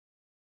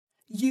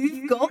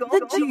You've got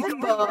the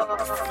Jukebox.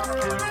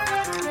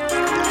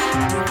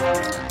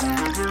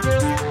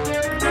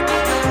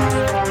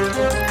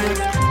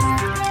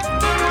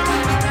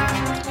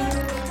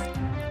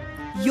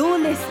 You're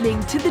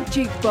listening to the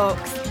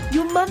Jukebox,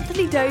 your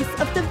monthly dose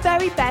of the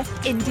very best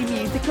indie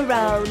music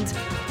around.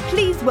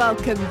 Please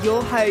welcome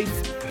your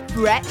host,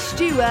 Brett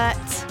Stewart.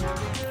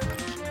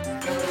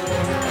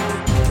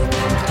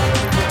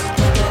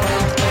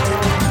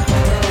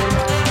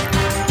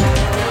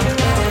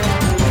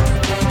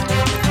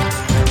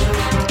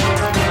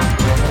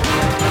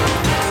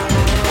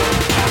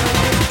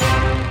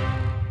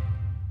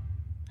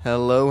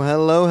 Hello,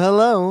 hello,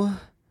 hello.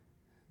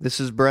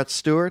 This is Brett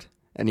Stewart,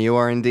 and you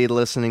are indeed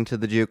listening to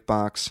the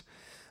Jukebox.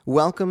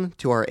 Welcome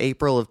to our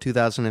April of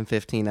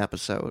 2015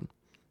 episode.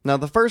 Now,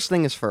 the first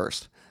thing is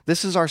first.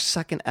 This is our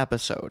second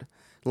episode.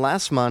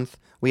 Last month,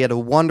 we had a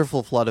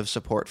wonderful flood of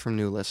support from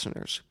new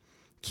listeners.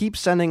 Keep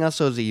sending us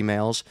those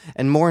emails,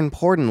 and more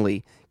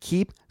importantly,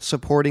 keep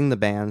supporting the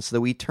bands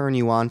that we turn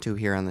you on to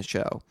here on the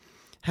show.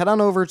 Head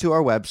on over to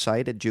our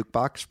website at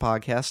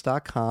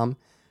jukeboxpodcast.com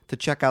to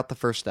check out the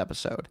first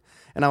episode,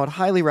 and I would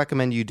highly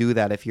recommend you do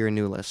that if you're a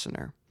new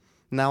listener.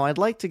 Now, I'd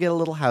like to get a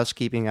little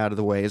housekeeping out of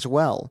the way as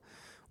well.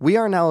 We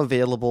are now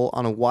available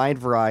on a wide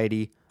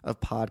variety of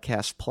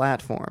podcast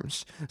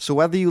platforms, so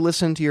whether you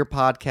listen to your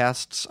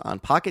podcasts on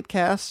Pocket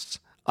Casts,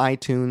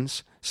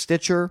 iTunes,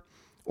 Stitcher,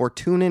 or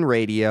TuneIn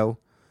Radio,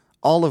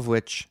 all of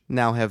which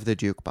now have the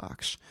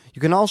Jukebox. You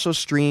can also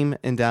stream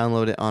and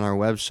download it on our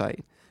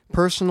website.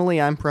 Personally,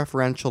 I'm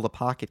preferential to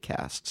Pocket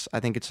Casts. I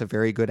think it's a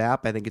very good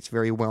app. I think it's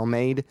very well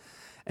made,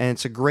 and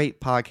it's a great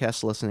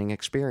podcast listening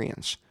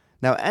experience.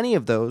 Now, any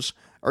of those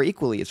are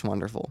equally as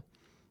wonderful.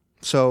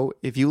 So,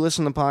 if you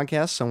listen to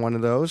podcasts on one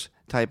of those,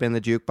 type in the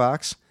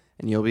Jukebox,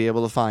 and you'll be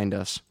able to find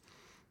us.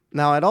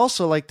 Now, I'd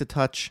also like to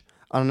touch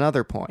on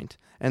another point,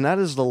 and that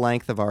is the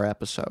length of our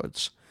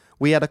episodes.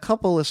 We had a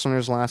couple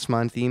listeners last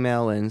month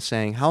email in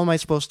saying, how am I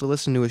supposed to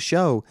listen to a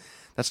show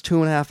that's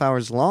 2.5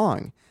 hours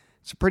long?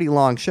 It's a pretty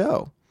long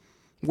show.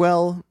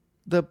 Well,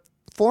 the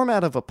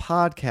format of a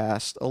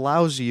podcast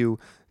allows you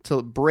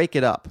to break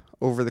it up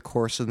over the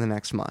course of the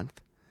next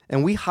month,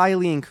 and we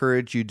highly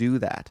encourage you do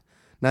that.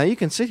 Now, you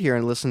can sit here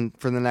and listen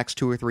for the next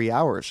 2 or 3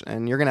 hours,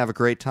 and you're going to have a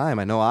great time.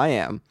 I know I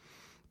am.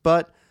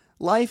 But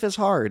life is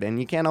hard,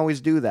 and you can't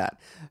always do that.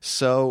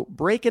 So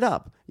break it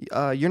up.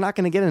 You're not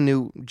going to get a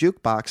new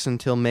Jukebox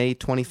until May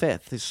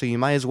 25th, so you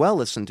might as well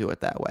listen to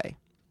it that way.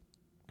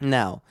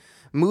 Now,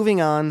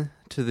 moving on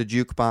to the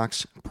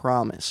Jukebox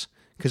promise,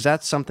 because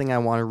that's something I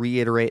want to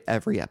reiterate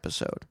every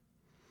episode.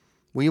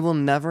 We will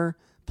never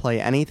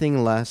play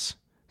anything less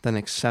than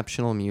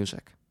exceptional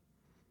music.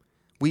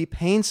 We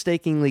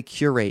painstakingly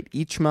curate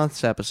each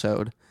month's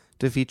episode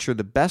to feature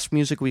the best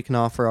music we can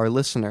offer our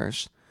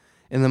listeners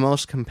in the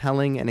most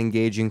compelling and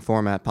engaging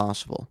format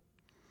possible.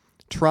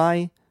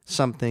 Try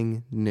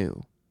something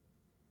new.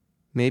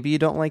 Maybe you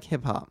don't like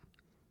hip-hop.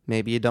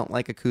 Maybe you don't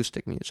like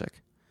acoustic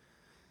music.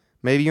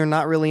 Maybe you're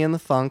not really in the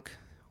funk,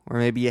 or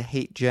maybe you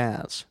hate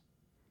jazz.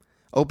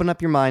 Open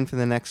up your mind for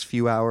the next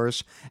few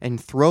hours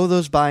and throw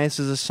those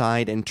biases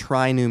aside and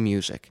try new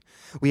music.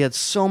 We had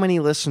so many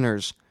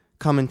listeners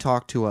come and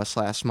talk to us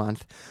last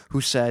month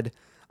who said,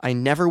 I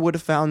never would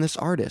have found this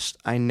artist.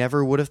 I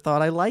never would have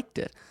thought I liked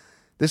it.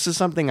 This is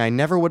something I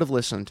never would have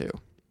listened to.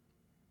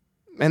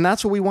 And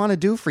that's what we want to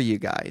do for you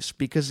guys,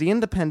 because the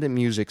independent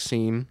music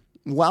scene,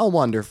 while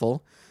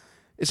wonderful,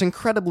 is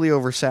incredibly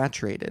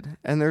oversaturated,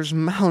 and there's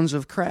mounds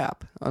of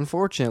crap.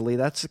 Unfortunately,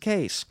 that's the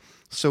case.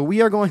 So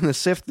we are going to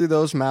sift through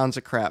those mounds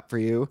of crap for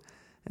you,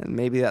 and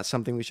maybe that's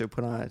something we should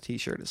put on a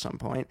t-shirt at some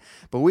point.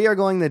 But we are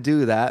going to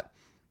do that,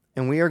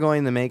 and we are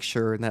going to make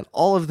sure that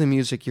all of the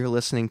music you're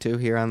listening to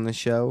here on the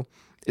show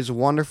is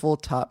wonderful,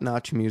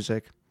 top-notch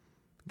music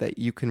that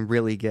you can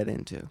really get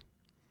into.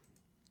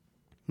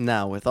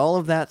 Now, with all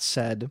of that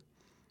said,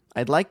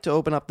 I'd like to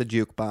open up the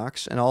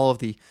Jukebox and all of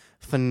the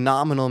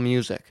phenomenal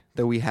music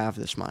that we have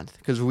this month,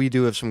 because we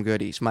do have some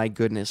goodies. My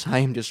goodness, I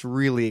am just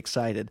really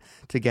excited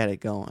to get it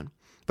going.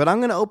 But I'm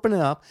going to open it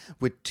up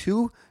with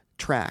 2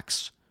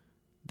 tracks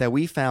that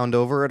we found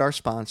over at our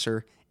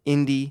sponsor,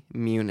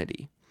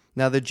 Indigenous.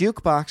 Now, the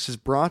Jukebox is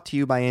brought to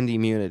you by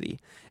Indigenous.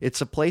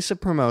 It's a place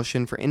of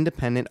promotion for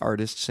independent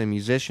artists and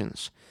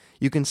musicians.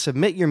 You can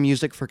submit your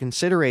music for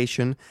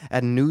consideration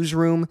at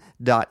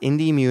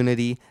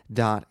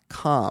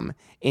newsroom.indiemunity.com.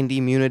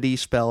 Indimunity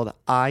spelled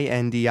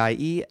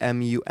Indiemunity.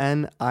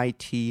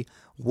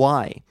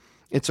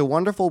 It's a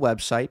wonderful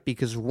website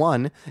because,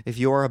 one, if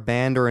you're a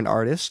band or an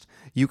artist,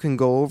 you can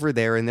go over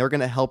there and they're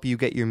going to help you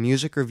get your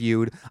music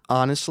reviewed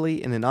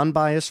honestly in an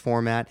unbiased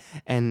format,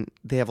 and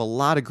they have a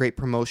lot of great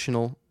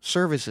promotional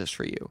services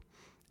for you.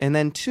 And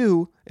then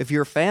 2, if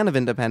you're a fan of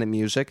independent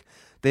music,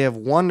 they have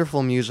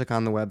wonderful music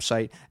on the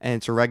website, and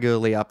it's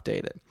regularly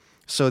updated.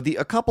 So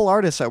a couple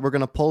artists that we're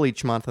going to pull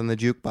each month on the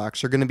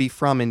Jukebox are going to be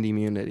from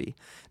Indigenous.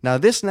 Now,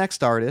 this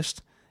next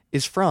artist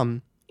is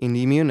from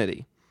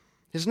Indigenous.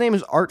 His name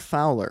is Art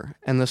Fowler,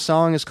 and the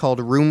song is called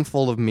Room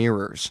Full of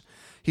Mirrors.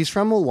 He's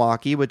from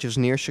Milwaukee, which is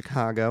near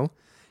Chicago.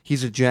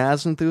 He's a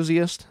jazz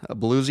enthusiast, a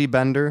bluesy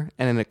bender,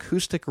 and an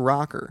acoustic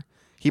rocker.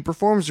 He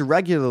performs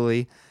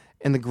regularly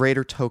in the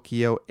greater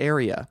Tokyo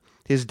area.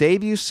 His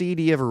debut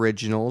CD of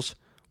originals,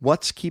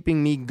 What's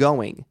Keeping Me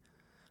Going,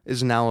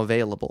 is now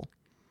available.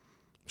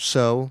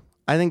 So,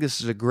 I think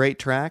this is a great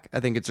track. I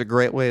think it's a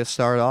great way to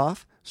start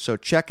off. So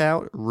check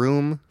out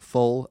Room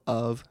Full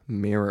of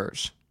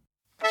Mirrors.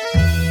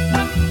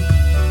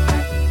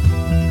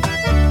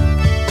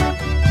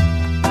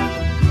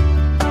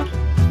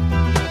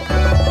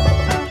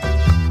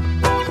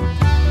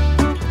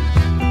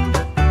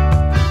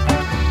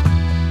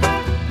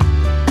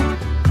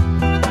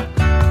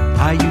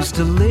 I used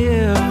to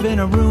live in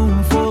a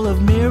room full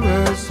of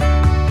mirrors.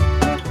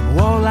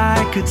 All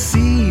I could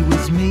see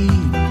was me.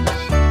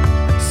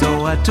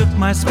 So I took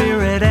my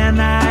spirit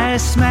and I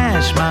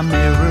smashed my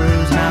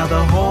mirrors. Now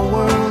the whole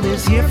world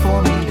is here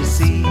for me to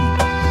see.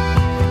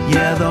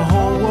 Yeah, the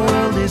whole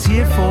world is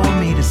here for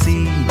me to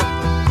see.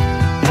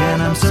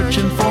 And I'm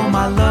searching for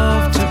my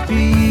love to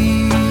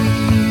be.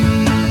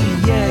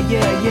 Yeah,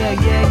 yeah, yeah,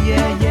 yeah,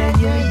 yeah, yeah,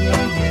 yeah,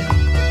 yeah, yeah.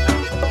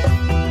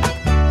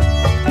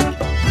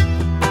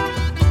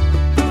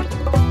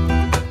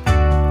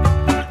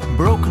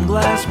 Broken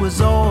glass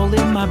was all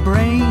in my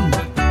brain.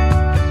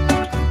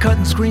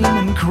 Cutting,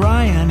 screaming,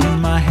 crying in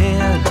my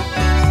head.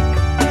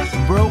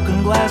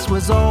 Broken glass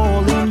was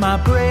all in my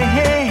brain.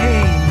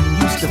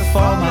 Used to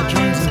fall my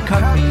dreams and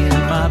cut me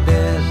in my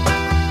bed.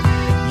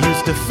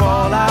 Used to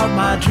fall out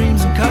my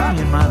dreams and cut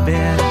me in my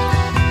bed.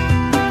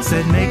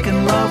 Said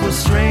making love was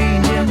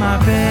strange in my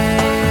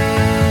bed.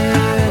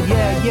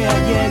 Yeah, yeah,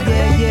 yeah,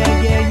 yeah,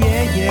 yeah, yeah,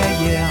 yeah,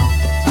 yeah, yeah.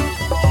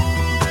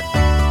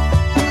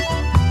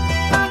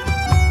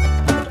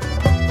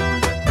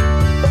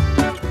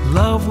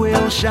 Love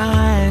will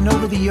shine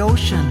over the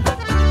ocean.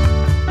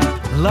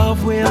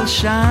 Love will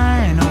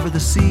shine over the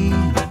sea.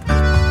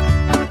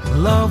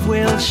 Love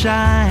will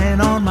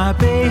shine on my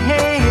baby.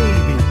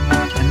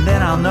 And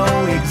then I'll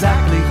know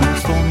exactly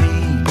who's for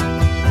me.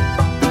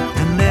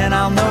 And then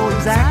I'll know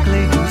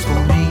exactly who's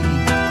for me.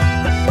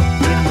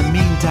 In the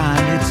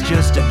meantime, it's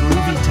just a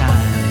groovy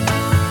time.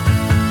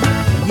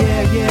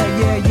 Yeah, yeah,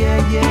 yeah,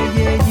 yeah, yeah, yeah,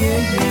 yeah, yeah,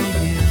 yeah.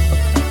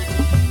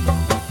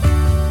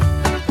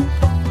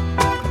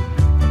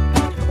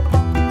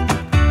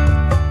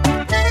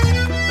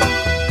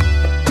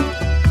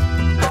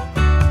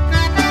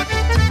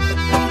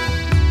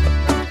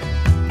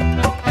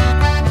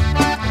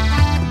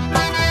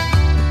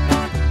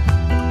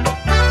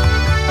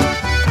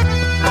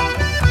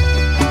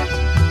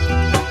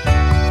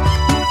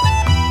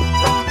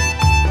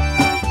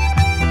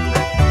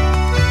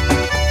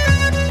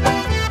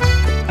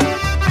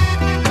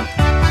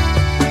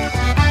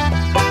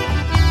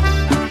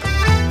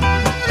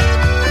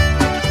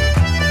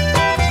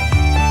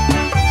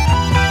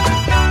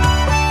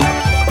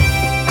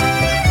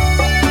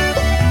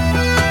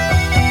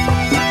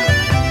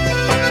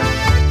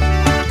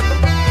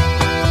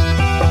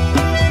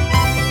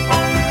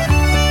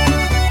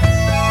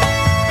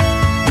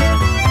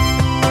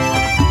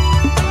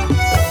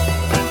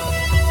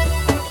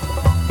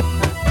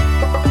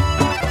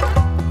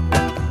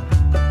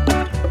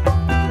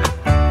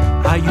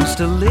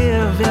 To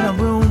live in a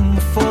room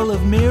full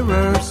of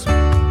mirrors.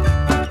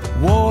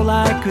 All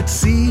I could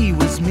see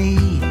was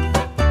me.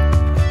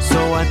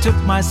 So I took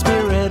my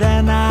spirit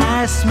and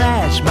I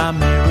smashed my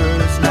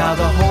mirrors. Now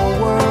the whole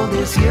world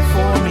is here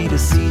for me to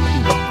see.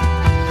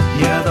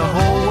 Yeah, the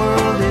whole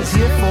world is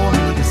here for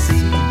me to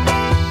see.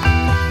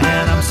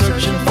 And I'm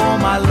searching for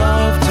my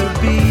love to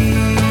be.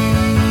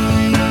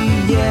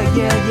 Yeah,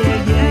 yeah,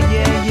 yeah, yeah,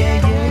 yeah,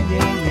 yeah, yeah,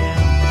 yeah, yeah.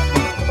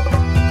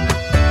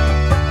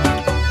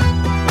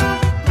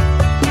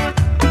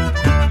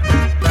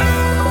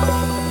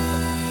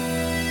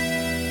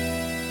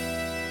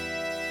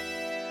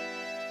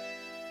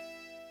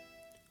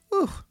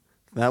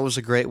 That was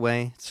a great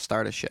way to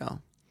start a show.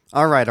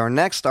 Alright, our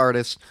next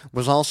artist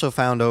was also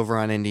found over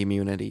on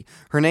Indiemunity.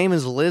 Her name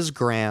is Liz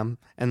Graham,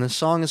 and the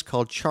song is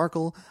called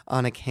Charcoal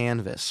on a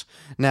Canvas.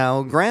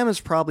 Now, Graham is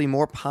probably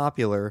more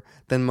popular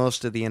than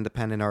most of the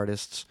independent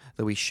artists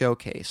that we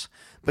showcase,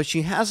 but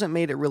she hasn't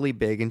made it really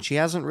big, and she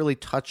hasn't really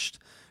touched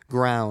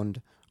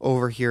ground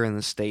over here in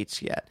the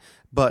States yet.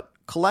 But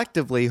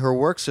collectively, her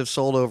works have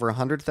sold over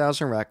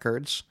 100,000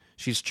 records.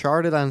 She's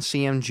charted on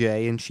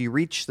CMJ, and she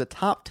reached the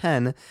top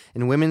 10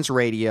 in women's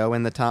radio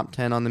and the top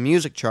 10 on the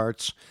music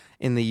charts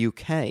in the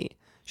UK.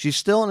 She's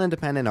still an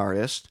independent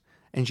artist,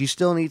 and she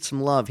still needs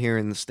some love here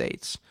in the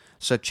States.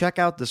 So check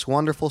out this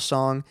wonderful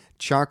song,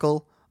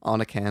 Charcoal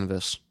on a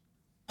Canvas.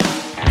 I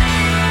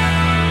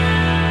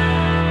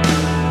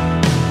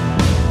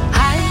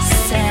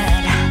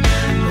said,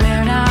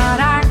 we're not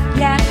art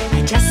yet,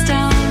 I just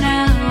don't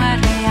know what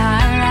we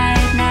are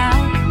right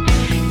now.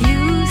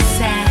 You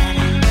said,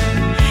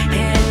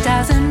 it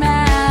doesn't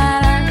matter,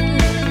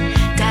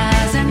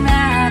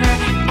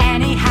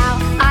 anyhow.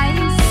 I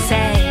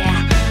say,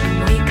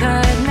 we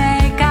could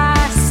make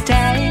our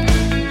stay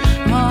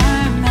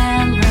more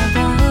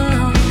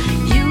memorable.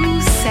 You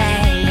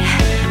say,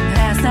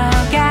 there's no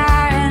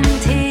guarantee.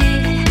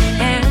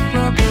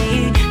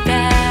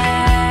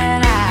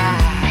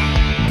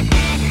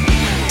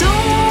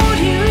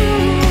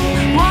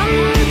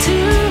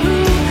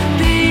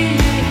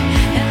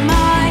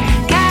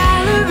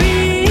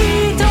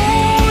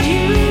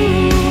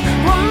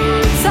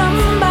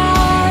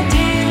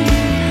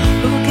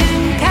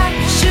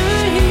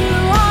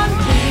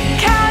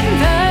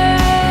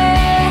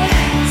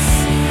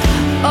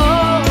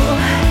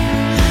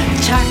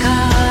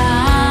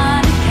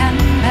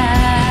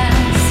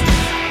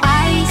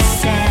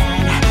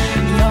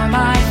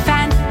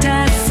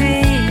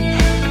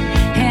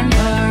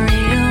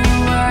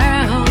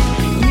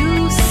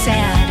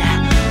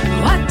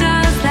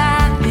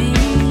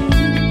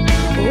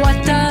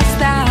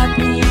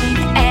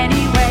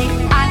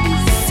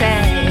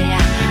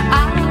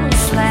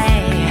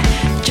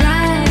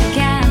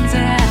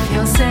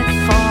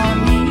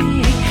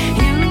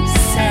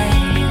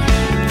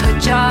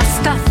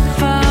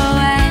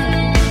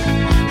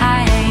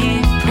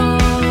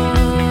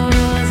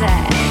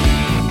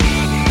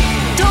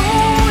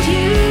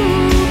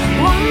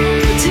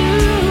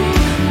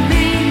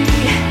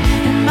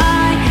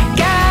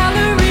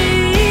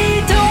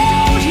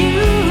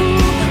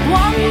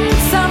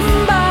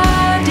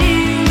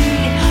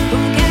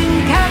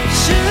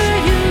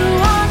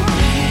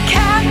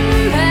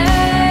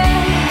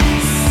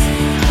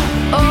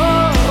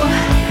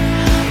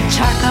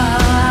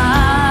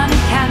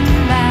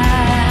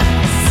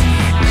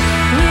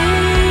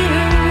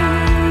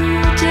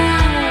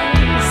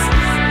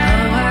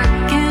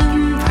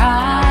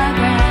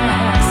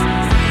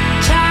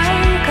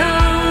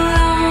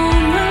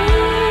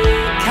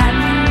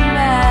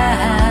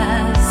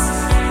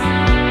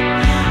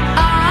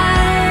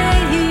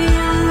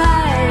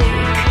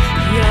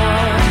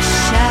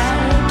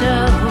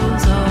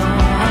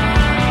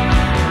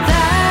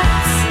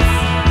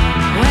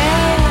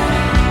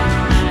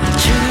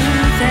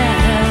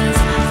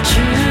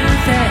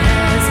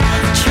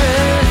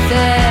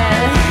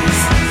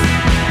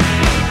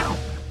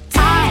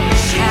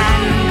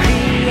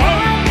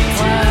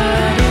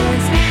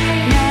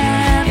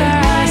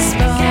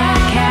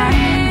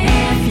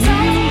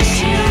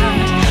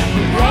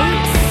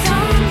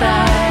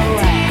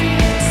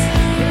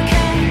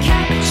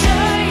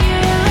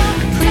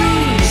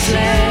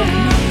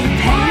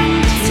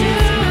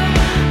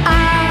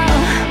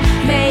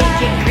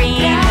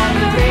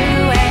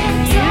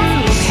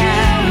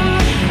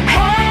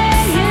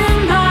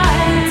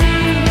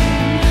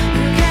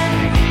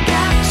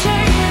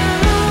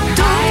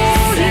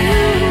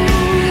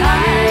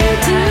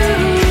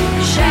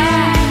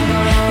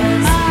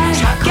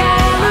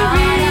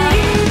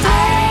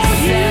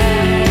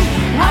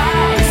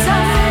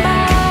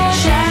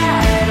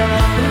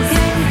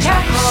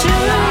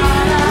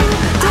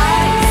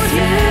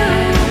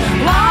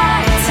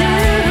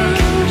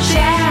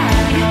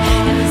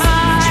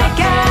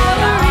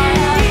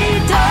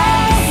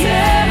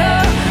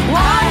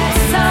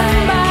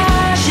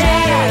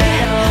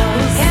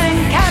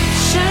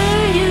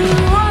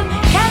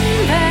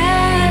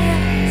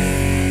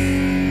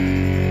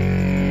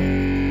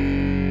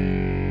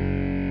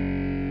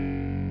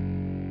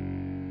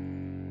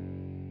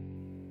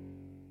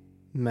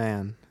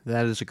 Man,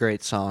 that is a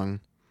great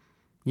song.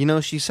 You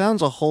know, she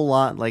sounds a whole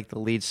lot like the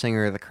lead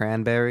singer of the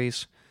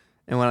Cranberries,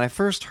 and when I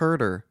first heard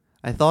her,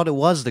 I thought it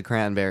was the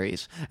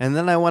Cranberries, and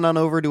then I went on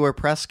over to her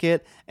press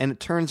kit, and it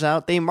turns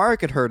out they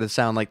market her to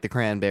sound like the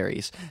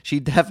Cranberries. She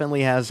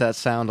definitely has that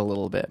sound a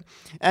little bit.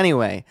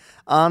 Anyway,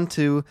 on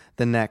to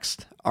the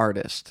next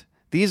artist.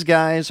 These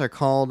guys are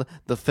called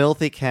the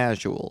Filthy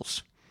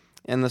Casuals,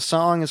 and the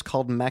song is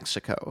called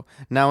Mexico.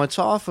 Now, it's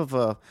off of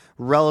a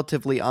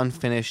relatively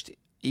unfinished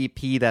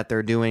EP that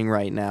they're doing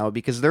right now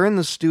because they're in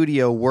the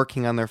studio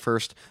working on their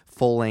first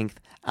full-length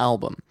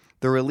album.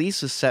 The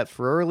release is set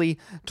for early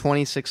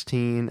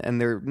 2016,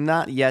 and they're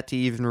not yet to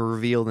even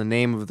reveal the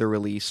name of the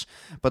release,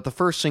 but the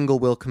first single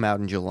will come out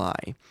in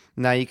July.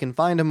 Now, you can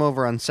find them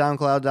over on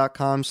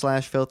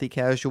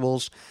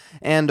SoundCloud.com/FilthyCasuals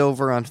and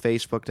over on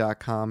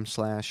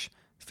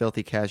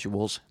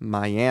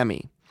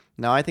Facebook.com/FilthyCasualsMiami.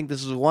 Now, I think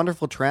this is a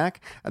wonderful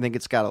track. I think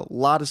it's got a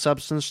lot of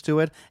substance to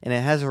it, and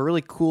it has a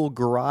really cool,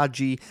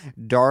 garagey,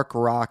 dark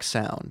rock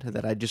sound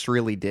that I just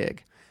really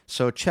dig.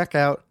 So check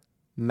out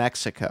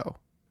Mexico.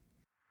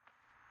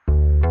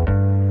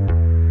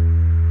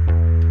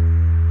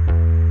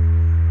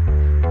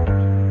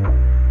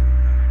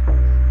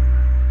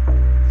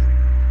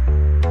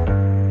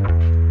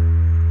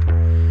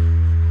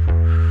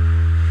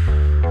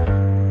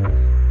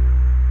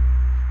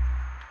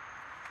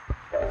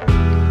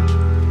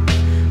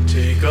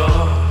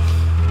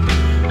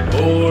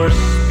 Or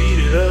speed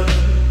it up,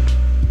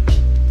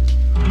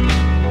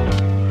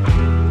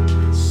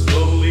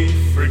 slowly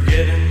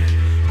forgetting,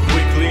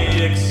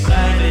 quickly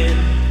excited.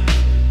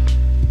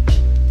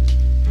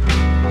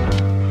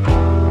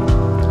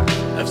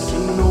 I've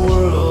seen the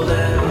world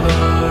at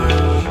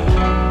large,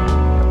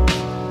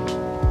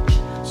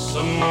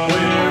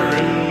 somewhere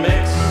in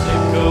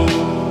Mexico,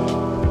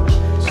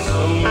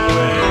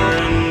 somewhere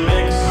in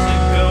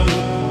Mexico,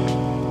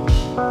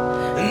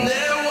 and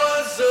there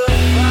was a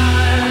fire.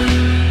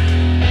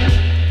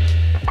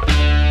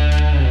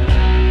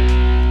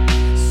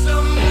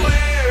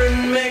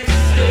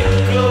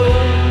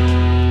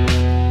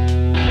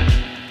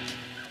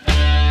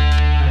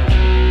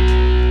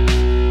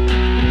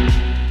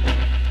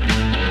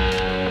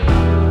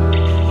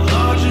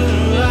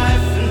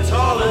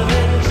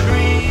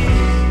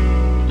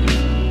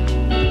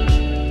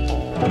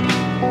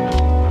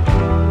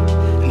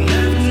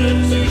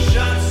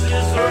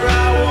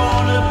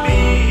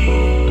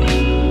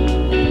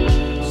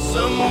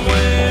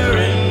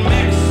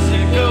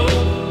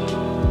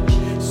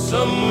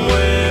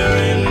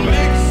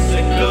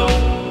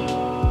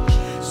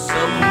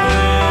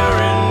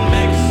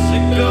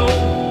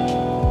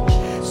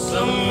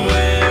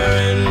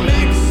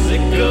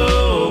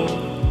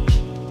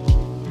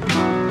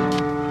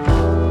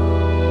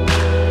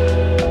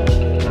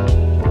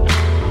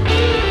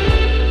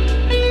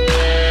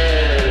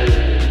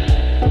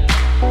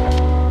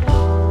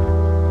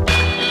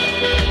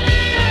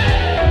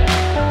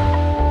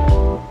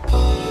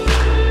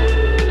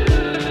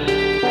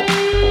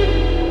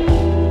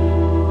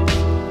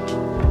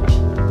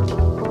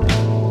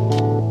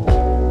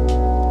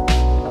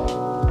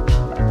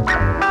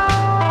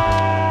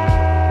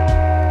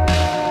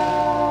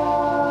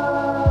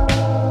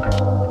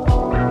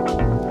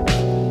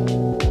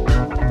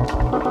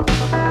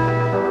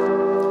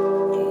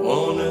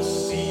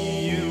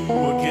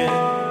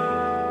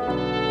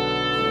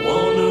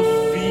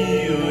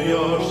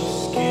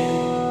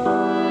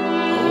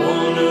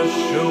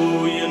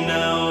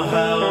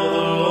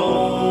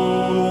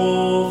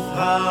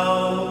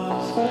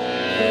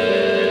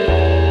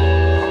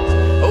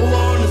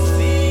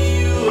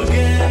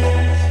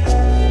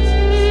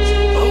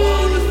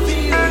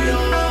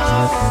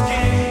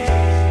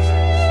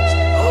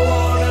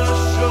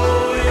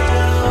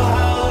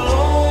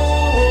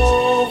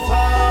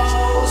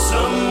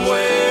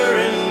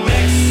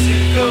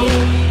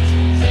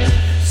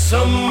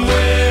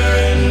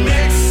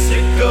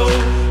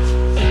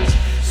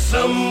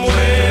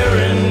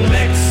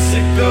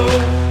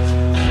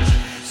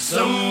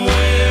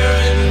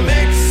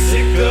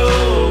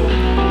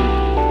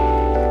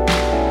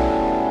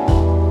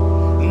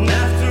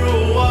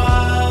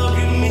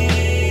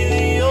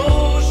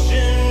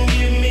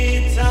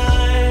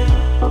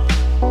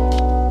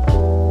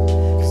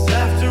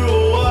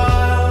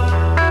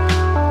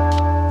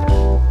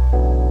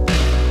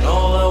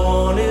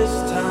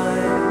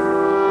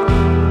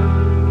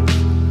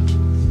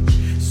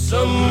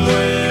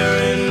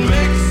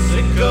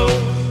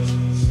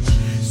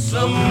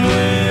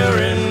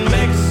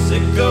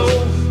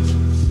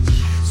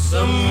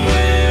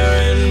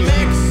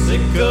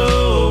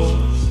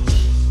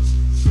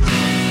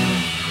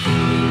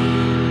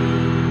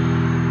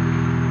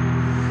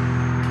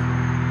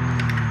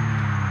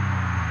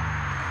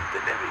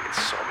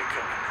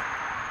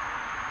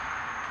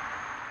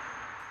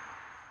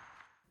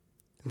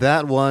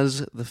 That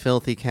was the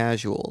Filthy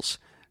Casuals.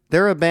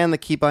 They're a band that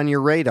keep on your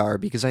radar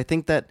because I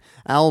think that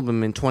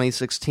album in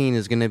 2016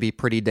 is going to be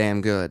pretty damn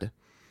good.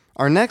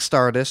 Our next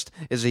artist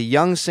is a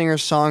young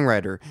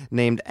singer-songwriter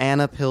named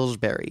Anna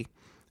Pillsbury.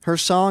 Her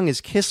song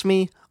is Kiss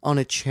Me on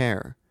a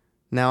Chair.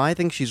 Now, I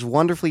think she's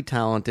wonderfully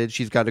talented,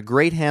 she's got a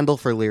great handle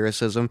for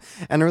lyricism,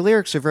 and her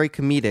lyrics are very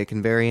comedic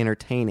and very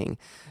entertaining.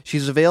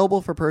 She's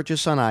available for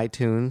purchase on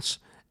iTunes,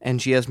 and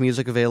she has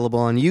music available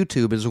on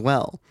YouTube as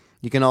well.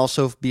 You can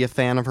also be a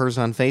fan of hers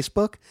on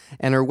Facebook,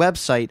 and her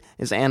website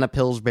is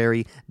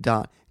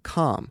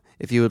annapillsbury.com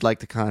if you would like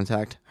to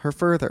contact her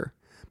further.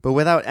 But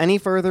without any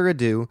further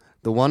ado,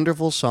 the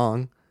wonderful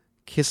song,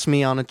 Kiss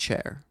Me on a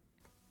Chair.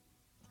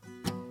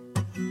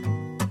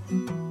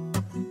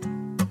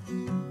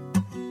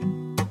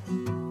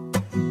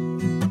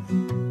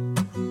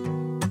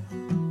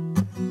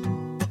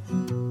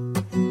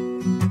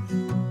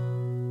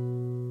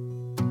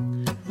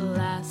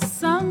 Last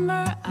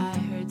summer I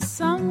heard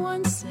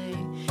someone say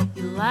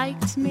you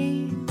liked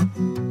me.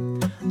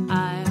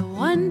 I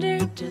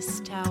wondered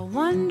just how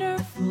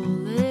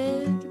wonderful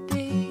it'd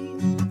be.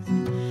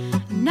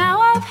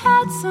 Now I've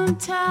had some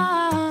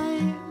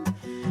time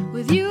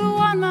with you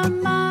on my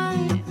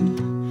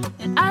mind,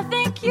 and I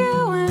think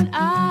you and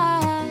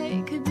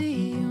I could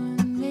be you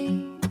and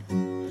me.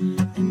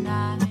 And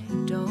I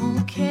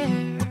don't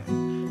care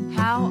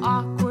how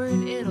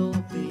awkward it'll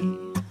be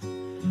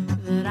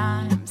that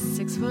I'm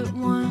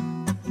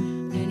 6'1"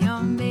 and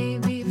you're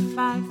maybe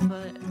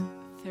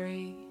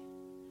 5'3".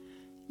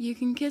 You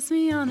can kiss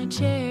me on a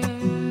chair,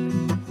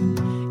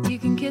 you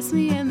can kiss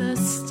me in the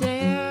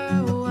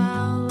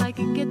stairwell, I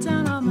can get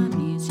down on my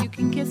knees, you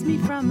can kiss me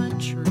from a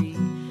tree.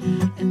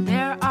 And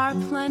there are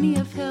plenty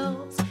of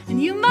hills, and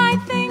you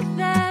might think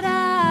that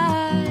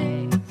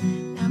I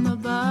am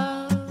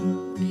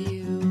above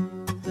you,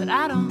 but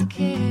I don't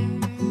care.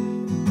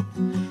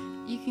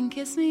 You can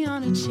kiss me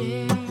on a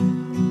chair.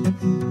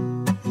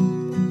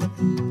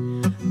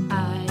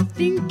 I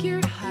think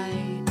your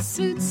height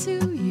suits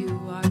who you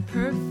are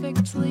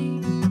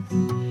perfectly.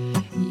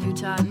 You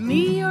taught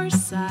me your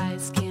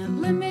size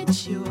can't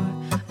limit your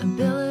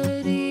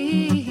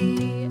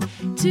ability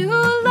to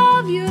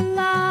love your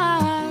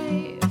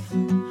life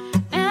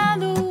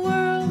and the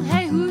world.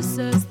 Hey, who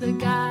says the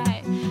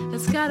guy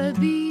has gotta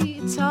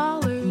be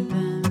taller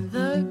than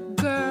the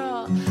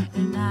girl?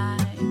 And I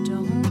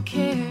don't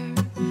care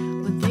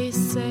what they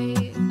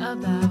say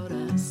about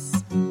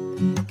us,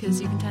 'cause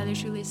you can tie their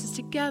shoelaces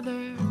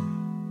together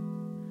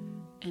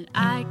and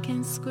I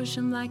can squish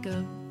them like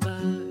a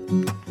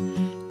bug.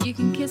 You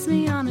can kiss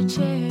me on a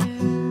chair,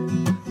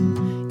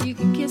 you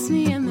can kiss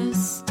me in the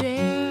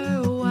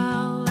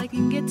stairwell, I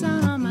can get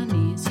down on my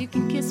knees, you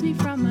can kiss me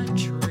from a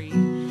tree.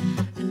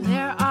 And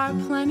there are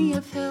plenty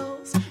of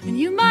hills, and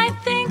you might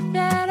think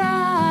that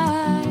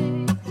I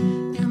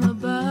am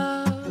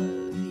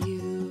above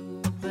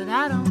you, but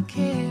I don't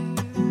care.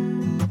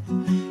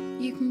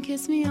 You can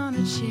kiss me on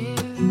a chair.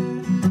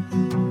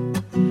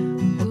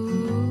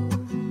 Ooh,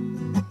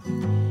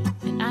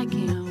 and I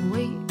can't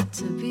wait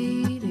to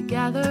be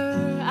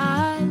together.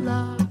 I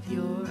love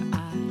your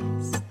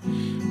eyes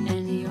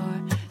and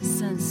your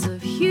sense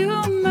of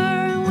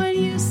humor when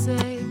you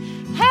say,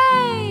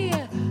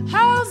 hey,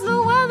 how's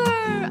the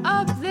weather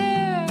up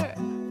there?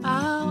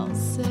 I'll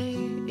say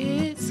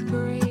it's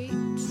great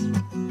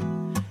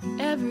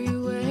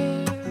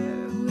everywhere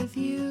with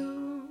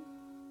you.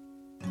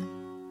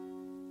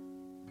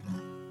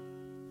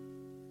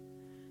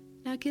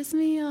 Now kiss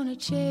me on a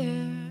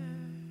chair,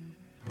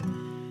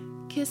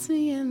 kiss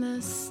me in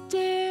the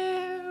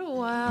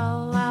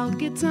stairwell, I'll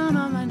get down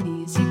on my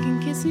knees, you can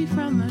kiss me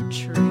from a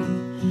tree.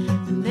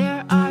 And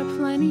there are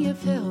plenty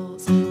of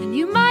hills, and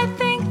you might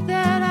think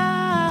that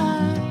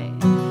I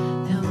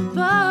am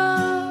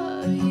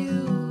above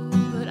you,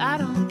 but I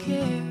don't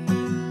care.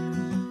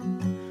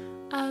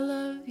 I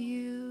love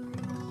you.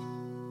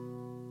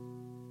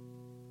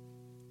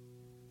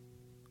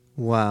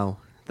 Wow,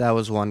 that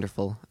was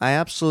wonderful. I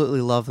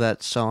absolutely love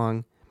that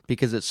song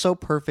because it's so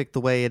perfect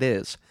the way it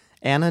is.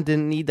 Anna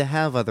didn't need to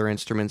have other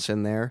instruments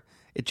in there.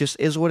 It just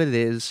is what it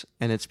is,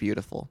 and it's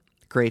beautiful.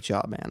 Great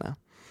job, Anna.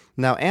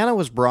 Now, Anna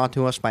was brought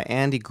to us by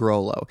Andy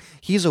Grollo.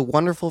 He's a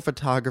wonderful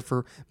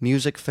photographer,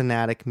 music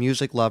fanatic,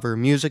 music lover,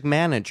 music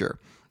manager.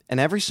 And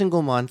every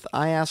single month,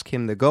 I ask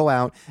him to go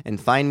out and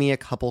find me a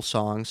couple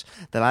songs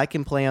that I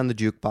can play on the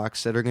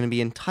jukebox that are going to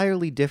be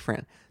entirely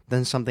different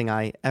than something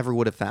I ever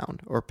would have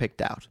found or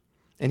picked out.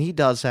 And he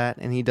does that,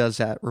 and he does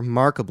that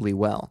remarkably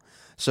well.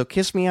 So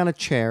Kiss Me on a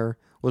Chair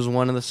was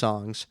one of the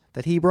songs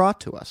that he brought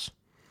to us.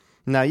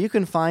 Now, you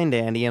can find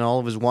Andy in all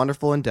of his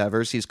wonderful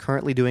endeavors. He's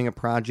currently doing a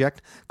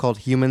project called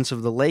Humans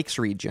of the Lakes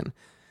region.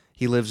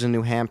 He lives in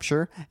New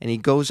Hampshire, and he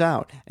goes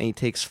out, and he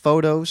takes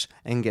photos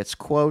and gets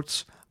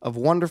quotes of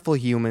wonderful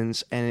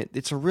humans, and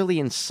it's a really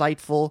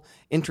insightful,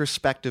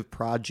 introspective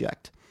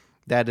project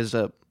that is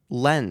a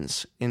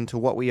lens into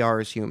what we are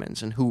as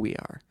humans and who we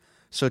are.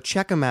 So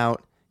check him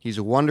out. He's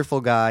a wonderful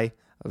guy,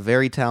 a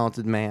very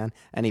talented man,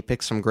 and he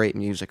picks some great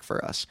music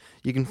for us.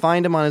 You can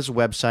find him on his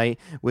website,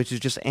 which is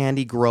just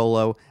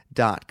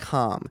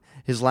andygrollo.com.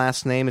 His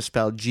last name is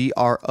spelled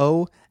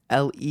Groleau.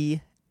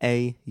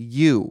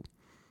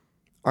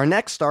 Our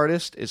next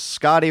artist is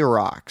Scotty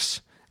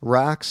Rox.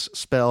 Rox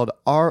spelled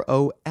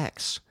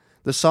Rox.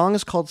 The song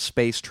is called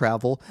Space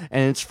Travel,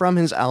 and it's from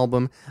his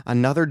album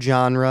Another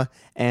Genre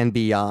and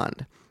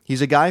Beyond.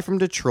 He's a guy from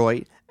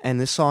Detroit, and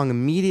this song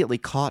immediately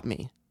caught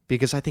me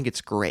because I think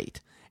it's great.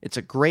 It's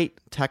a great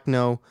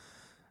techno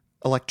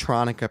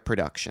electronica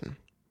production.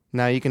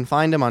 Now, you can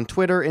find him on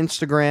Twitter,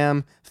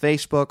 Instagram,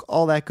 Facebook,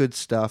 all that good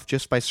stuff,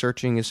 just by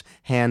searching his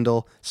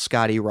handle,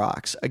 Scotty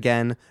Rocks.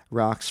 Again,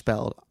 Rock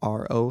spelled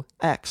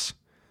R-O-X.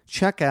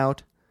 Check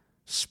out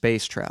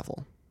Space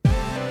Travel.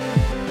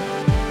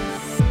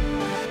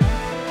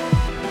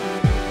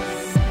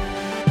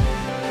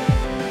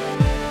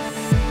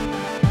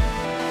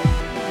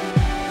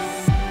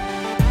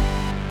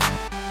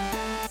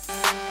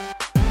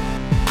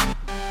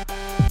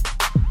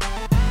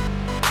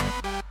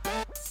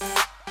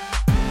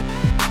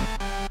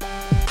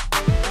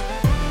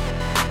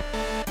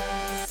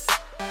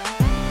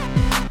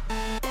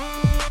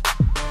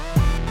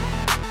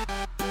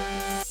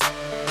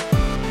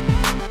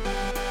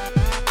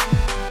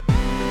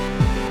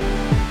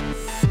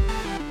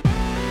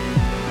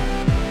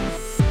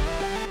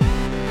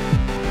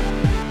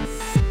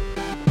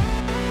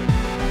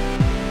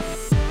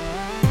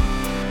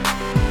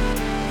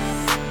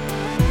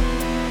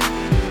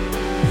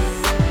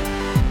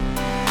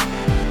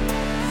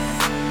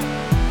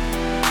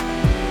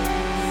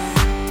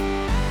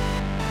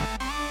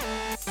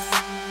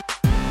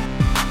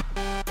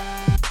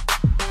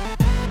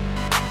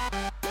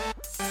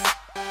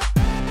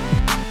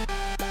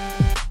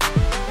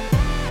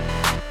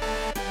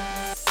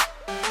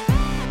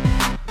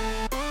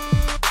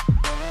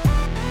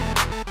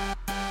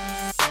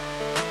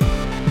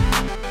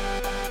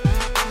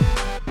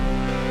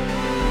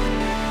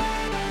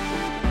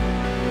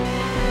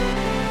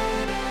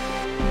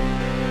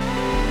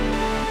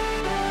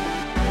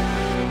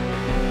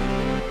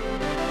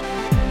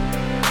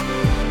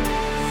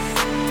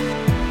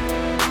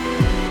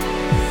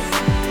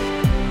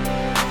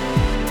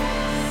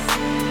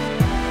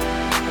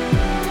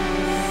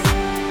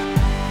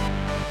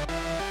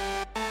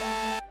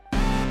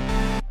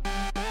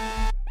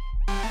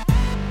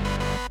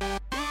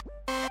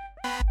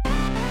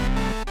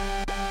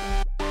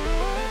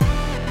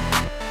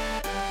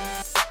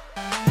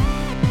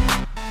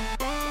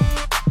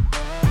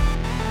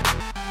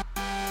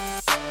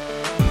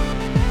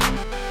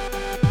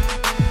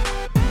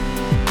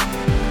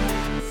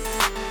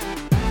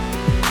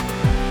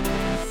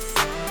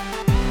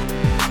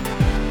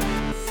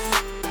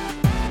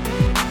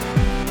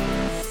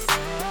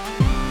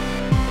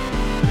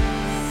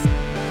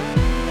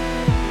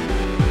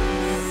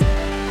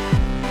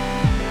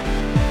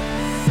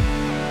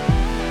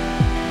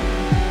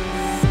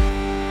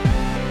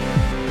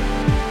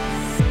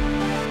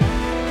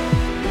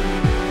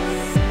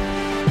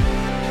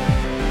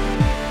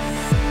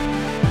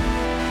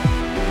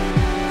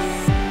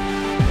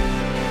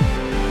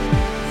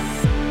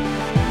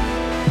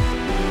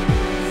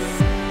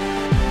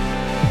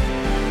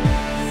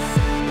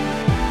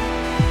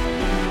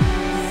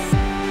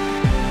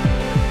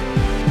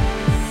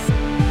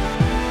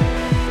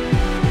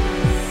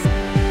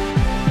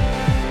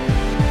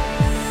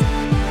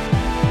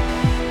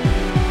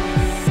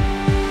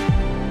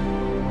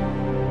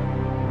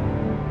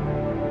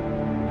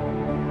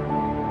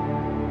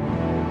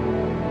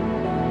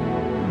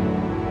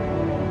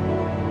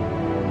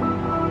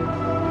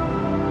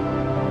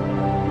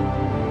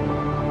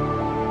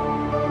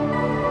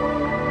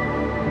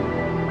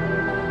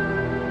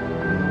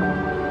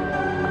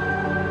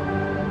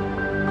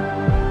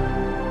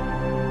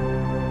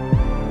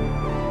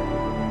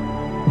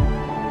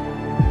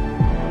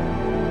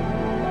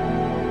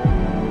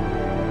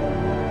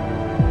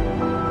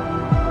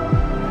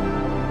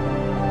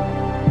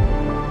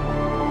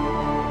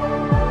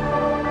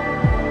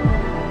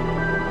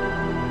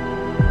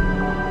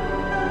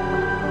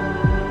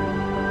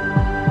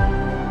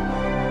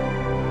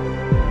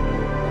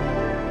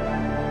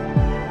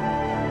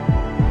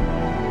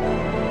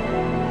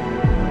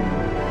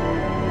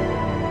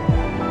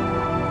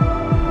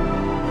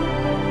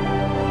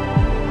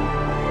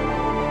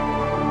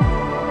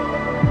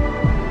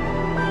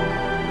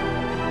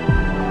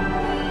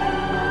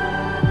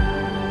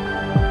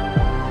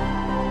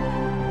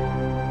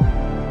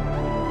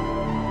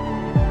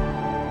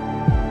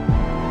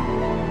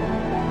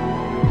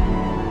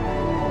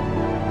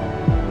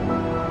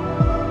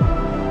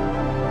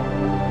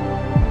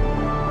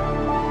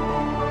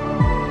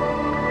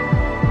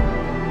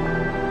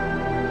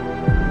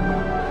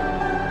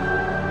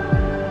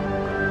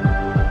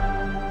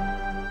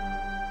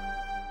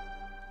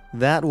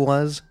 That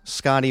was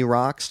Scotty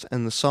Rocks,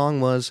 and the song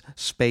was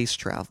Space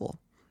Travel.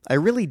 I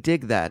really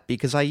dig that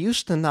because I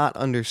used to not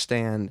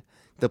understand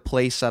the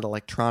place that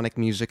electronic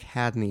music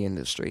had in the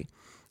industry.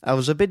 I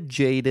was a bit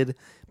jaded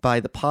by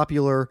the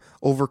popular,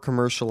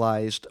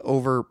 over-commercialized,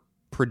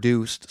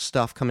 over-produced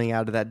stuff coming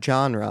out of that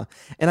genre,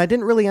 and I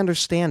didn't really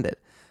understand it.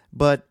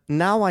 But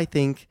now I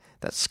think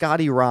that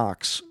Scotty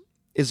Rocks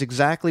is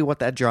exactly what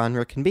that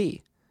genre can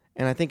be.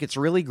 And I think it's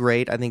really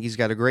great. I think he's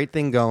got a great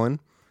thing going.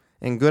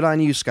 And good on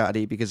you,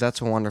 Scotty, because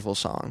that's a wonderful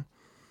song.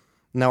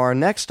 Now, our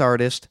next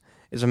artist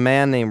is a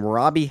man named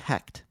Robby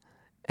Hecht,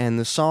 and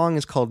the song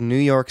is called New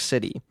York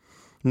City.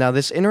 Now,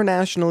 this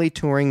internationally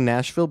touring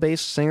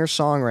Nashville-based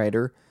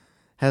singer-songwriter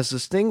has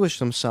distinguished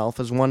himself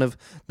as one of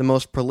the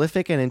most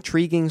prolific and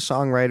intriguing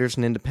songwriters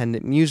in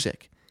independent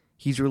music.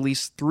 He's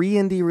released 3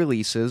 indie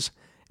releases,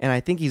 and I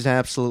think he's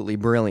absolutely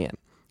brilliant.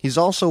 He's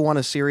also won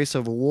a series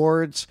of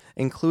awards,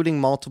 including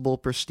multiple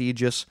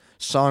prestigious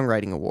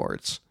songwriting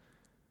awards.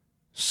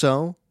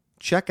 So,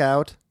 check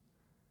out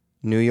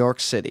New York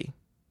City.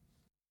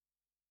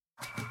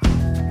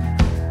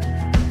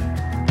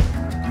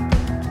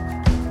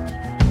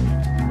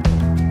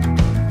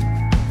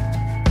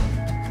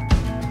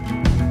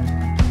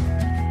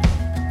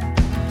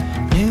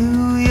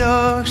 New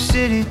York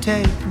City,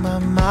 take my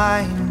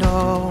mind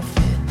off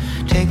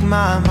it. Take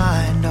my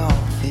mind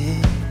off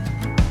it.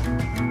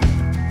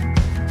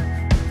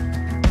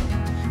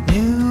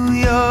 New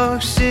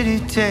York City,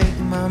 take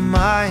my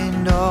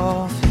mind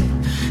off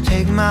it.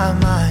 Take my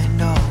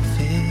mind off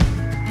it.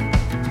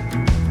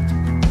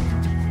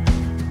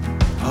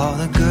 All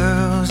the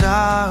girls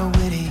are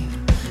witty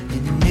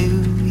in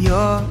New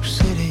York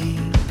City.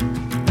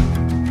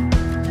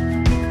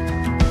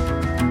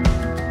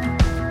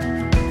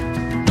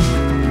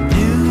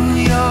 New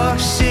York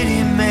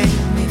City, make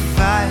me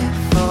fight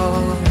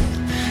for it.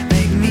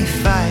 Make me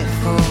fight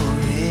for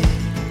it.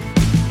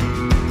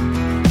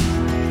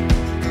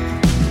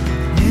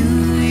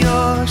 New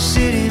York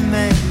City,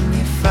 make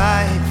me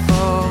fight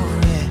for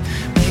it.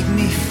 Make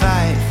me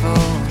fight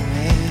for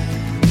it.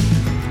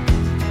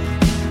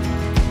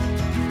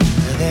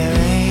 There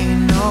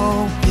ain't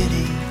no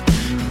pity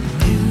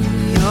in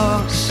New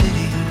York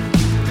City.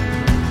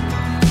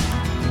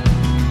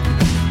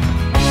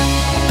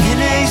 In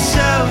a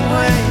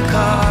subway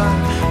car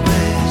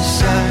where the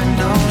sun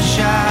don't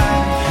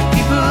shine,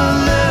 people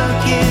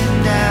looking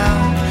down,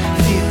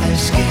 feel their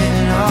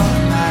skin on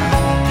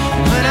mine.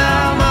 When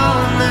I'm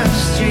on the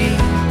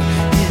street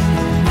in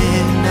the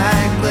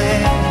midnight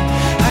glare,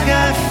 I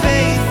got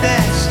faith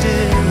that's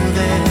still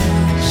there,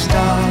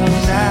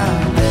 stars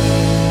out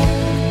there.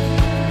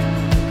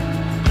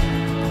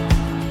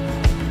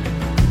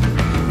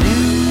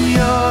 New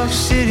York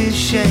City,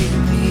 shake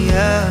me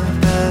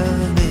up a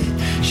bit,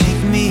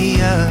 shake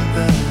me up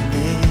a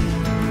bit.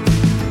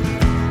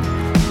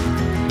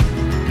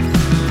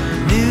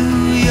 New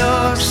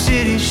York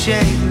City,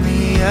 shake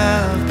me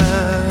up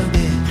a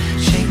bit,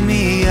 shake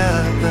me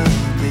up a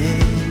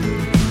bit.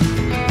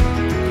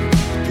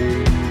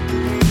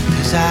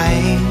 'Cause I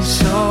ain't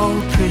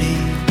so pretty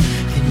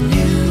in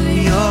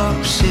New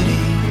York City.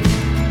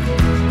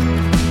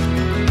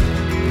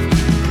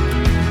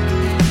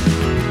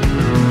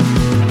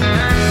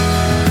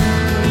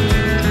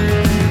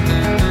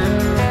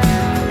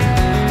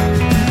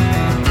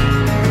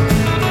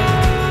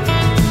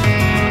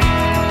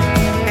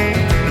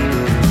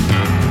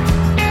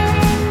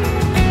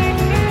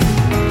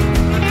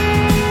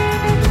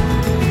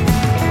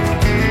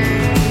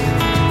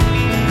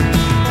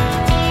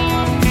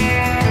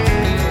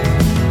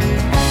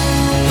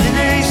 In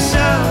a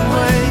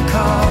subway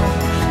car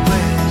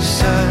where the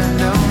sun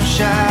don't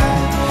shine,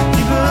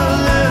 people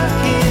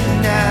looking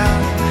down,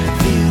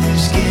 feel their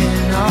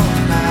skin on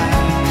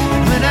mine.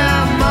 When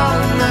I'm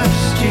on the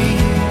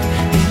street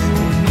in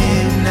the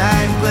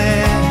midnight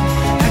glare,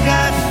 I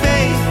got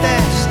faith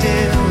that's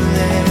still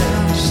there,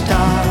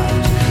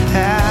 stars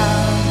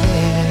out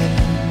there.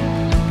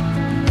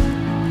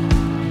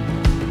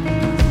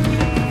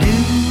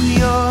 New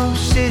York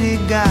City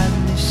got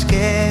me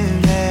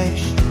scared as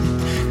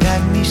shit,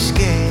 got me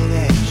scared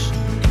as shit.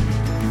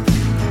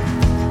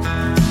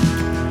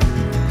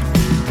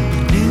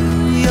 New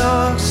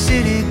York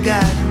City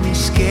got me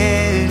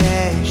scared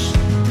as shit,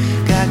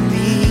 got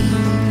me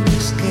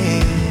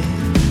scared.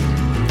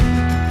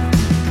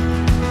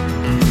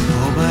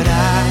 Oh, but I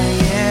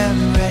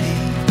am ready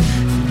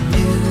for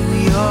New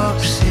York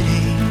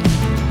City.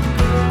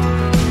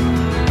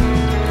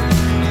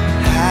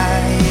 I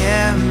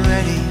am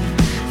ready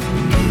for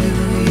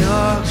New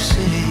York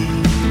City.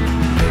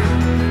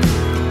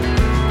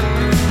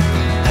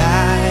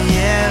 I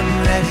am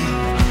ready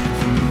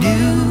for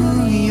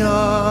New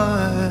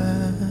York.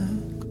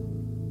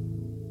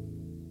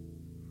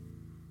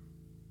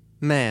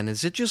 Man,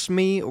 is it just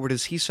me, or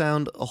does he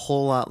sound a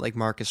whole lot like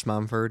Marcus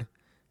Mumford?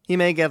 He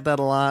may get that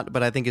a lot,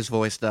 but I think his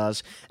voice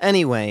does.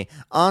 Anyway,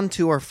 on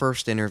to our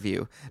first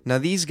interview. Now,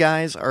 these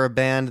guys are a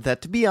band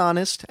that, to be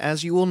honest,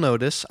 as you will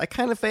notice, I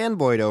kind of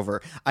fanboyed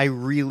over. I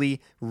really,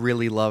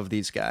 really love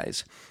these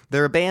guys.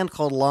 They're a band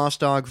called Lost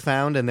Dog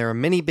Found, and they're a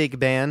mini big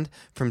band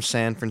from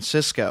San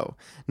Francisco.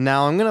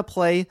 Now, I'm going to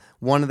play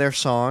one of their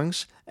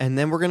songs, and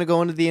then we're going to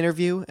go into the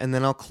interview, and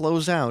then I'll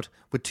close out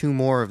with 2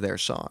 more of their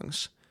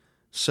songs.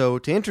 So,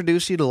 to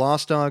introduce you to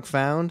Lost Dog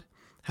Found,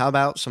 how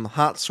about some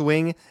Hot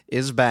Swing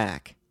is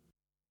Back?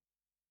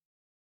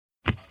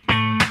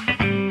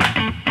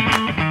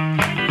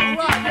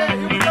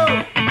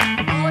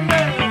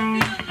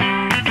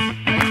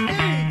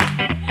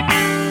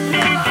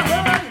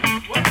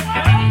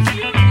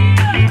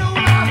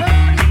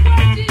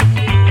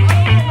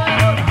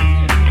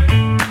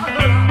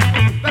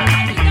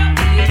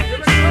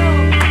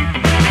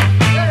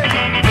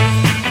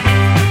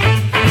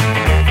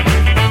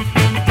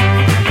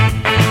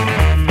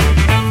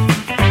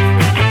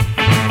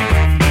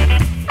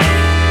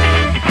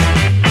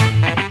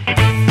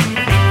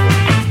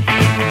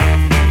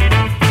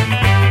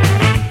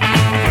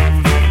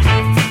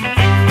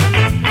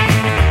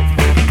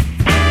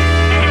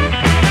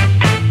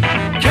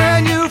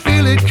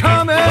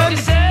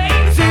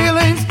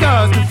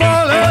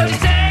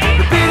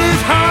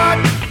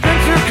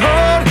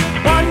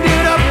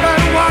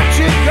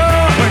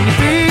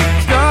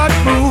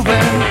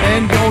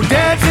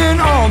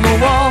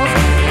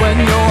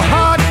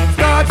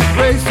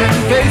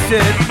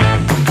 it.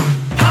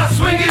 Hot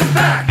swing is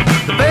back.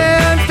 The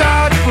band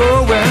starts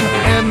blowing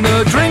and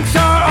the drinks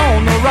are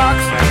on the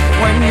rocks.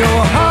 When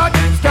your heart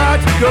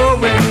starts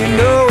going, you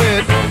know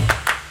it.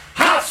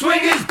 Hot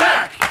swing is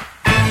back.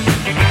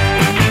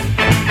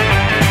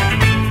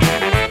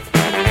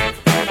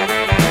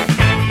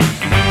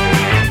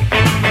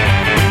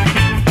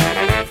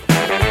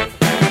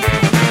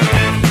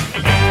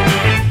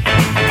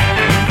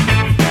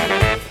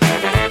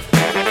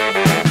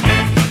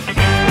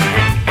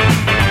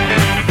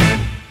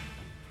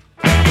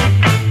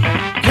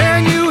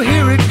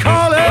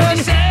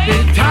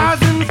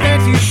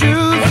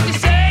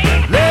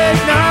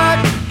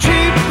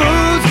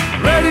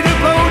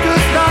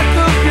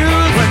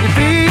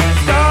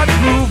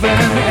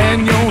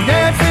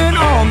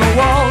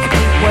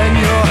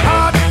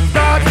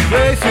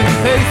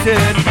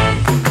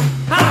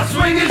 Hot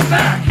swing is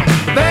back.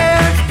 The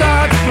band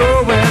starts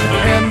blowing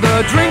and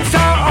the drinks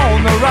are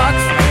on the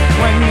rocks.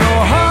 When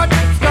your heart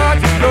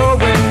starts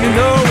going, you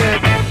know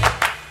it.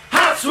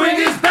 Hot swing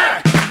is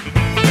back.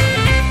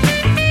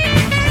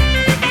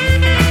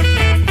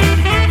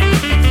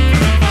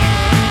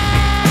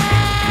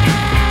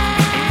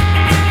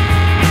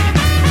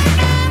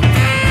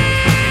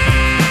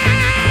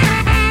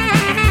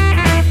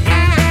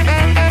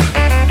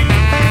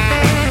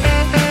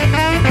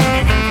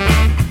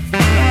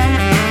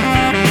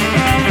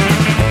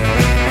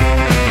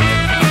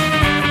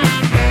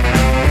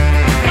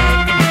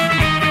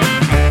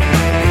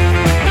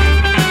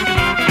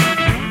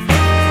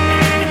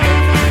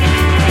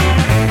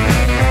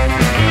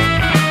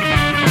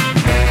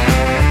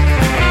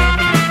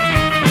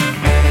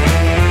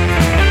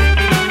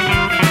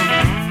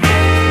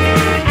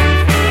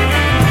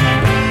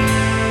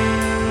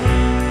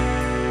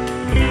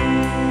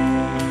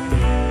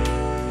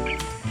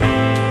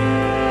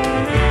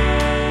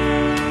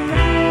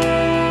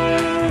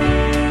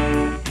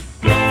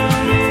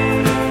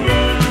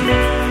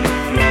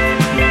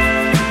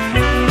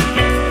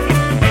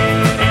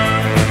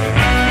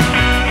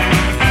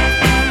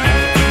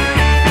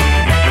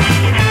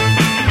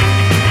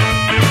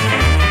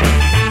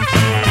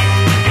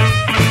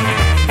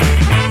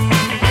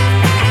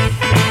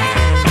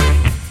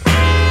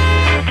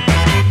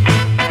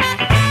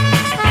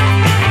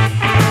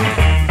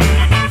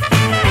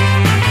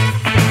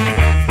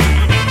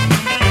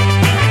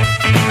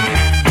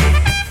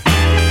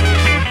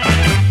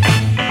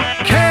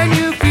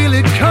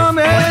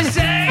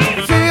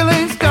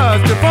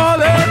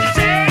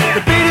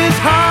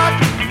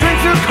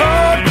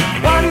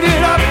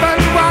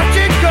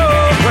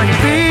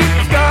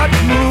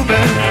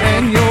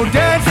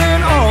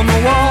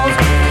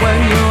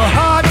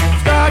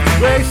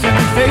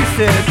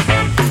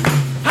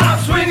 Hot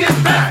swing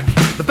is back.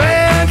 The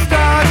band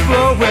starts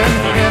blowing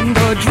and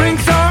the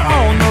drinks are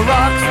on the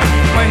rocks.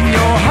 When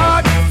your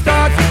heart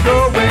starts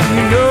going,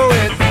 you know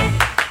it.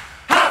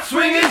 Hot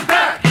swing is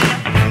back.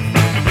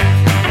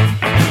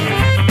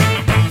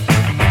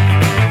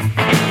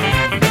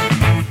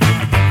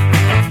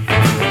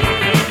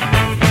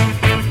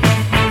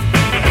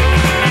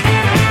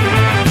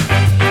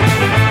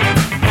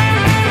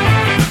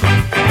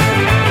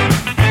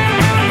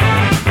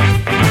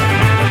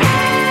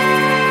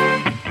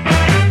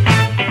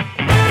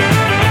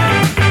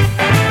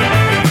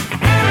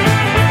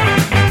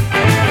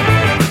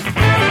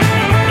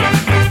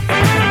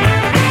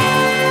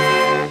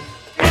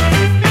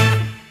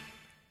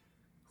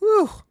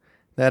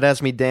 That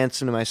has me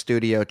dancing in my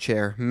studio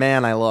chair.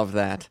 Man, I love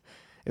that.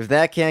 If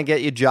that can't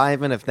get you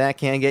jiving, if that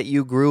can't get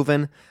you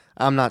grooving,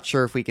 I'm not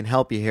sure if we can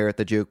help you here at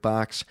the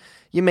Jukebox.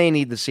 You may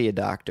need to see a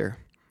doctor.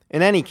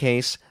 In any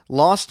case,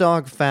 Lost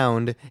Dog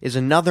Found is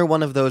another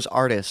one of those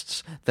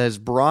artists that is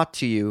brought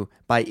to you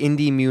by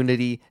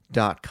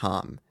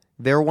IndieMunity.com.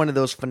 They're one of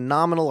those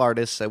phenomenal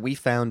artists that we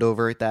found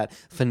over at that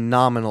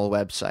phenomenal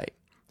website.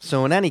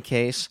 So in any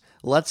case,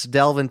 let's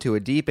delve into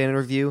a deep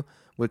interview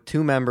with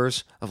two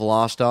members of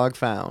Lost Dog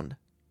Found.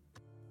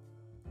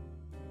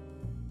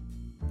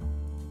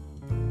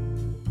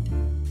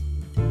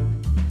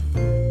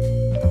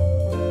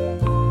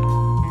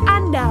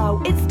 And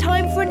now it's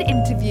time for an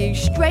interview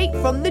straight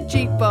from the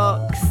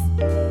Jukebox.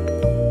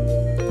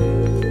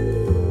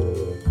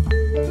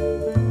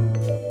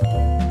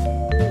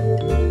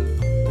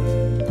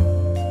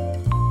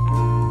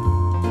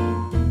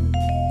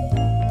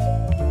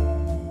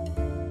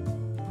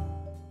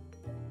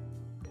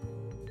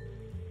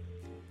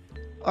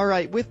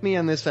 Alright, with me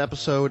on this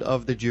episode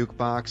of the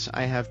Jukebox,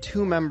 I have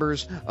two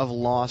members of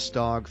Lost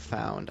Dog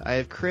Found. I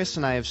have Chris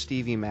and I have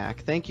Stevie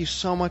Mac. Thank you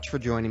so much for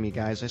joining me,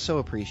 guys. I so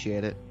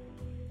appreciate it.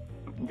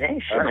 Yeah,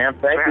 sure, man.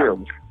 Thank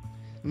you.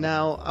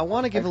 Now, I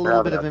want to give a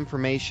little bit of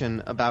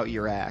information about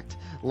your act.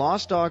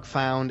 Lost Dog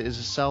Found is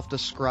a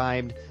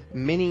self-described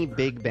mini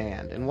big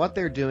band, and what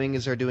they're doing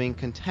is they're doing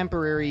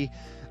contemporary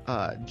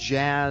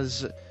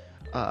jazz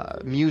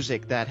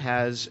music that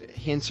has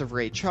hints of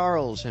Ray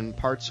Charles and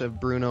parts of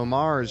Bruno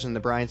Mars and the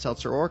Brian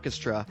Setzer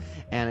Orchestra,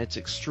 and it's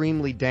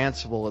extremely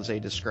danceable as they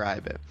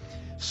describe it.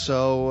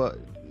 So,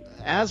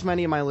 as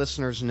many of my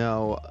listeners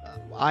know,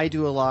 I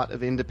do a lot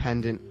of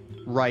independent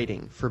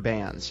writing for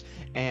bands.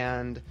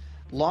 And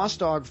Lost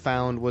Dog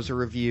Found was a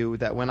review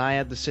that when I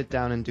had to sit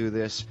down and do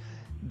this,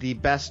 the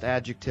best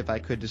adjective I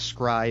could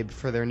describe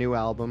for their new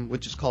album,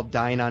 which is called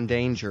Dying on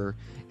Danger,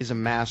 is a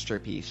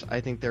masterpiece.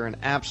 I think they're an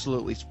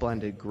absolutely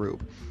splendid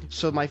group.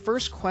 So my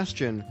first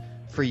question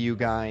for you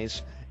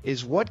guys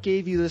is, what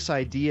gave you this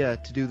idea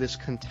to do this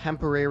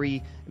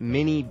contemporary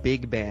mini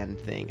big band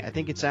thing? I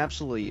think it's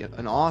absolutely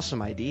an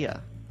awesome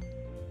idea.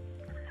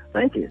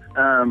 Thank you.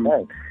 I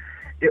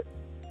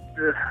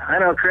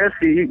know, Chris,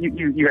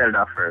 you had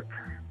enough first.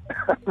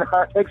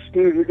 Thanks,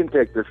 Steve. You can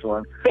take this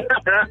one.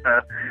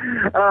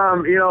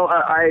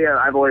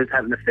 I've always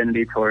had an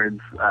affinity towards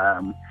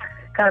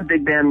kind of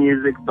big band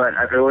music, but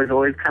it was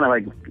always kind of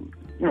like,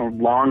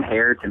 long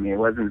hair to me. It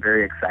wasn't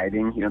very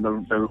exciting.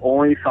 The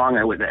only song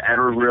that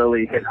ever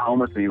really hit home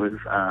with me was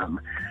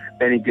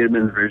Benny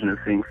Goodman's version of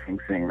Sing, Sing,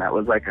 Sing. That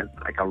was like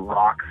a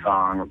rock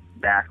song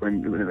back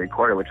when they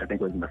recorded, which I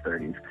think was in the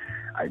 30s.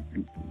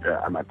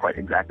 I'm not quite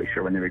exactly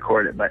sure when they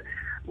recorded it, but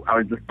I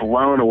was just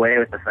blown away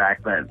with the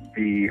fact that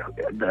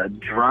the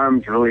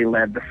drums really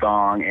led the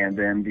song, and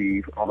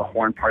then all the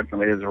horn parts and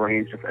the way it was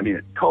arranged,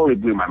 it totally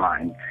blew my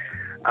mind.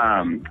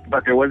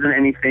 But there wasn't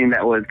anything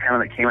that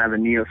came out of the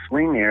neo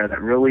swing era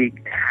that really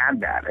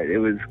had that. It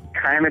was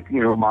kind of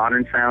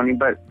modern sounding,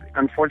 but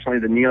unfortunately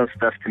the neo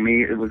stuff to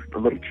me, it was a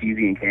little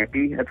cheesy and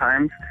campy at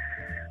times.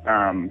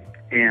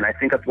 And I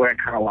think that's where it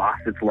kind of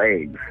lost its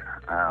legs.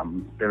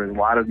 There was a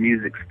lot of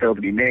music still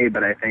to be made,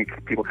 but I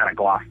think people kind of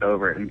glossed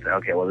over it and said,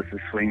 okay, well, this is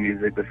swing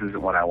music. This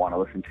isn't what I want to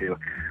listen to.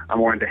 I'm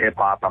more into hip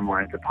hop. I'm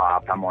more into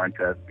pop. I'm more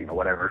into,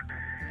 whatever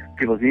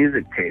people's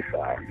music tastes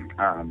are.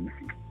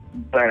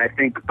 But I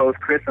think both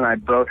Chris and I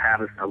both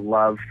have a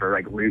love for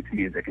like roots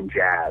music and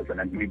jazz,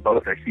 and we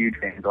both are huge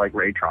fans of like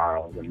Ray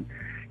Charles, and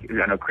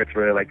I know Chris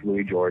really likes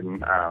Louis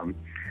Jordan.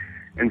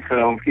 And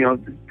so,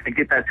 to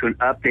get that to an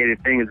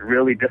updated thing is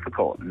really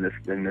difficult in this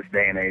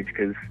day and age,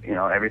 because,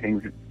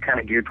 everything's kind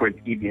of geared towards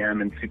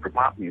EDM and super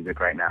pop music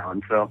right now.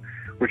 And so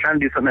we're trying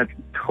to do something that's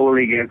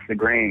totally against the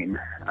grain,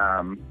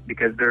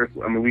 because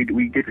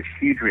we get this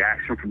huge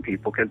reaction from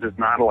people because there's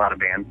not a lot of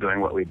bands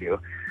doing what we do.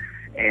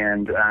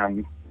 And,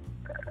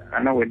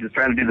 I know we're just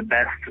trying to do the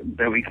best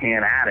that we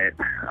can at it.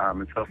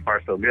 And so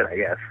far, so good, I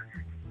guess.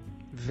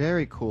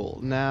 Very cool.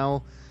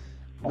 Now,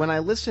 when I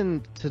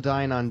listened to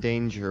Dying on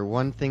Danger,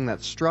 one thing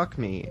that struck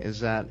me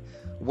is that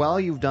while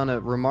you've done a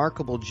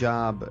remarkable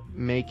job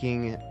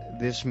making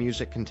this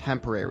music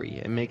contemporary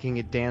and making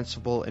it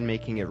danceable and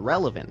making it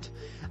relevant,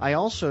 I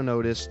also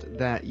noticed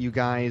that you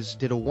guys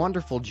did a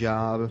wonderful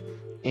job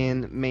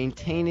in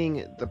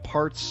maintaining the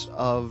parts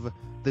of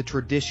the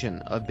tradition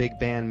of big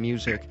band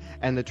music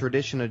and the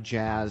tradition of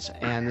jazz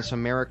and this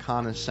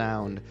Americana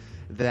sound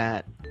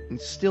that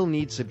still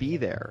needs to be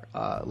there.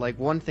 Like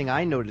one thing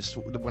I noticed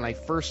when I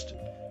first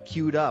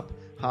queued up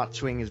Hot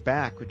Swing Is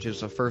Back, which is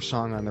the first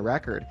song on the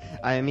record,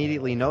 I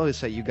immediately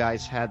noticed that you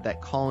guys had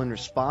that call and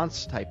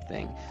response type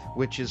thing,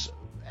 which is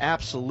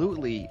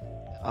absolutely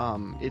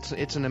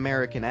it's an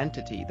American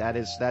entity that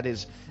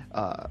is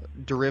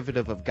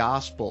derivative of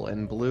gospel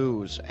and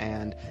blues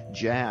and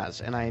jazz,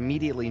 and I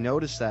immediately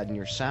noticed that in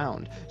your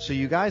sound. So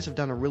you guys have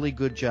done a really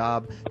good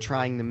job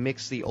trying to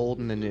mix the old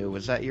and the new.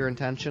 Is that your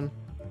intention?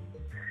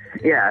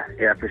 Yeah,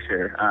 for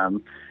sure.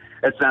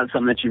 That's not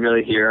something that you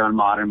really hear on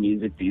modern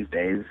music these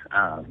days.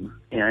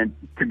 And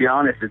to be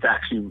honest, it's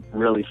actually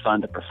really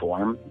fun to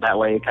perform. That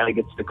way it kind of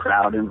gets the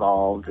crowd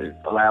involved. It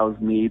allows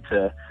me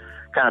to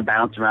kind of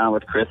bounce around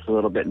with Chris a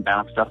little bit and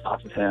bounce stuff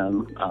off of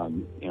him.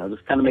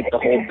 Just kind of make the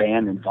whole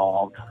band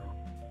involved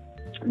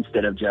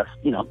instead of just,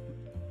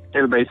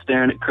 everybody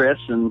staring at Chris,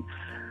 and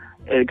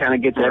it kind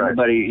of gets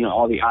everybody,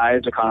 all the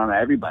eyes are kind of on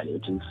everybody,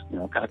 which is,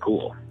 kind of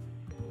cool.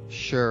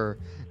 Sure.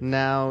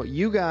 Now,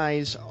 you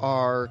guys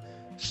are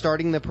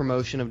starting the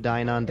promotion of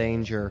Dying on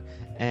Danger,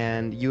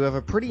 and you have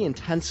a pretty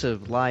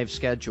intensive live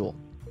schedule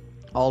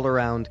all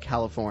around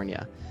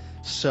California.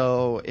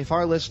 So if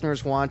our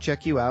listeners want to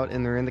check you out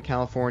and they're in the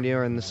California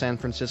or in the San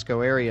Francisco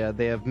area,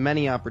 they have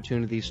many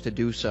opportunities to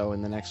do so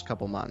in the next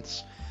couple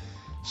months.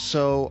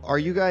 So are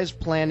you guys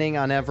planning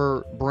on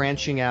ever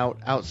branching out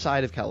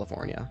outside of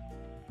California?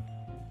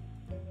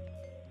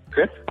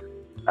 Chris?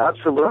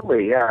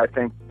 Absolutely, yeah. I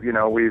think,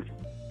 we've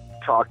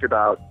talked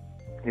about,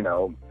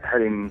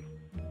 heading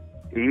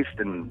east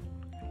and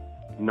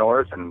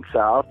north and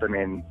south. I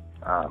mean,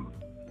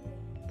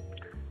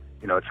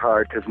 it's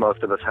hard because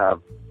most of us have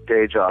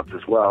day jobs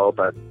as well,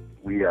 but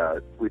we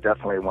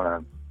definitely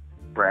want to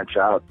branch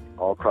out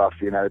all across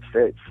the United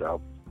States,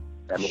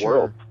 and the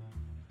world.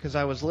 Because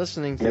I was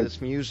listening to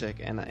this music,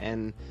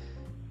 and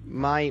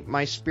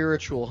my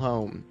spiritual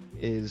home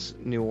is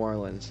New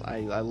Orleans.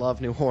 I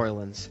love New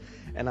Orleans,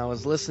 and I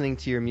was listening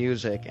to your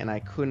music, and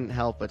I couldn't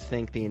help but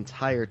think the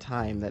entire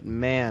time that,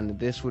 man,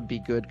 this would be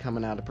good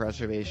coming out of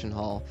Preservation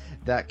Hall.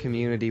 That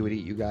community would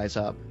eat you guys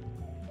up.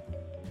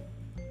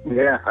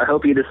 Yeah, I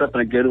hope you eat us up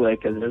in a good way,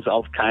 because there's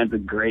all kinds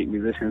of great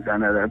musicians down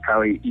there that would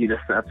probably eat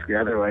us up the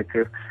other way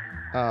too.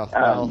 Oh,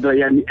 well.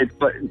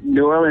 But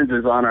New Orleans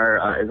is on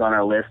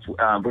our list.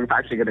 We're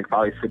actually going to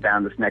probably sit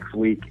down this next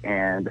week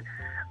and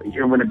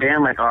when a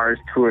band like ours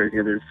tours,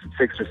 there's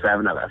 6 or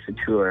 7 of us who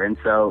tour, and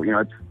so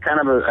it's kind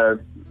of a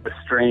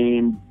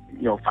strain,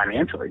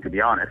 financially, to be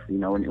honest.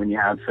 When you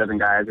have 7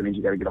 guys, I mean,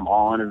 you got to get them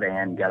all in a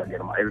van. You got to get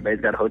them.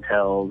 Everybody's got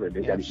hotels. They've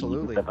got to eat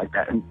and stuff like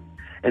that.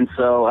 And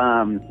so,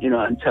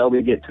 until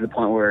we get to the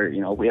point where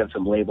we have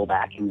some label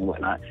backing and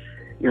whatnot,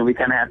 we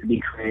kind of have to be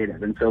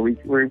creative. And so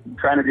we're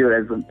trying to do it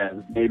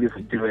as maybe if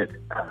we do it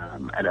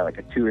at like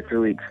a 2 or 3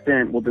 week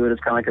stint, we'll do it as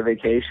kind of like a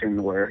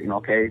vacation where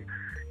okay.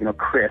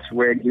 Chris,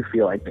 where do you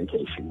feel like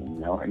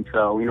vacationing? And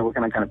so, we're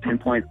going to kind of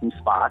pinpoint some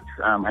spots.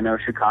 I know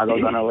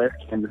Chicago's on our list,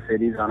 Kansas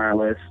City's on our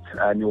list,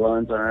 New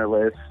Orleans on our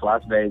list,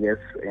 Las Vegas.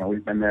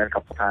 We've been there a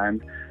couple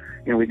times.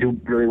 We do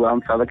really well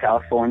in Southern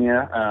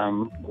California.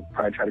 We'll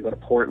probably try to go to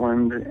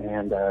Portland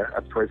and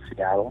up towards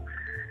Seattle.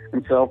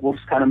 And so we'll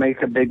just kind of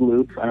make a big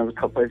loop. I know there's a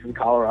couple places in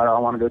Colorado I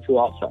want to go to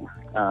also.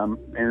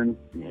 And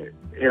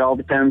it all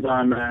depends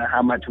on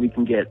how much we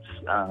can get,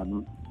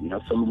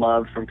 some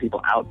love from people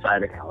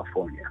outside of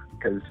California.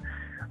 Because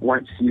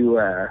once you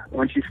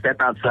step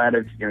outside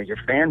of your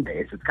fan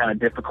base, it's kind of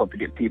difficult to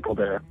get people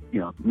to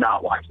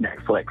not watch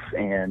Netflix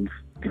and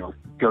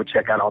go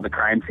check out all the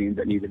crime scenes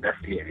that need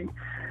investigating.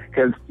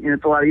 Because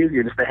it's a lot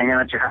easier just to hang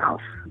out at your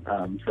house.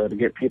 So to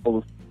get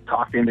people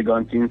talked into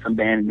going seeing some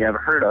band you never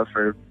heard of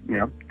for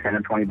 $10 or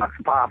 $20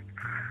 a pop,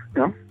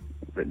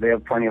 they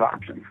have plenty of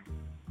options.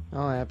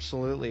 Oh,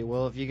 absolutely.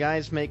 Well, if you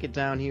guys make it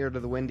down here to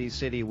the Windy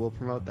City, we'll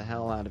promote the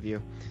hell out of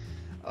you.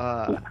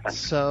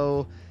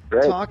 So.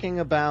 Great. Talking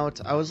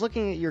about, I was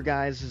looking at your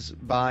guys'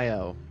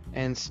 bio,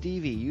 and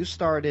Stevie, you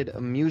started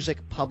a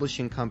music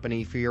publishing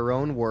company for your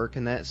own work,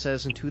 and that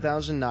says in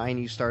 2009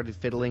 you started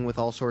fiddling with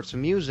all sorts of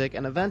music,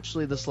 and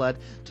eventually this led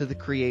to the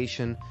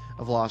creation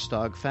of Lost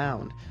Dog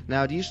Found.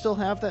 Now, do you still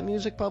have that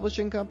music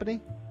publishing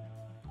company?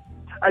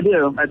 I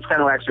do. That's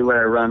kind of actually what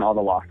I run all the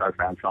Lost Dog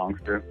Found songs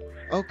through.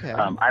 Okay.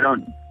 I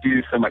don't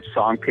do so much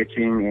song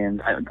pitching,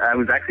 and I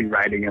was actually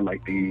writing in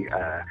like the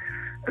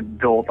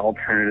adult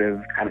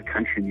alternative kind of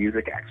country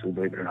music, actually,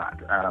 believe it or not.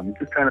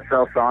 Just trying to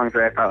sell songs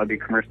that I thought would be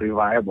commercially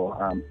viable.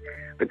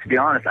 But to be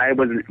honest, I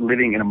wasn't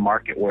living in a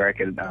market where I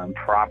could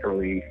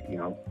properly,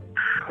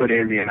 put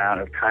in the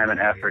amount of time and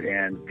effort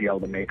and be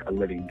able to make a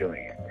living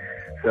doing it.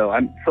 So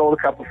I sold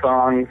a couple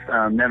songs,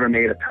 never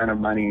made a ton of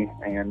money,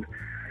 and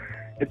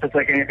it's just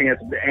like anything else,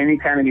 any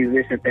kind of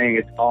musician thing,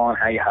 it's all on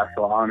how you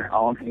hustle, all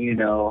on who you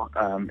know.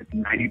 It's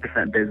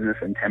 90% business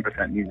and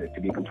 10% music, to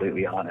be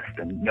completely honest.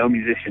 And no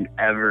musician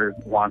ever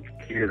wants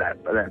to hear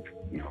that, but that's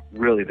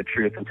really the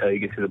truth until you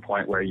get to the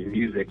point where your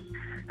music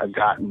has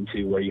gotten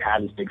to where you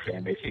have this big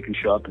fan base. You can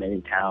show up in any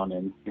town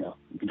and you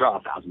can draw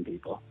 1,000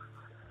 people.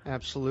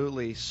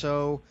 Absolutely.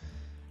 So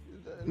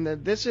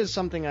this is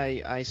something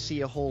I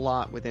see a whole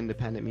lot with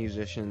independent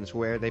musicians,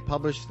 where they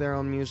publish their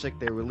own music,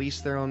 they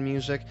release their own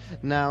music.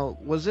 Now,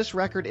 was this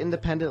record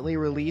independently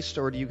released,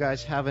 or do you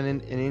guys have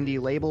an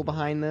indie label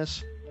behind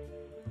this?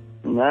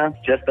 No,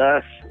 just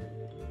us.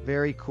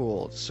 Very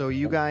cool. So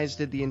you guys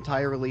did the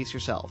entire release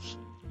yourselves?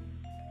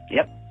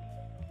 Yep.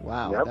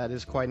 Wow, yep. That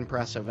is quite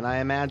impressive. And I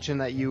imagine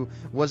that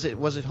was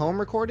it home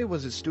recorded?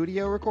 Was it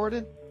studio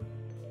recorded?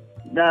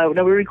 No,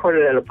 we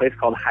recorded at a place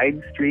called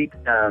Hyde Street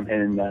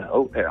in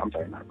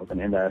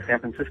San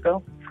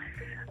Francisco.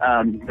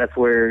 That's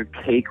where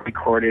Cake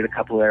recorded a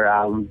couple of their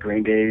albums.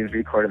 Green Days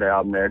recorded their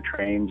album there.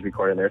 Trains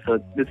recorded there.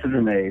 So this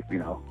isn't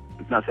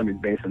it's not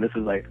somebody's basement. This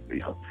is like,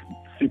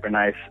 super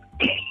nice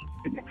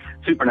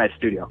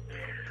studio.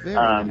 Very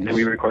nice. And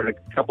we recorded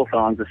a couple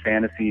songs with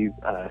Fantasy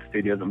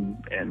Studios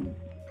in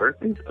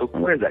Berkeley.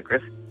 Oakland. Where is that,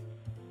 Chris?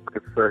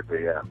 It's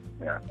Berkeley, yeah.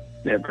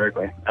 Yeah,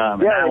 Berkeley.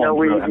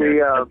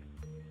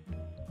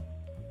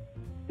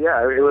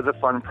 Yeah, it was a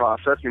fun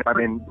process.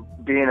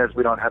 Being as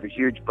we don't have a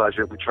huge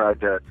budget, we tried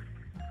to,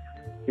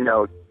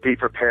 be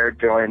prepared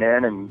going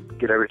in and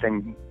get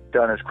everything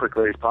done as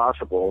quickly as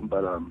possible.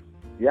 But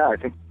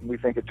we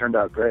think it turned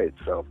out great.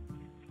 So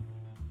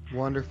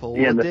wonderful.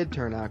 Well, it did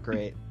turn out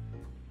great.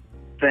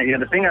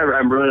 The thing I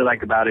really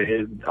like about it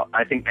is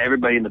I think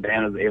everybody in the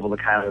band was able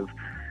to kind of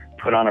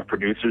put on a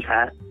producer's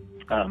hat.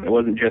 It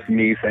wasn't just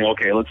me saying,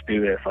 okay, let's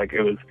do this. Like,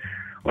 it was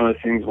one of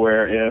those things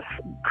where if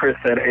Chris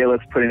said, hey,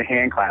 let's put in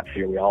hand claps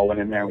here, we all went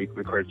in there and we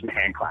recorded some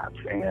hand claps.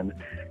 And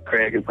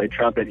Craig, who played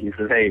trumpet, he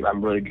says, hey,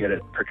 I'm really good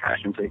at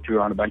percussion. So he threw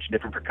on a bunch of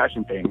different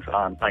percussion things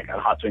on, like, a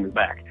Hot Swing's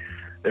Back.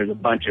 There's a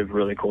bunch of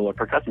really cool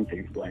percussion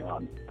things going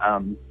on.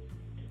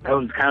 That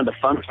was kind of the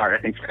fun part,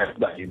 I think, for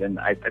everybody. And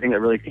I think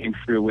that really came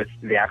through with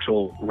the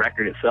actual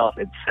record itself.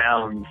 It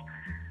sounds,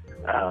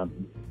 a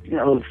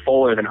little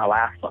fuller than our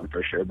last one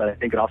for sure. But I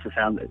think it also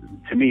sounds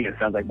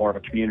like more of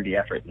a community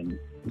effort than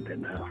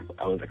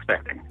I was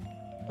expecting.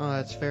 Oh,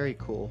 that's very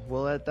cool.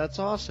 Well, that's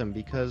awesome,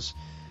 because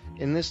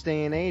in this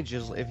day and age,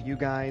 if you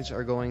guys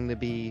are going to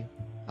be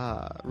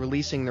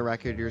releasing the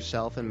record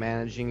yourself and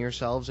managing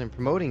yourselves and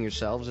promoting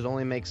yourselves, it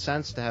only makes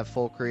sense to have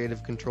full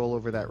creative control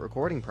over that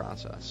recording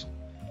process.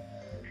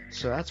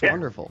 So that's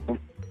wonderful.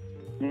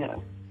 Yeah.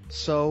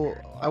 So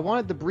I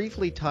wanted to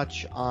briefly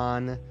touch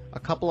on a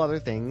couple other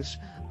things.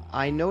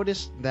 I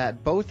noticed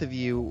that both of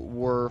you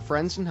were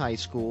friends in high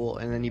school,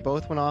 and then you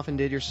both went off and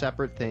did your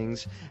separate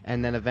things,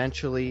 and then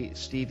eventually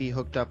Stevie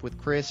hooked up with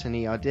Chris, and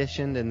he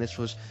auditioned, and this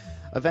was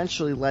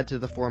eventually led to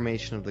the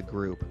formation of the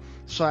group.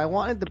 So I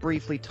wanted to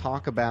briefly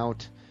talk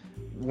about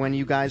when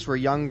you guys were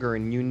younger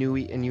and you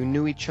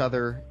knew each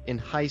other in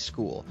high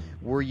school.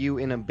 Were you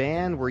in a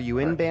band? Were you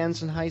in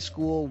bands in high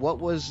school? What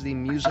was the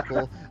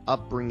musical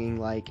upbringing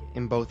like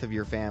in both of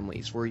your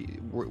families? Were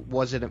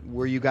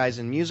you guys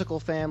in musical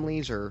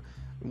families, or?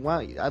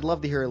 Well, I'd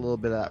love to hear a little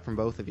bit of that from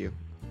both of you.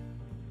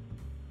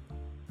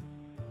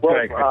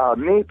 Well,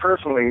 me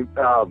personally,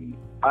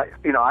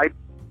 I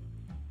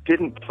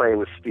didn't play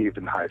with Steve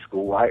in high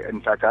school.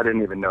 In fact, I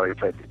didn't even know he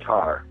played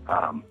guitar.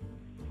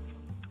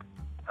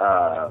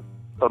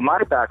 But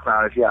my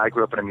background is, I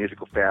grew up in a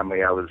musical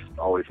family. I was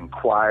always in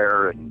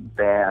choir and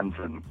bands,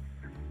 and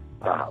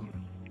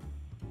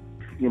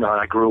and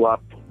I grew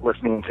up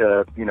listening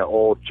to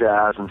old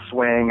jazz and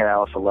swing, and I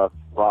also loved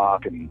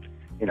rock and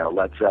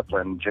Led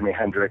Zeppelin, Jimi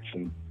Hendrix,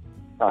 and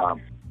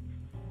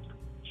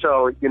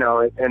so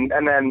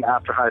and then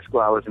after high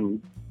school I was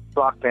in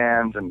rock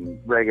bands and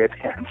reggae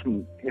bands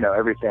and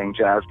everything,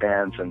 jazz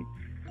bands, and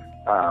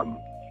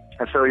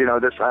so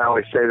this, I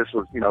always say this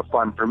was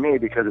fun for me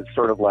because it's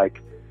sort of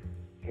like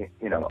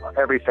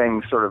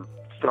everything sort of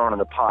thrown in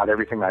the pot,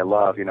 everything I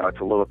love, it's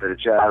a little bit of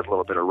jazz, a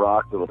little bit of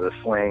rock, a little bit of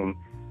swing,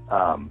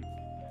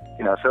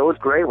 so it was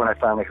great when I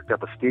finally hooked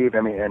up with Steve.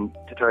 I mean, and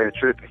to tell you the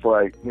truth,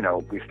 before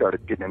we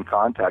started getting in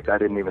contact, I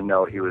didn't even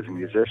know he was a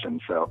musician.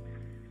 So,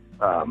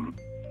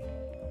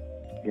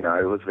 it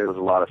was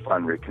a lot of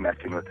fun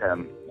reconnecting with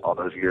him all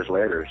those years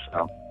later.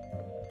 So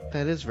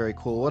that is very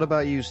cool. What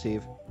about you,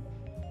 Steve?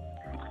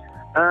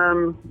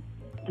 As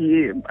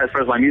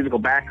far as my musical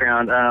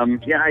background,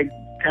 I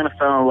kind of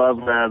fell in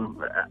love.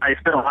 I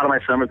spent a lot of my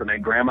summers at my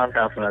grandma's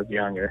house when I was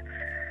younger.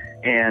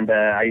 And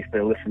I used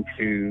to listen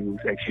to,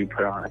 she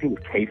put on, I think it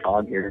was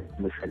K-Fog here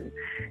in the city.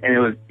 And it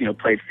was,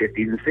 played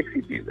 50s and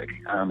 60s music.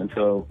 And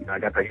so I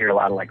got to hear a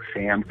lot of like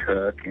Sam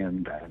Cooke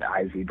and the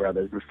Isley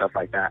Brothers and stuff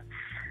like that.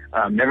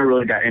 Never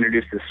really got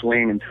introduced to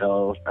swing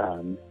until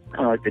kind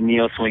of like the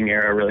neo swing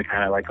era, really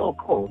kind of like, oh,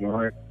 cool,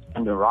 we're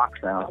into rock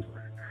sounds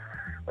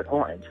with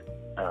Orange.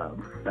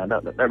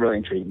 That really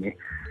intrigued me.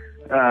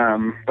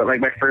 But like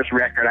my first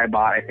record I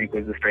bought, I think,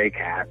 was the Stray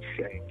Cats.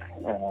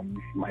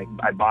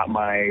 I bought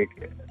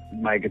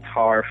my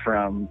guitar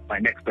from my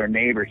next door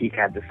neighbor. He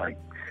had this like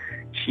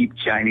cheap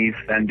Chinese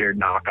Fender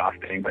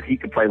knockoff thing, but he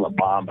could play La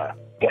Bamba.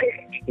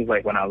 It was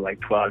like when I was like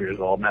 12 years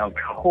old. And I was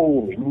like,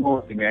 holy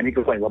moly, man, he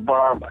could play La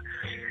Bamba.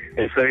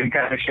 And so he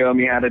kind of showed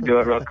me how to do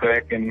it real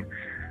quick. And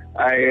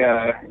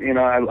I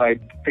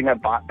think I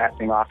bought that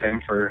thing off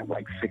him for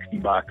like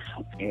 $60,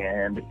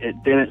 and it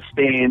didn't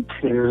stay in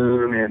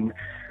tune and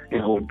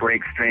would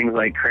break strings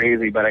like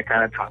crazy. But I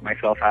kind of taught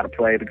myself how to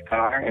play the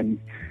guitar and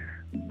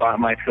bought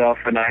myself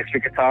a nicer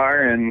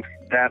guitar, and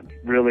that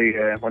really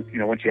once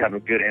you have a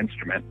good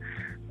instrument,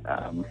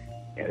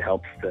 it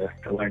helps to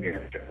learn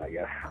your instrument, I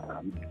guess.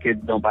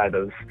 Kids don't buy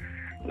those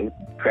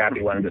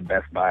crappy ones at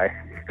Best Buy.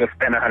 Go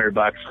spend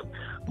 $100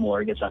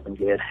 more, get something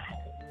good.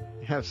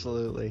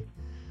 Absolutely.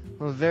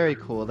 Well, very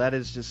cool. That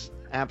is just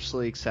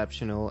absolutely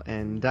exceptional,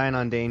 and Dying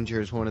on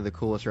Danger is one of the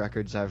coolest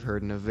records I've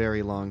heard in a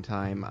very long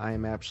time. I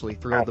am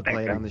absolutely thrilled to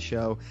play it on the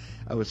show.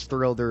 I was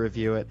thrilled to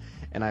review it,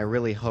 and I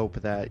really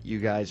hope that you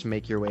guys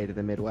make your way to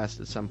the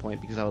Midwest at some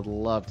point, because I would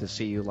love to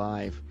see you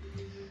live.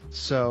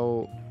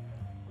 So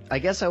I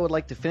guess I would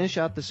like to finish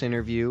out this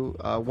interview,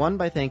 one,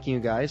 by thanking you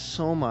guys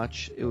so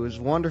much. It was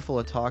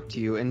wonderful to talk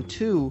to you, and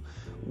two,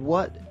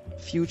 what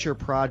future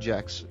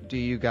projects do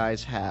you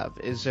guys have?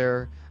 Is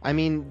there... I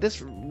mean,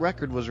 this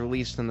record was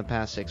released in the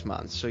past 6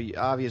 months, so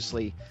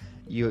obviously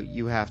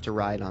you have to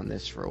ride on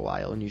this for a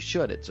while, and you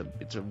should. It's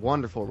a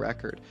wonderful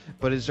record.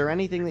 But is there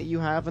anything that you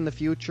have in the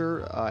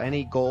future,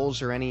 any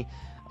goals or any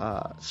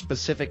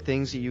specific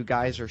things that you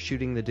guys are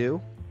shooting to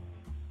do?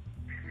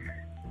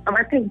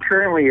 I think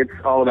currently it's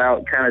all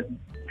about kind of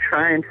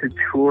trying to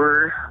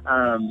tour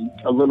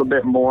a little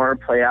bit more,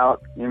 play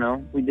out.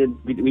 We've done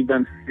between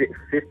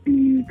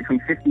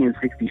 50 and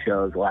 60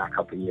 shows the last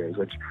couple of years,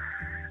 which.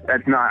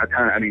 That's not a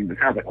ton. I mean, it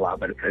sounds like a lot,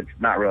 but it's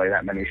not really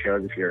that many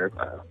shows if you're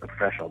a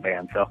professional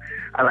band. So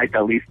I like to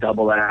at least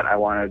double that. I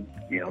want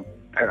to,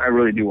 I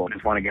really do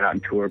just want to get out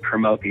and tour,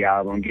 promote the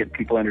album, get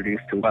people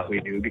introduced to what we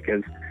do,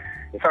 because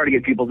it's hard to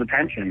get people's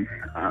attention.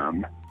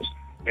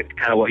 It's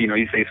kind of what,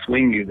 you say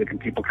swing music, and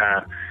people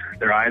kind of,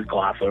 their eyes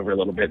gloss over a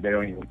little bit. They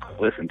don't even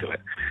listen to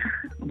it.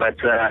 But,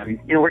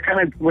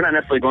 we're not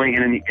necessarily going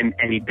in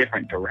any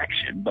different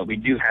direction, but we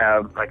do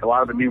have, like, a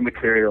lot of the new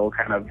material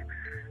kind of,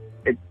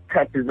 it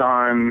touches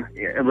on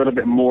a little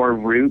bit more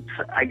roots,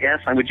 I guess.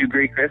 Would you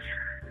agree, Chris?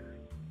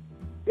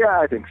 Yeah,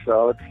 I think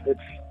so. It's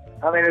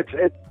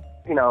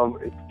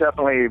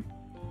definitely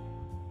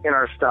in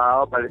our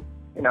style, but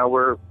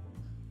we're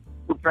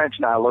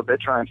branching out a little bit,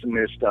 trying some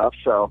new stuff.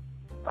 So,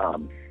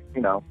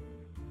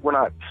 we're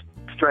not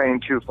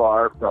straying too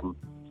far from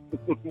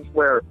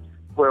where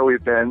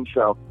we've been.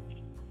 So,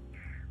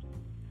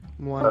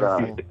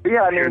 Wonderful. But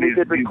yeah, I mean, we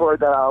did record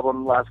that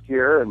album last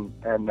year,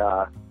 and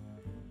I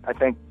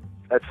think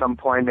at some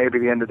point, maybe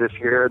the end of this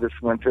year, this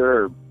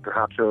winter, or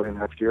perhaps early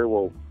next year,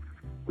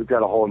 we've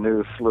got a whole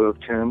new slew of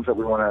tunes that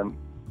we want to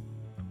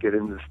get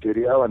into the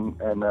studio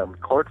and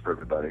record for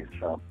everybody.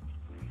 So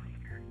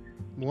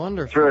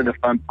Wonderful. It's really the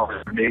fun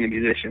part of being a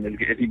musician is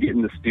if you get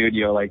in the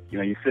studio, like, you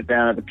know, you sit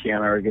down at the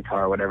piano or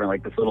guitar or whatever, and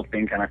like this little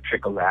thing kind of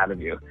trickles out of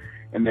you.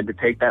 And then to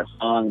take that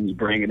song and you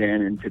bring it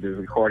into the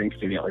recording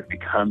studio, it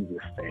becomes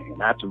this thing.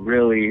 And that's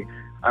really,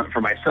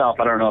 for myself,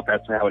 I don't know if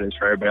that's how it is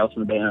for everybody else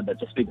in the band, but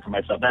just speaking for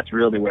myself, that's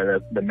really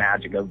where the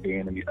magic of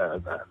being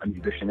a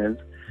musician is.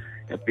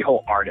 It's the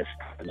whole artist.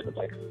 And it's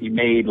like you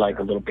made like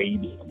a little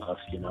baby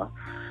almost, you know.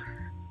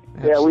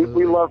 Absolutely. Yeah,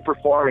 we love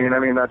performing. I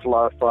mean, that's a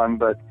lot of fun,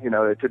 but, you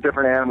know, it's a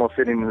different animal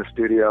sitting in the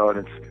studio, and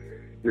it's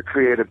your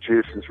creative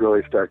juices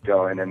really start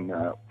going. And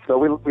so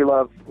we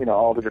love, you know,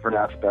 all the different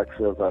aspects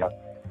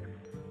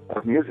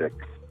of music.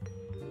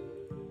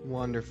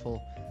 Wonderful.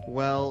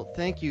 Well,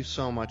 thank you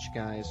so much,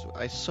 guys.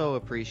 I so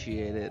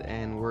appreciate it,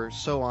 and we're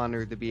so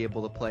honored to be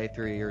able to play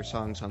 3 of your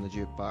songs on the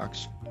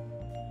Jukebox.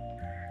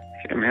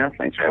 Sure, man.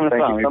 Thanks for having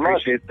us on. We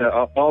appreciate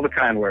all the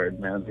kind words,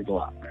 man. It means a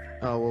lot.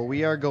 Oh, well,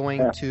 we are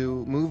going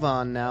to move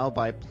on now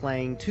by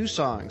playing 2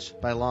 songs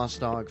by Lost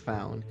Dog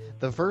Found.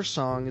 The first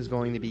song is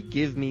going to be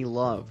Give Me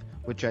Love,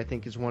 which I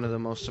think is one of the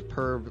most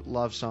superb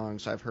love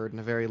songs I've heard in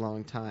a very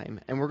long time.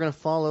 And we're going to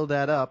follow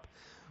that up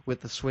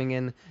with the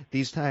swingin'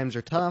 These Times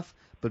Are Tough,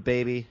 but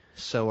baby,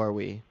 so are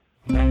we.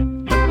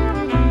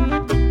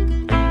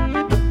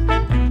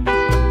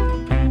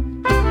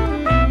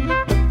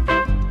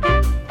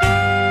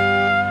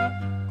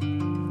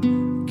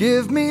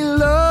 Give me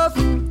love,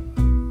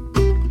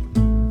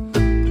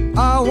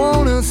 I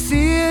wanna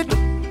see it.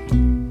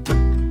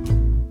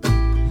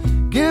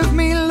 Give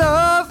me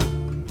love,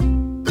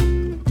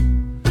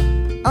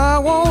 I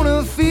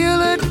wanna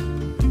feel it.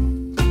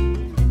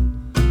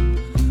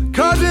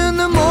 'Cause in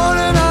the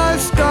morning I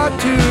start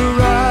to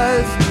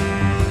rise,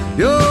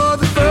 you're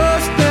the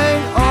first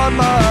thing on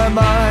my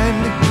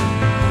mind.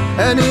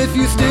 And if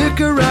you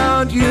stick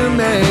around you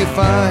may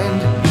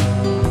find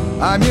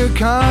I'm your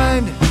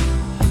kind.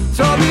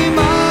 So be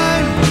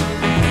mine,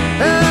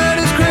 and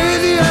as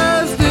crazy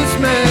as this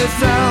may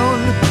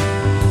sound,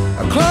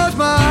 I close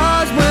my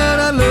eyes when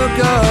I look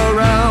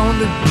around.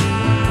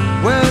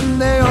 When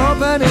they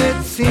open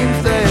it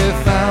seems they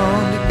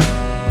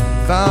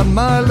found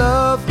my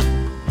love.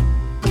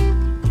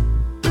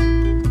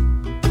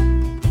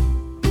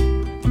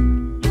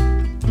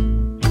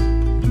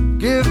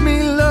 Give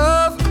me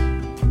love,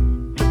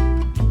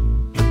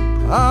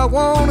 I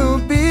wanna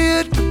be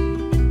it.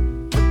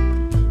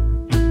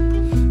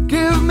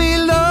 Give me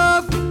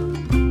love,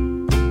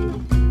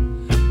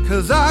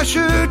 'cause I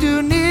sure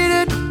do need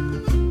it.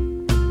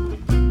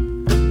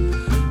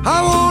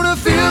 I wanna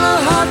feel a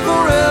heart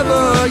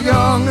forever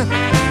young,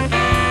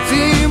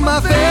 see my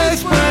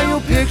face when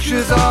your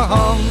pictures are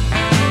hung,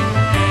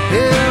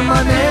 hear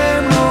my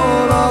name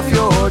roll off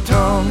your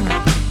tongue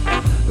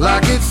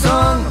like it's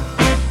sung.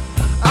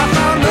 I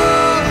found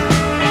love,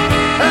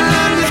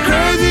 and as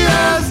crazy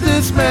as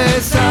this may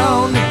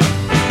sound,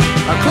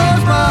 I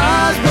close my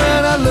eyes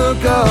when I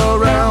look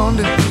around.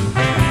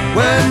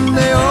 When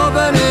they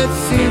open it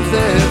seems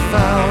they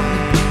found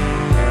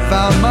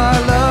my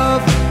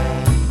love.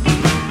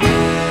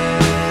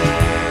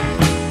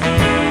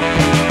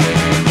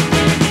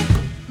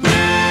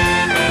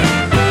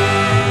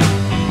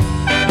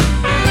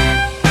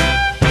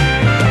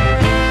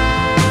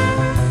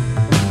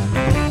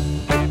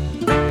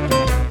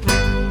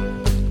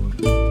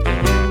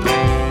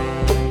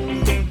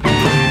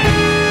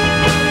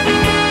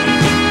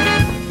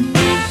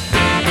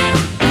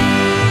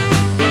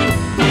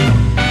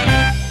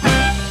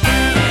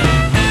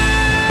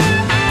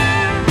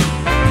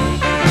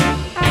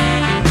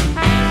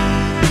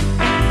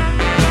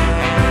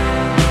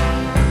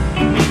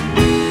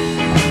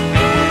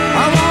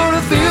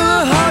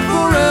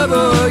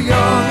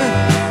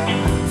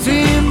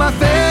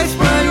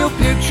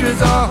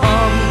 Are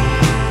hung,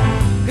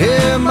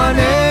 hear my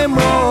name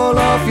roll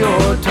off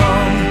your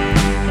tongue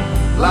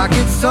like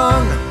it's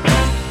sung.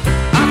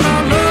 I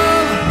found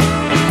love,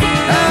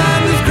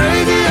 and as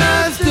crazy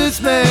as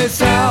this may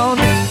sound,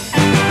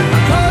 I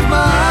close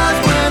my eyes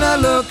when I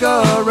look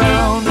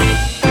around.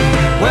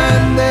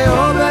 When they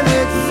open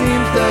it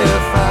seems they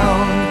have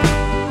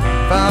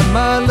found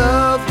my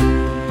love.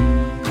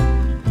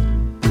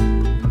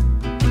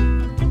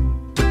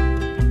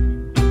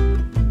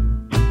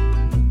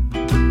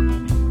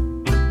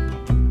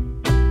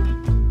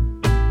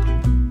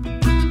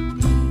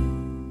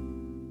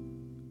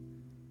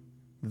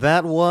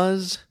 That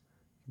was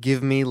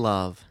Give Me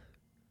Love.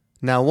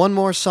 Now one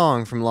more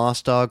song from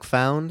Lost Dog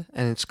Found,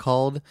 and it's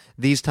called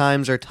These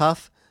Times Are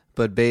Tough,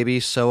 but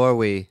baby, so are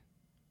we.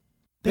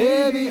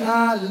 Baby,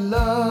 I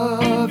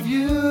love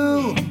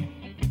you.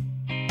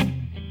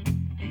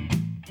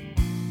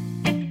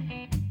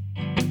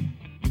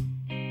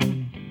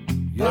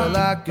 You're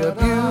like a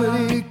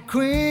beauty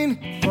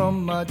queen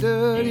from my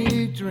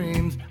dirty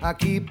dreams. I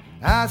keep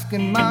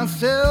asking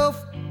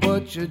myself,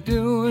 what you're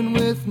doing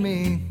with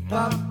me.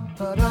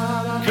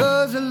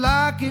 Cause I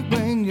like it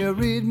when you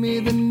read me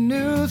the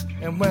news,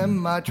 and when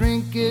my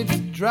drink gets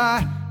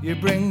dry, you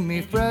bring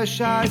me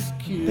fresh ice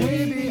cubes.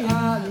 Baby,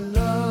 I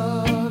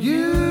love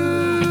you.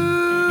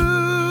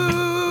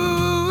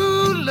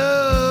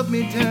 Love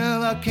me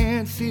till I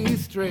can't see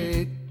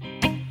straight.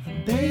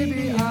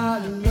 Baby, I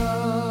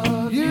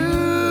love you.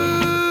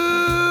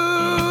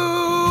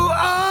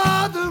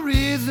 Are the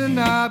reason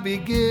I be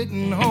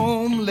getting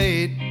home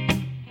late.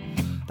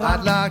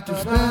 I'd like to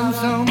spend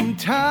some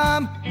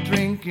time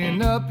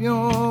drinking up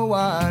your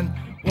wine,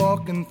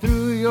 walking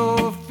through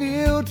your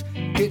fields,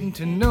 getting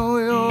to know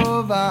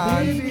your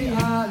vines. Baby,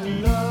 I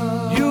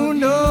love you.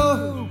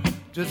 Know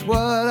just what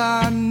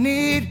I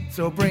need,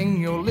 so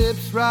bring your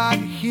lips right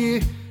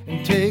here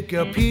and take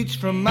a peach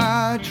from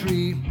my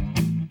tree.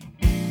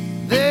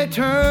 They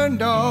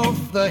turned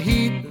off the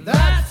heat.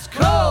 That's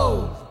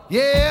cold.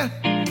 Yeah,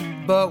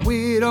 but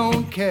we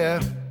don't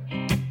care.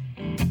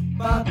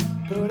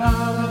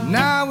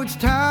 Now it's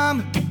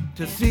time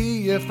to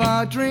see if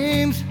our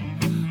dreams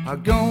are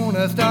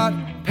gonna start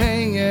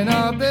paying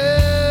our bills.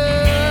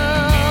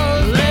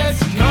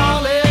 Let's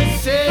call it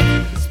sick,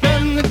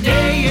 spend the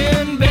day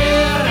in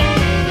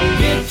bed,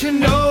 get to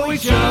know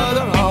each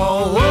other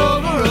all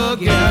over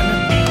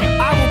again.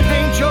 I will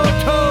paint your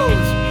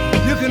toes,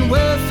 you can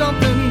wear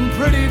something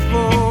pretty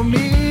for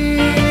me.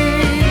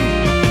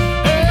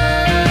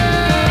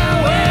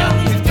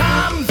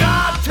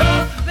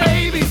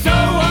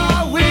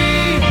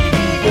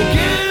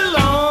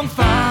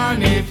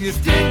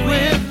 Stick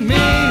with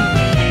me.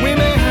 We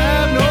may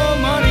have no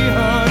money,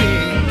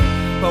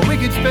 honey, but we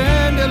could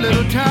spend a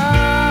little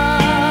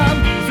time.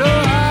 So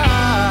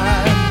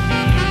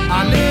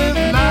I live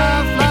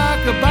life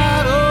like a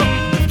bottle,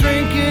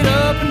 drink it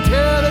up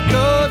until it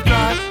goes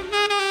dry.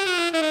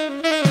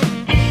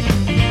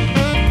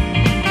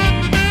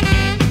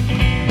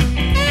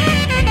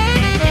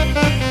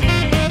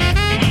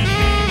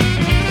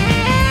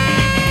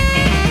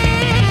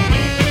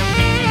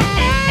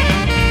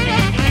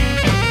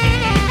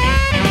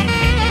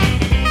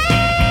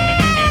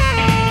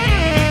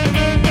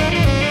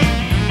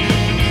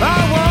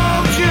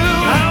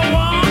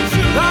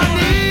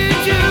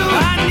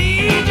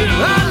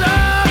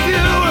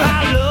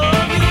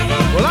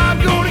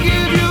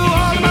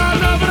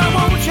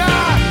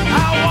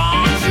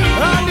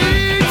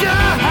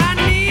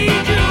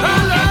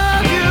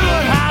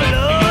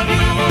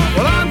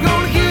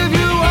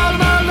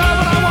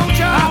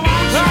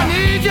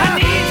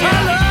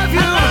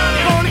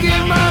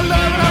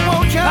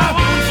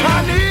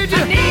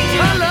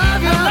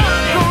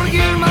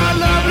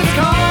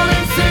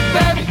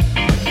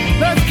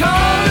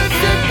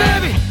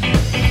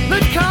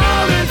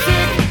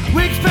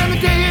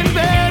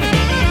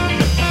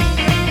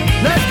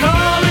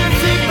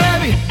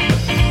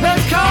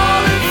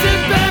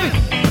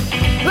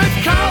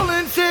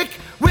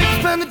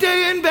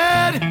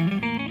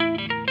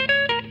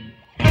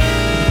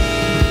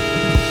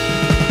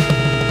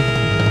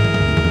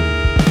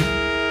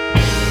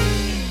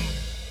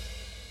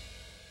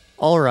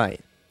 All right,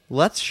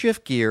 let's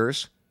shift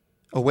gears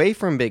away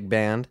from big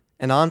band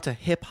and on to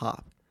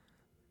hip-hop.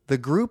 The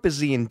group is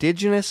the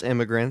Indigenous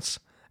Immigrants,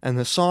 and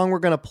the song we're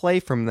going to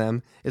play from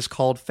them is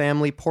called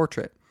Family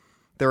Portrait.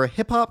 They're a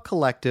hip-hop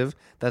collective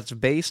that's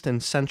based in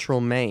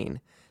central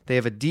Maine. They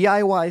have a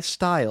DIY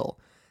style,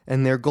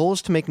 and their goal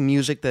is to make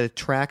music that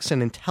attracts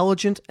an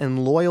intelligent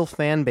and loyal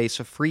fan base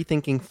of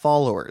free-thinking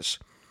followers.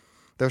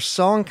 Their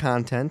song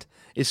content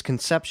is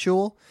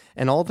conceptual,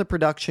 and all the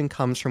production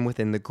comes from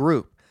within the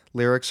group.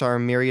 Lyrics are a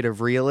myriad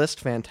of realist,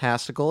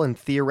 fantastical, and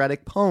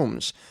theoretic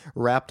poems,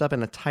 wrapped up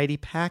in a tidy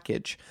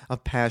package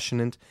of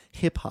passionate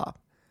hip-hop.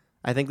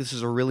 I think this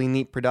is a really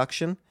neat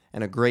production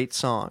and a great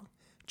song.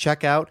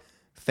 Check out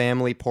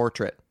Family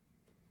Portrait.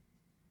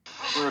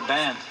 We're a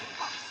band.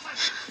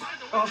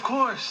 Oh, of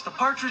course, the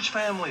Partridge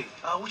Family.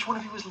 Which one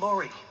of you is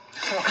Lori?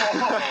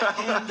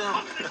 And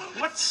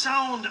what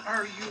sound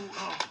are you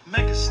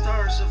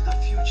megastars of the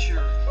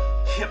future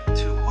hip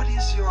to? What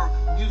is your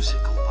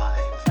musical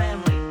vibe?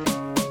 Family.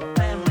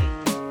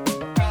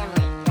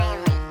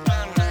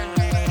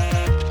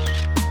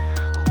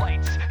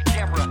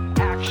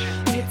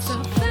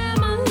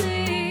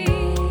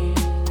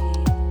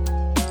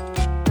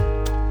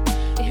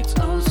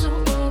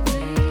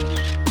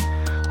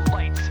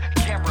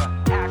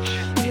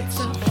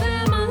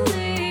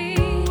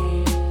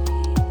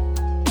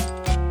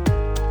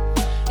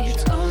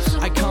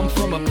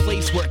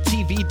 Where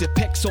TV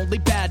depicts only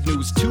bad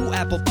news. 2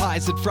 apple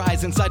pies and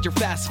fries inside your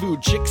fast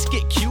food. Chicks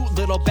get cute,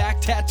 little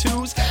back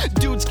tattoos.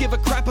 Dudes give a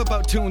crap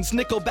about tunes.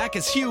 Nickelback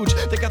is huge.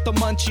 They got the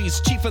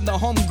munchies, chief and the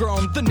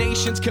homegrown. The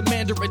nation's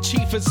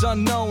commander-in-chief is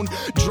unknown.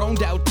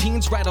 Droned out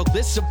teens rattle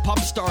lists of pop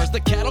stars. The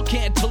cattle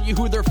can't tell you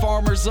who their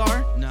farmers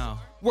are. No.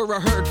 We're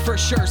a herd for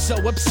sure, so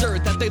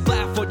absurd that they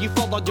laugh when you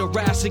fall on your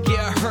ass and get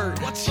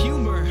hurt. What's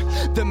humor?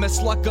 The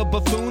misluck of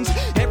buffoons?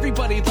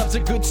 Everybody loves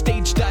a good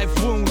stage dive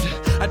wound.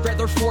 I'd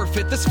rather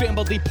forfeit this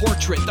family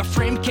portrait. The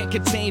frame can't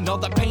contain all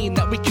the pain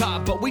that we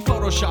caught, but we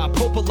Photoshop,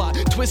 hope a lot,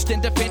 twist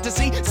into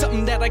fantasy,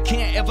 something that I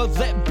can't ever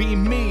let be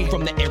me.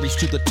 From the Aries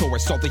to the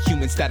Taurus, all the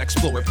humans that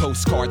explore it,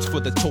 postcards for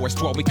the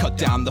tourist while we cut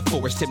down the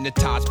forest,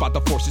 hypnotized by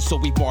the forces, so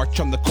we march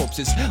on the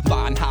corpses,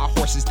 lying high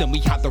horses, then we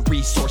have the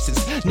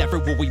resources. Never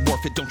will we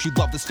morph it, don't you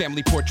love this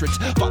family portraits?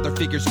 Father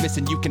figures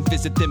missing, you can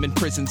visit them in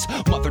prisons.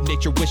 Mother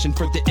nature wishing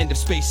for the end of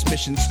space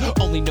missions.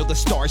 Only know the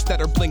stars that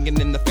are blinging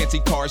in the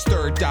fancy cars.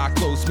 Third eye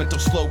closed, mental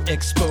slow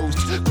exposed.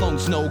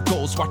 Clones no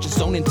goals, watch us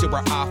zone into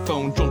our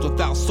iPhone. Drones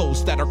without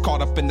souls that are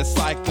caught up in the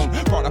cyclone.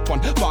 Brought up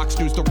on Fox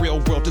News, the real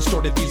world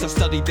distorted views. I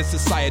studied this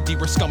society,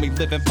 we're scummy,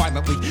 living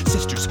violently.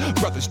 Sisters,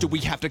 brothers, do we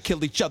have to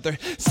kill each other?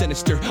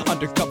 Sinister,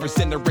 undercovers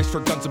in a race for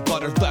guns and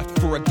butter. Left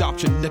for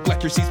adoption,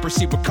 neglect your seeds,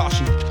 proceed with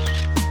caution.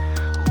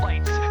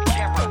 Lights,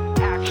 camera,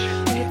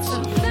 action. It's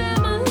a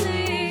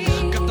family.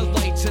 Got the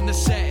lights in the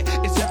set,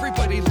 is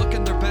everybody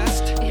looking their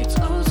best? It's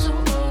oh so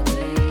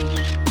ugly.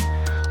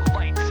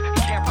 Lights,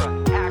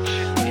 camera,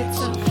 action. It's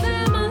a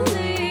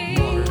family.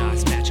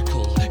 Modernized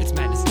magical, it's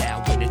madness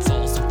now when it's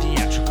all so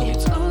theatrical.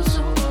 It's oh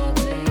so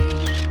ugly.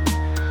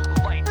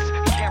 Lights,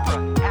 camera,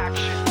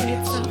 action.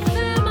 It's a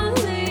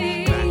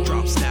family.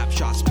 Backdrop,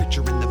 snapshots,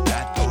 picturing the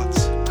bad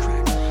thoughts.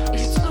 Crack.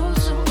 It's oh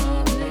so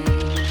ugly.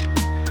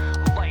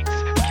 Lights,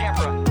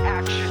 camera,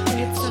 action.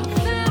 It's a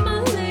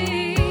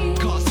family.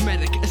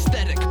 Cosmetic,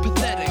 aesthetic,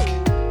 pathetic.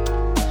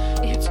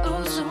 It's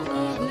oh so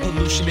ugly.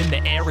 Pollution in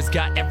the air has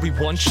got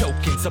everyone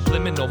choking.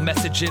 Subliminal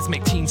messages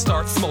make teens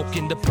start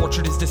smoking. The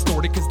portrait is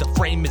distorted cause the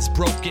frame is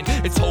broken.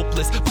 It's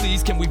hopeless,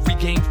 please can we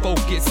regain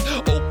focus?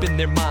 Open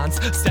their minds,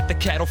 set the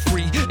cattle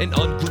free, and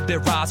unglue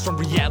their eyes from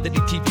reality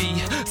TV.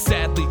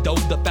 Sadly though,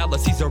 the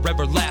fallacies are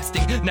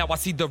everlasting. Now I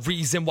see the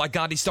reason why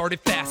Gandhi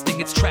started fasting.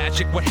 It's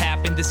tragic what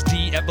happened, this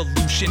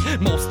de-evolution.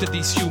 Most of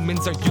these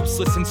humans are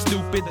useless and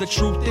stupid. The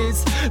truth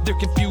is, they're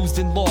confused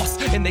and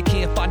lost, and they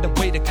can't find a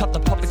way to cut the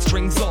puppet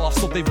strings off.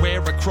 So they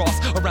wear a cross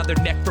around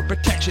their neck for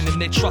protection,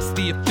 and they trust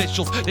the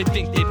officials they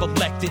think they've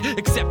elected.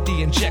 Accept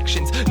the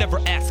injections, never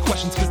ask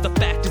questions, cause the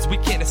fact is we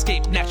can't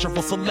escape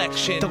natural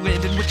selection. The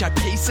land in which I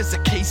pace is a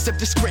case of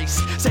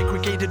disgrace.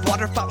 Segregated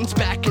water fountains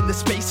back in the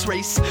space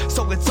race.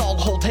 So let's all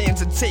hold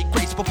hands and say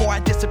grace before I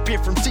disappear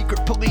from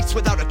secret police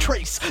without a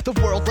trace. The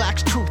world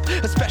lacks truth,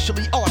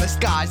 especially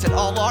honest guys, and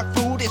all our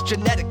food is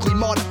genetically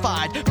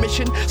modified.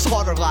 Mission,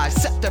 slaughter lies,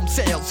 set them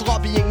sails,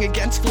 lobbying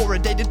against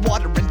fluoridated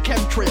water and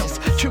chemtrails.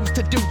 Choose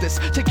to do this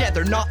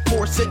together, not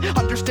force it.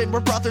 Understand we're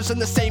brothers in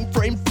the same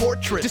frame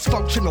portrait.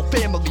 Dysfunctional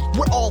family,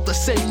 we're all the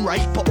same,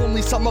 right? But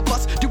only some of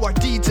us do our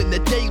deeds in the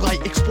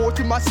daylight. Explore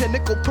through my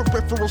cynical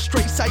peripheral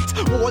stray sights.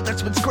 War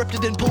that's been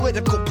scripted in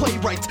political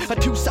playwrights. A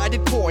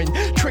two-sided coin,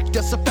 tricked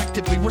us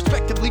effectively.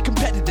 Respectively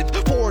competitive,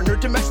 foreign or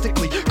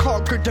domestically.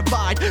 Conquered,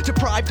 divide,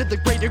 deprived of the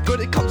greater good.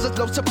 It comes as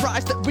no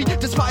surprise that we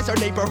despise our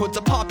neighborhoods.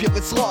 A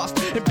populace lost,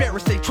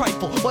 embarrassed they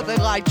trifle while they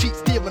lie, cheat,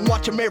 steal, and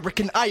watch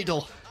American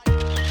Idol.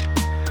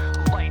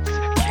 Lights,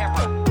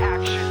 camera,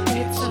 action.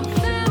 It's a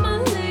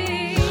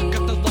family.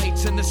 Got the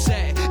lights in the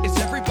set, is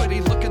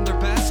everybody looking their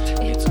best?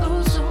 It's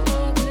oh so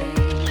ugly.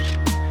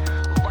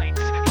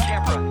 Lights,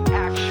 camera,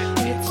 action.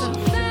 It's a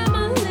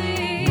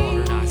family.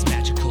 Modernized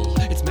magical,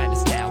 it's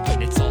madness now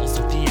when it's all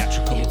so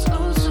theatrical. It's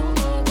oh so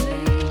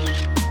ugly.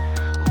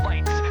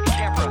 Lights,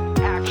 camera,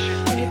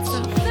 action. It's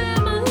a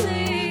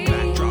family.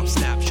 Backdrop,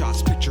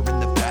 snapshots, picturing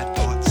the bad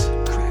thoughts.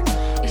 Crack.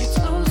 It's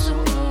oh so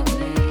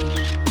ugly.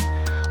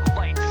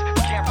 Lights,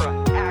 camera,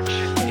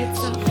 action. It's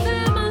a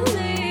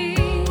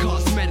family.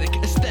 Cosmetic,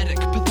 aesthetic,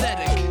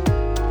 pathetic.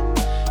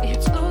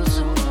 It's oh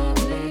so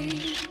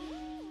ugly.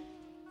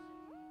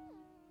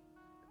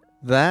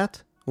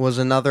 That was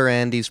another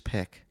Andy's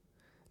pick.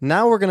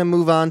 Now we're going to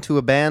move on to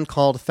a band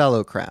called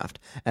Fellowcraft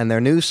and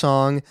their new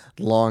song,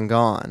 Long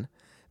Gone.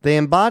 They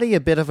embody a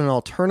bit of an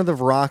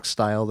alternative rock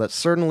style that's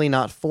certainly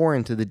not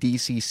foreign to the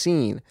DC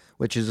scene,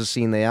 which is a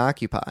scene they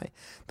occupy.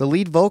 The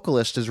lead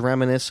vocalist is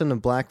reminiscent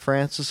of Black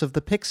Francis of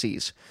the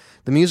Pixies.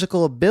 The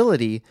musical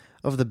ability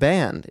of the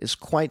band is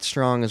quite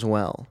strong as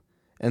well,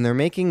 and they're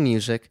making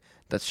music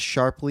that's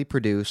sharply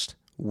produced,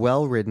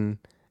 well-written,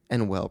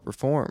 and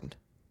well-performed.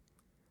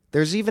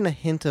 There's even a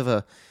hint of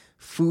a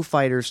Foo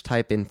Fighters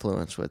type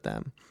influence with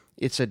them.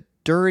 It's a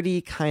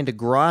dirty, kind of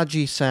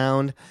garagey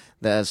sound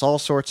that has all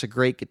sorts of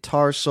great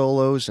guitar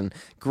solos and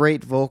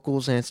great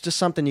vocals, and it's just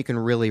something you can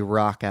really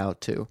rock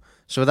out to.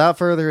 So without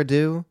further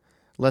ado,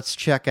 let's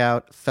check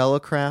out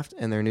Fellowcraft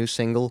and their new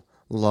single,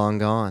 Long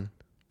Gone.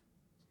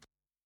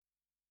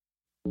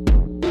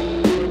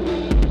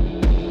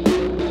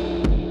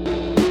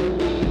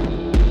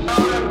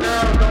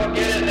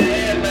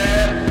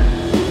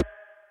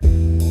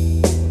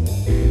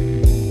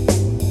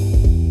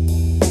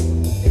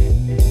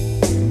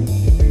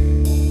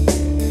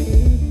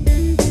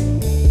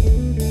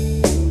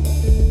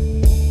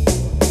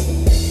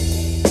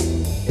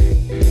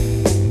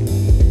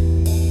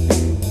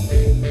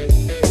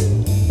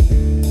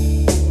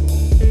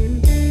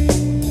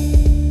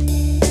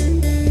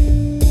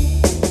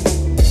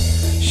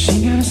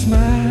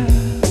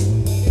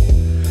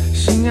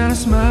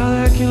 smile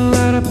that can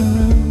light up a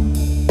room.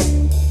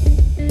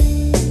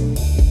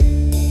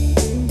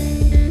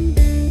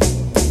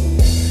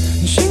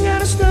 And she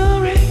got a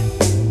story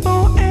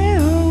for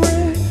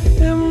every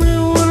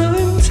one of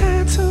them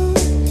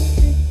tattoos.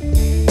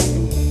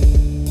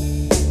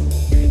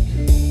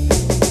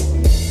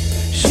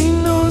 She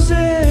knows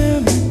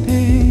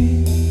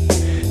everything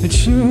that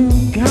you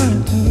gotta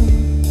do.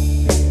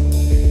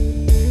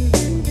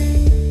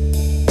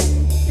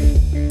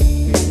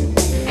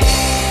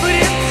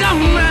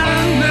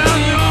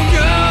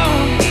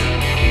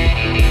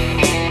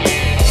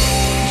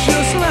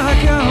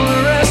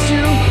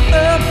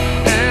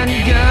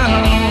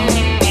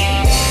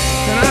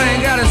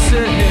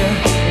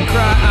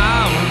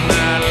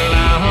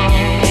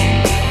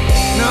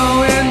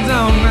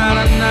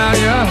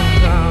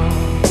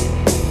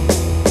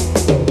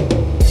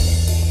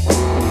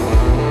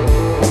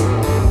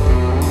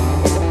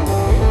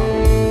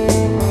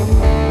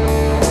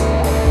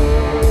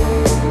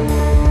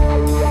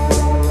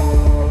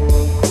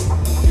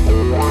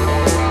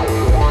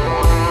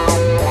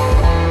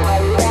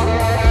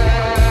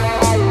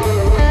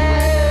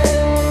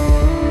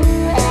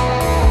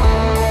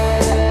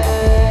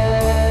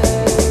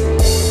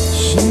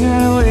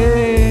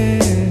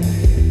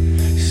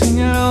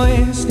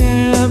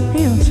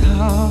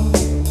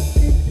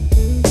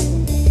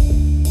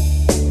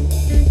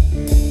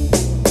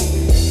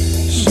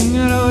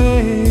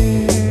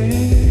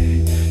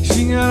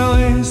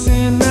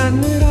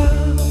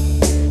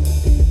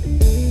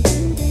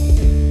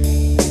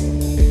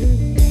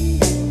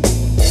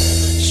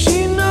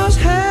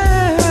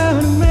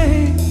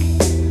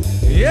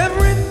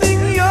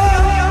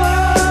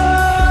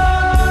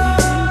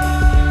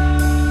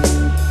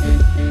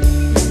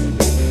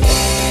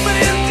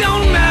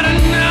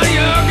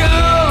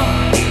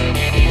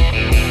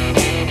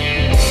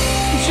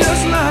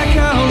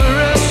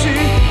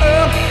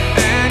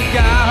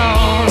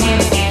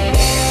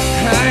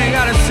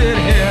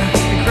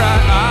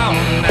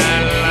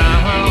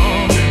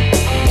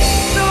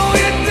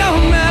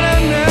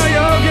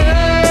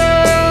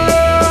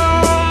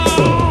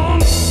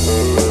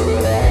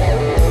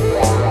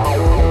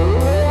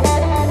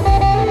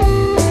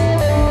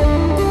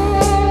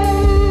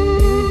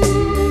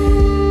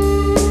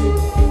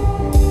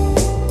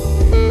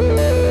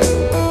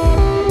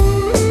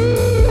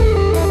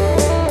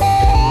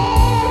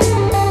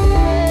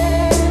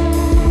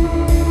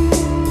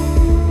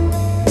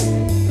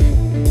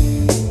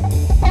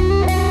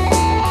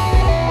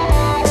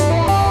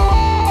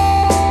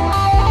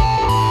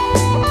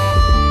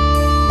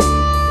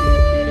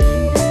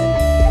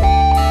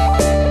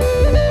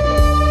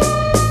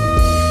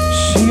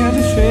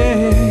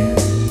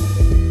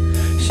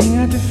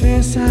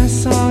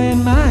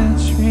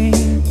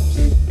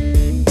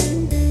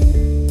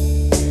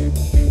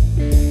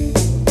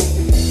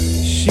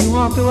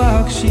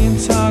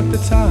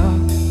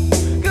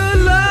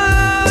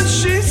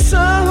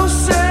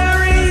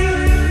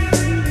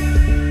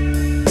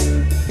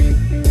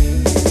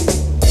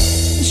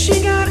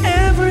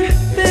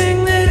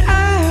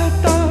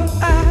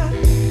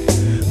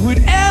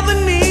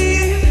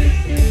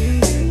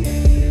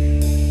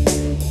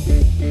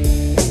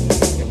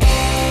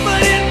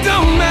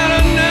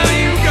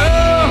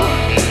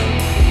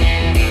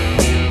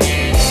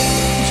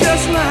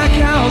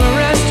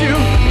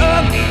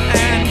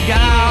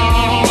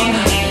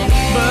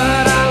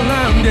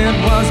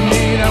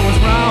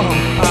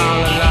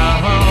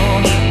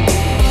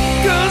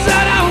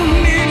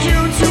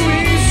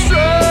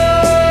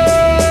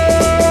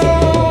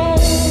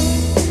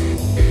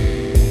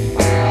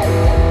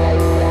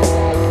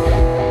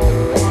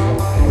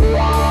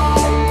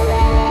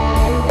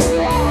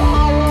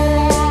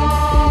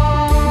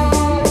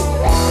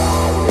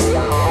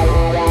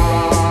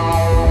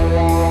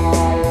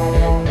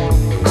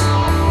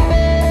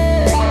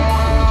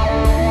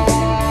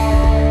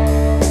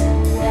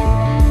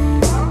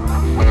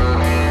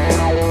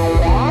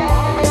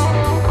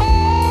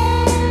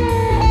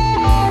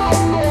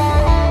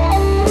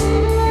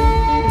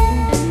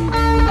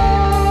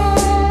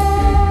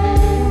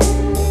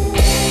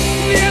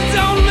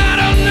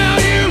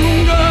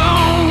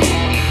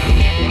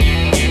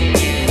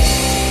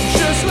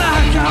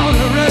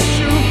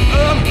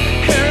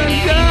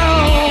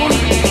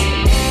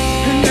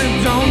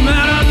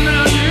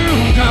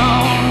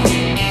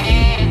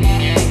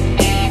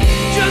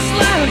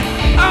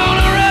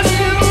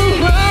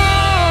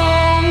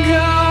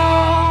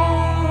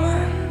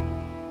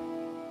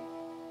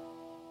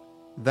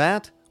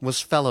 That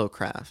was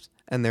Fellowcraft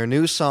and their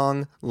new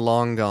song,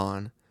 Long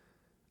Gone.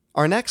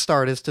 Our next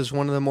artist is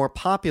one of the more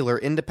popular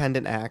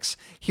independent acts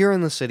here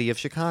in the city of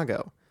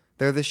Chicago.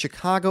 They're the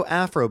Chicago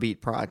Afrobeat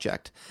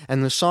Project,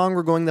 and the song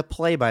we're going to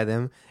play by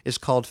them is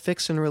called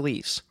Fix and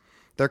Release.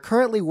 They're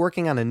currently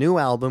working on a new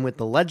album with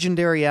the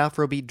legendary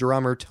Afrobeat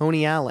drummer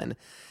Tony Allen,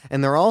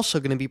 and they're also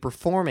going to be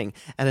performing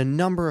at a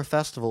number of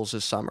festivals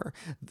this summer.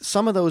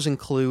 Some of those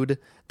include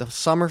the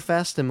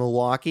Summerfest in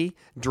Milwaukee,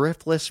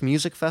 Driftless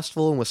Music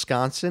Festival in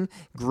Wisconsin,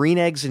 Green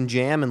Eggs and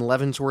Jam in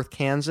Leavenworth,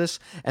 Kansas,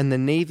 and the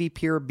Navy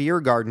Pier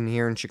Beer Garden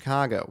here in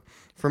Chicago.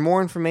 For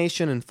more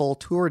information and full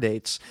tour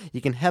dates,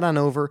 you can head on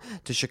over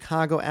to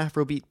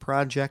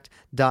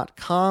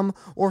ChicagoAfrobeatProject.com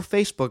or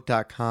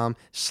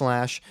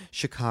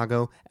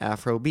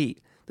Facebook.com/ChicagoAfrobeat.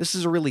 This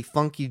is a really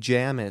funky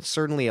jam, and it's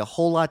certainly a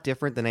whole lot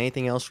different than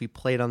anything else we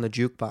played on the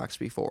Jukebox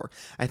before.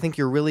 I think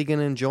you're really going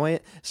to enjoy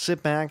it.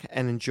 Sit back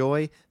and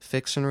enjoy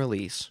Fix and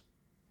Release.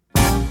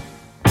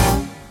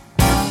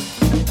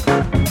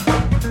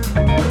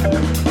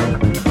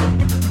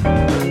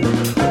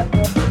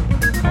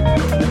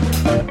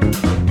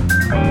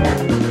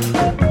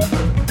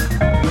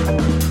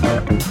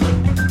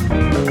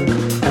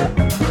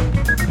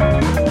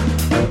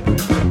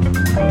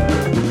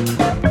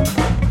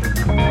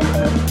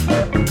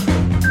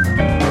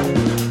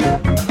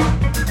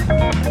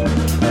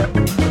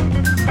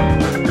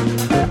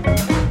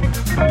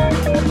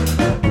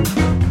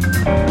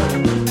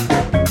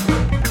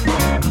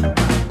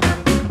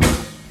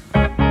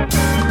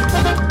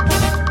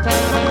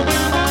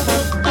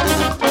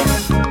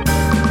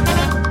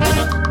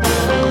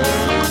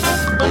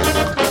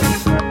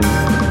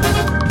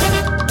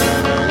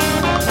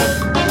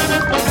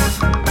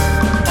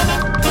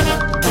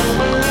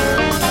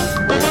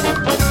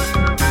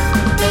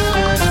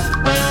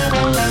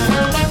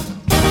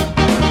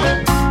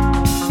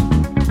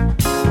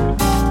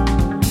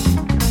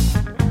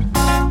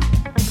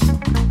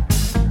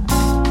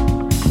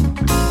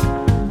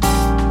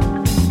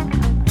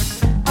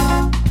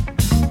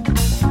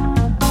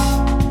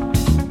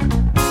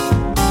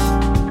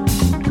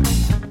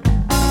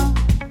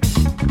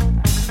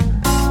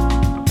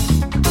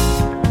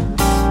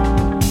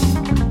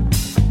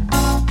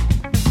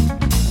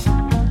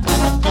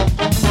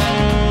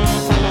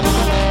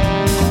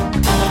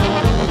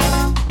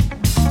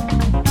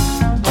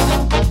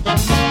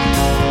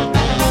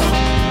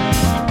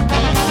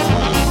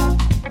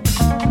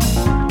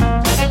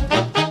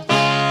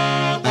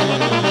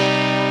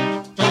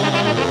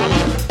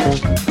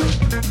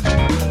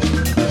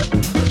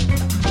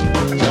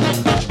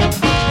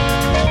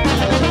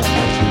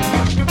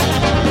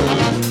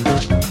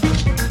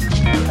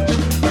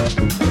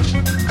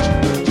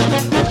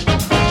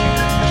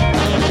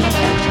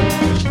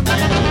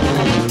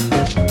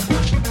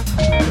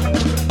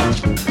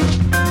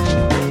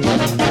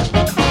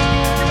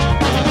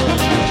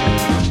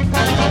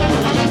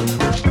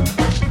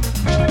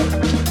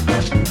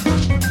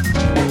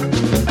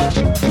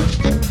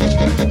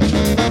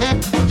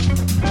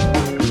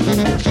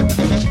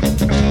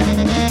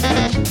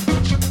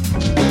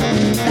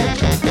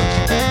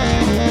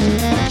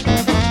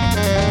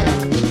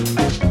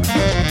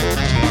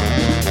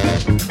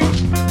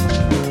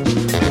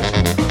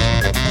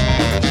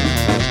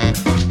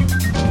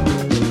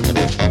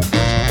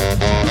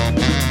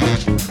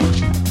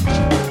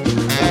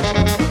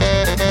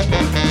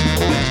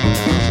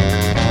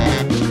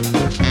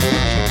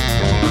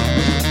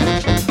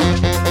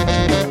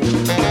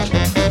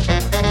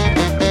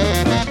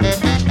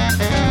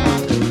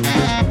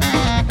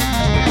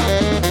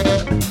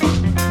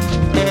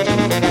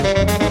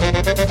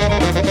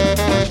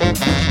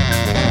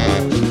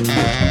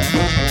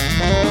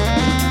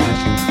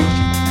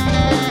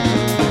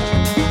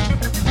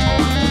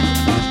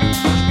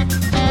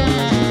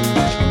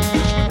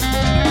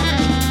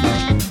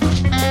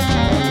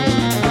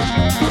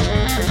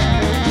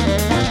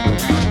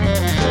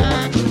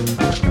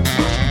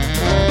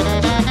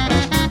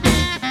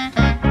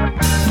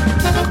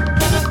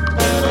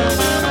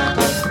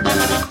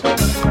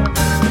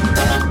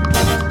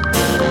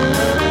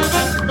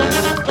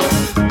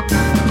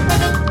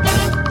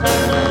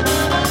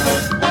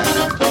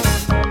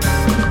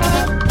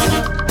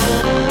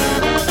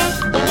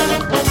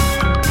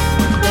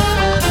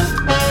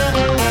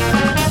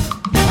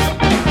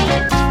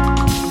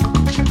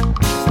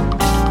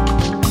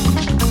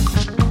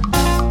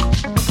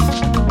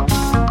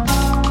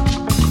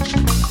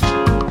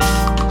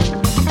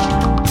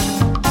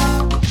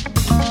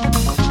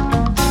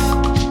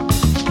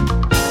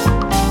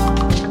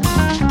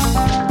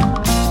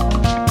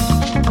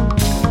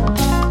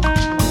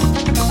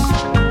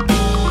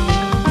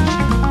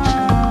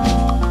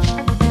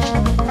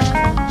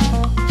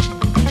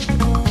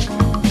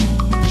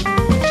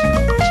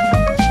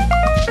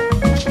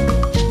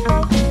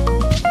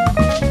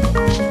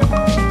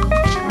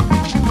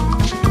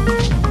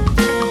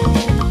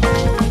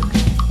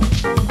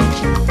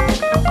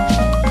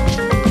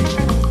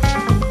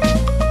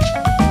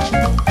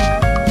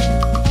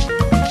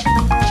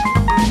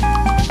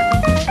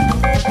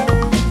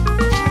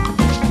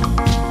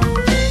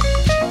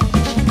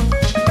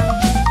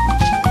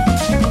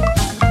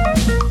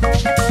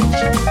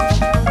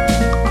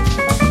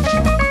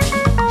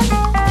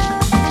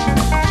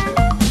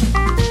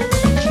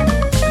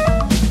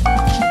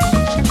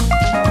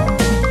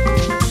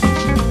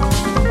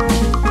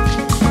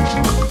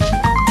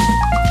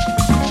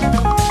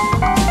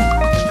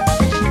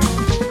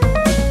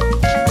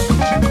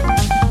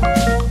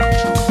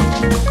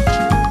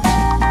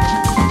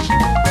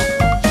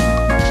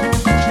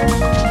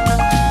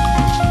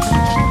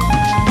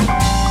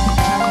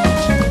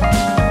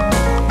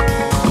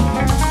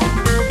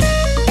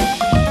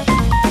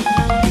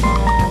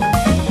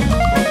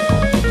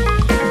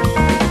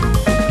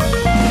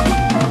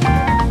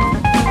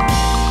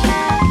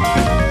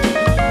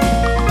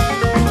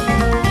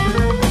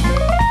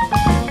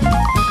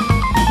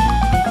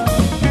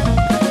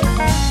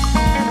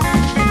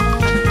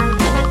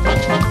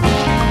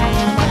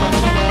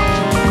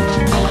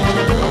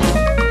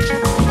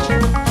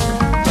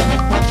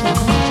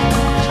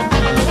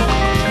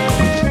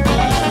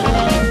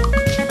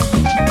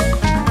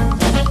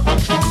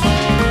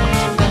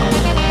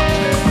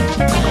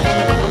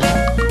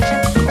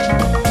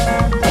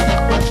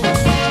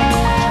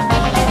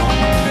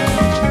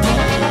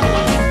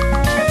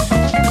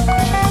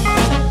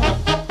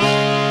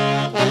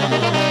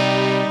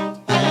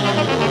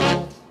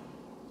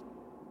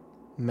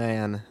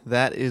 Man,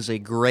 that is a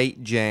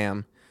great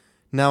jam.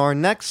 Now our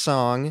next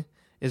song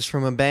is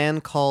from a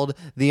band called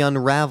The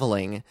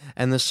Unraveling,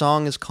 and the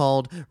song is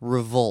called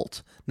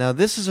Revolt. Now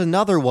this is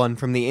another one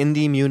from the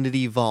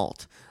Indie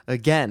Vault.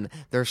 Again,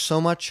 there's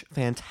so much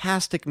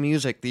fantastic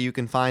music that you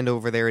can find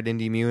over there at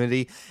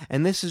Indie,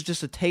 and this is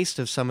just a taste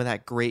of some of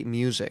that great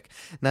music.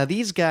 Now,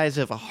 these guys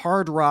have a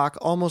hard rock,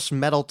 almost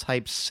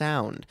metal-type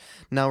sound.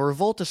 Now,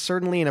 Revolt is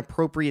certainly an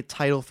appropriate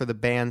title for the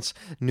band's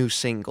new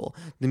single.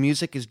 The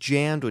music is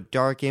jammed with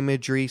dark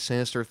imagery,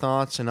 sinister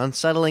thoughts, and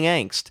unsettling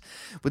angst.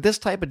 With this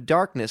type of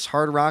darkness,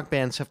 hard rock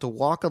bands have to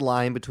walk a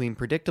line between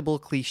predictable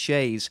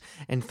cliches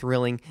and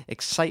thrilling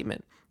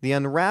excitement. The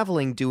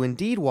Unraveling do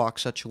indeed walk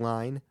such a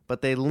line,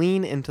 but they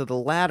lean into the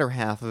latter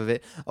half of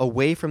it,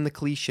 away from the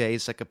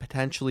cliches that could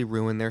potentially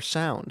ruin their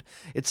sound.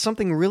 It's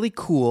something really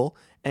cool,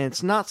 and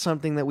it's not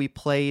something that we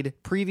played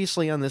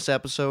previously on this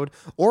episode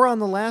or on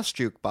the last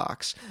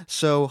Jukebox.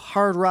 So,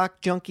 hard rock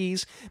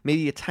junkies,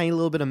 maybe a tiny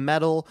little bit of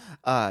metal,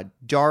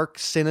 dark,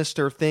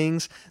 sinister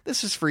things,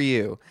 this is for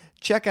you.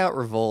 Check out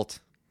Revolt.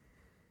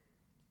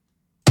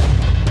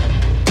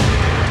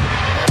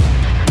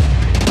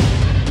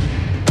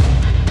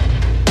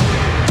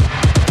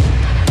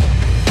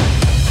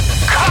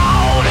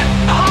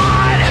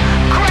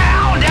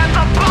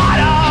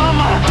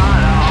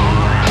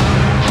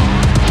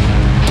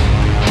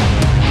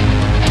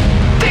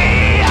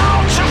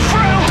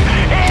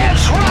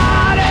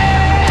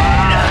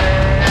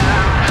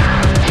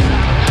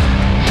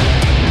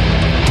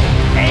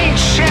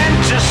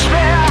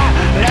 Despair,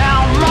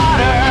 now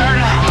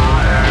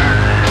modern.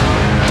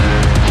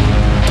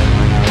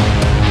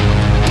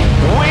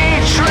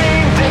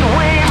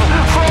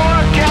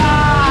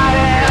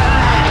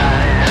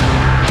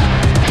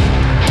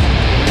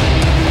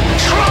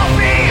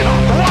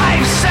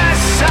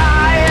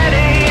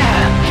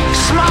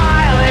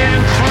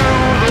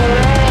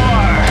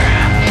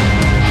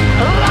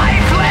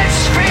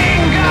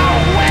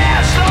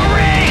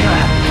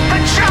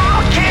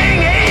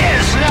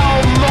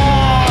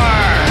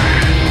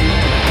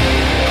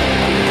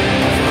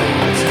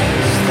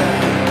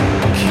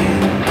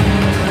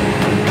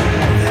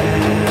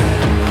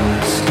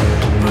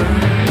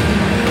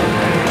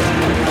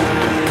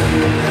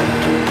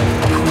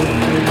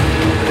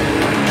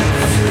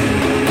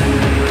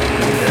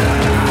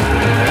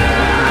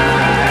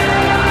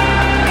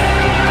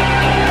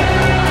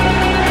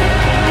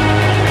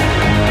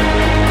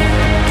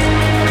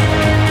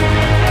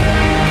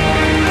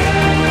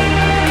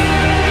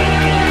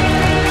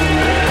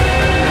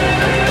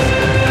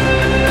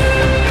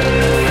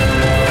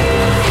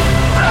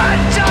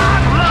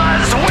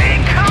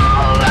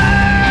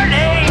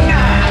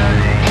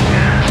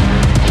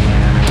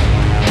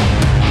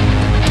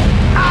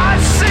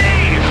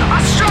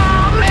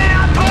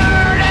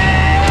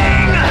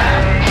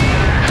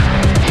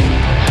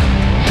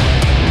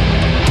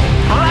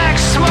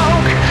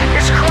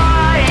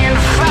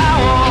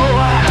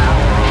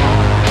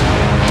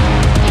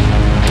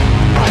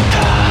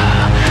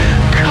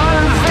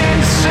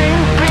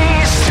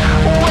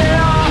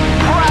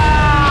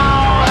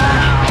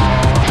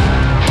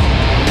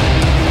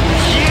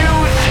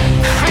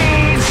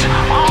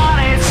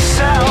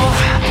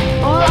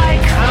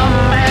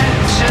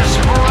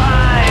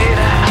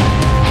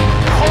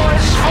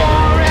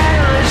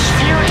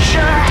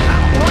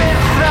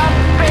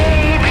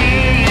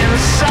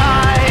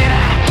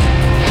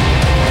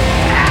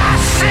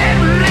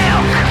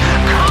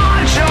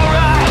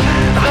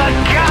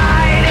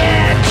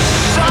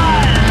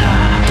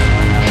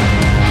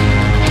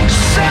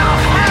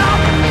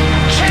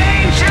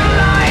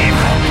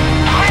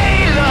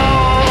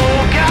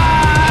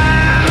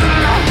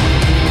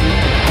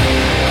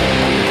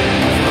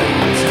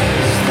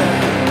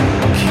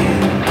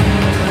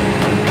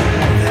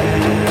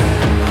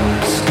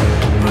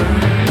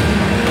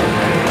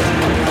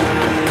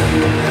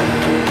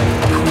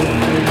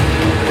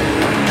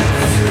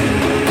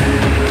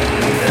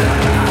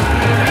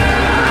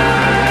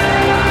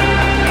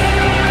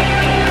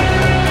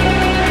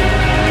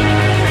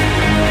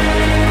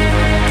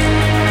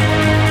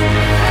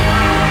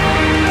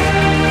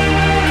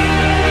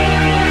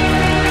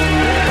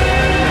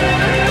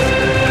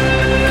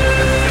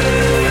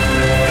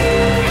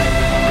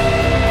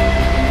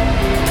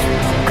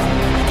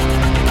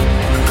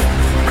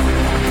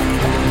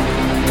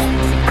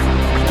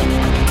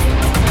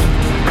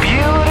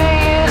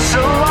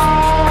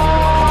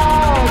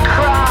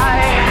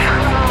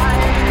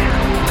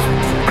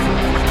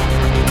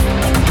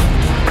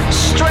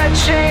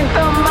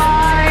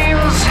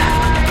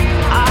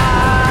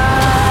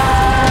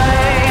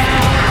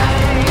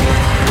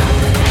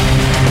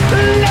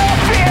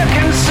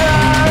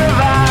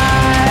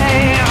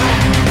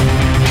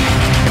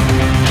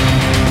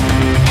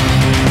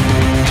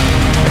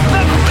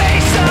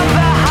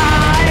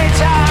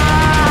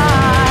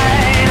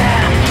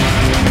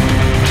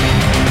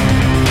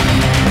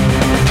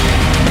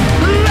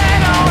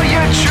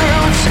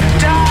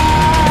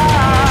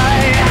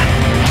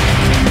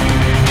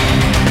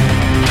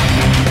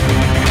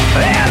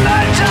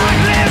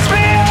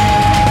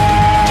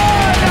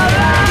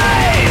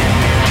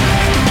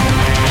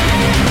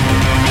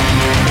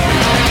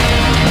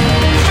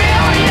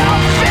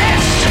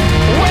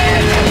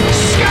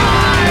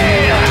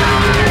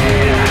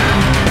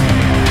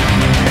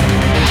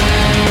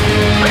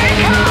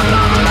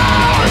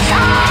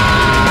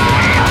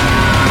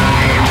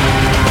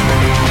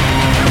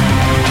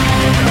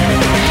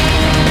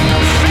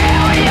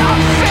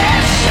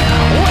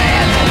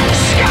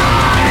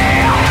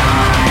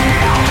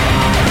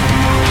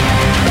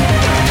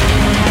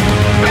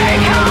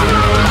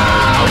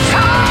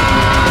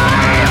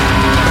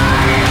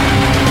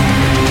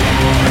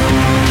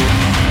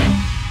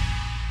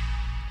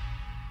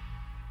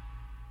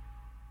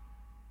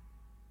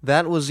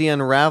 That was the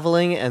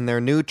Unraveling and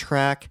their new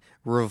track,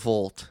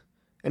 Revolt.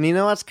 And you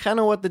know, that's kind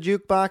of what the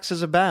Jukebox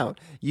is about.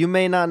 You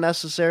may not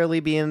necessarily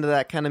be into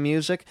that kind of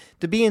music.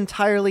 To be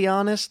entirely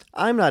honest,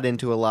 I'm not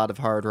into a lot of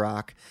hard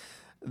rock.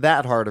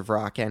 That hard of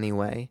rock,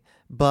 anyway.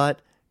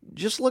 But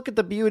just look at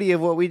the beauty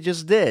of what we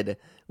just did.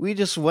 We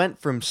just went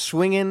from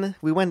swinging,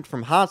 we went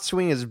from Hot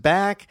Swing Is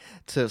Back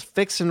to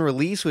Fix and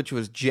Release, which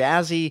was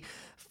jazzy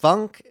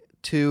funk,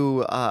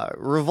 to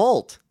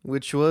Revolt,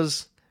 which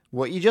was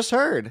what you just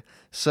heard.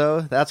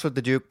 So that's what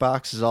the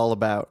Jukebox is all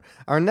about.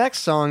 Our next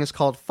song is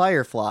called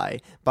Firefly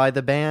by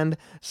the band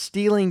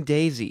Stealing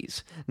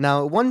Daisies.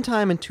 Now, at one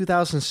time in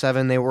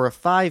 2007, they were a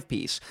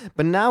 5-piece,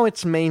 but now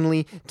it's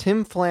mainly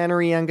Tim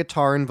Flannery on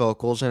guitar and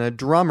vocals and a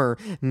drummer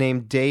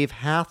named Dave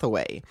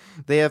Hathaway.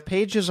 They have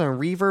pages on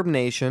Reverb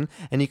Nation,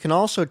 and you can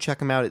also check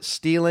them out at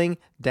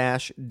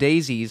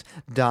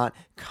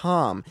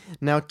stealing-daisies.com.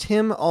 Now,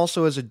 Tim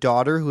also has a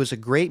daughter who is a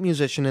great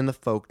musician in the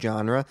folk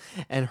genre,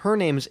 and her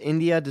name is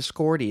India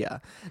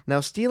Discordia.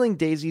 Now, Stealing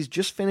Daisies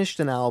just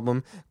finished an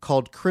album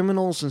called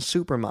Criminals and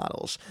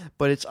Supermodels,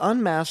 but it's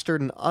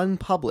unmastered and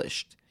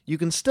unpublished. You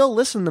can still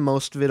listen to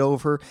most of it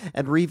over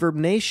at Reverb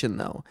Nation,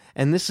 though,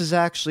 and this is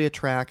actually a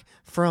track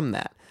from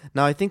that.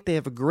 Now, I think they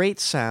have a great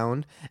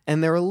sound,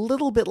 and they're a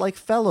little bit like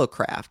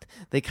Fellowcraft.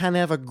 They kind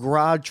of have a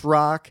garage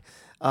rock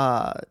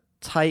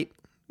type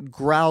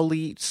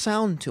growly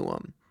sound to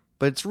them,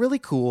 but it's really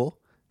cool.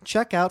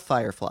 Check out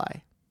Firefly.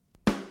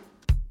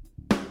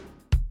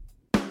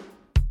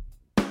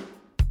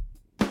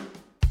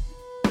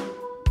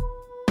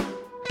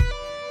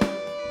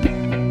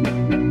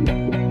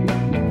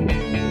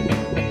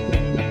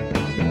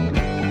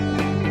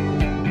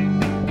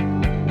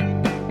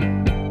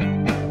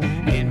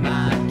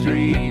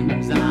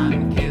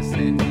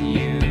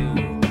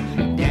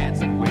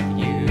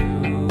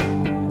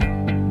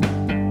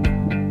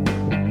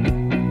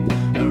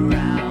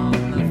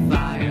 Around the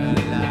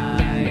firelight.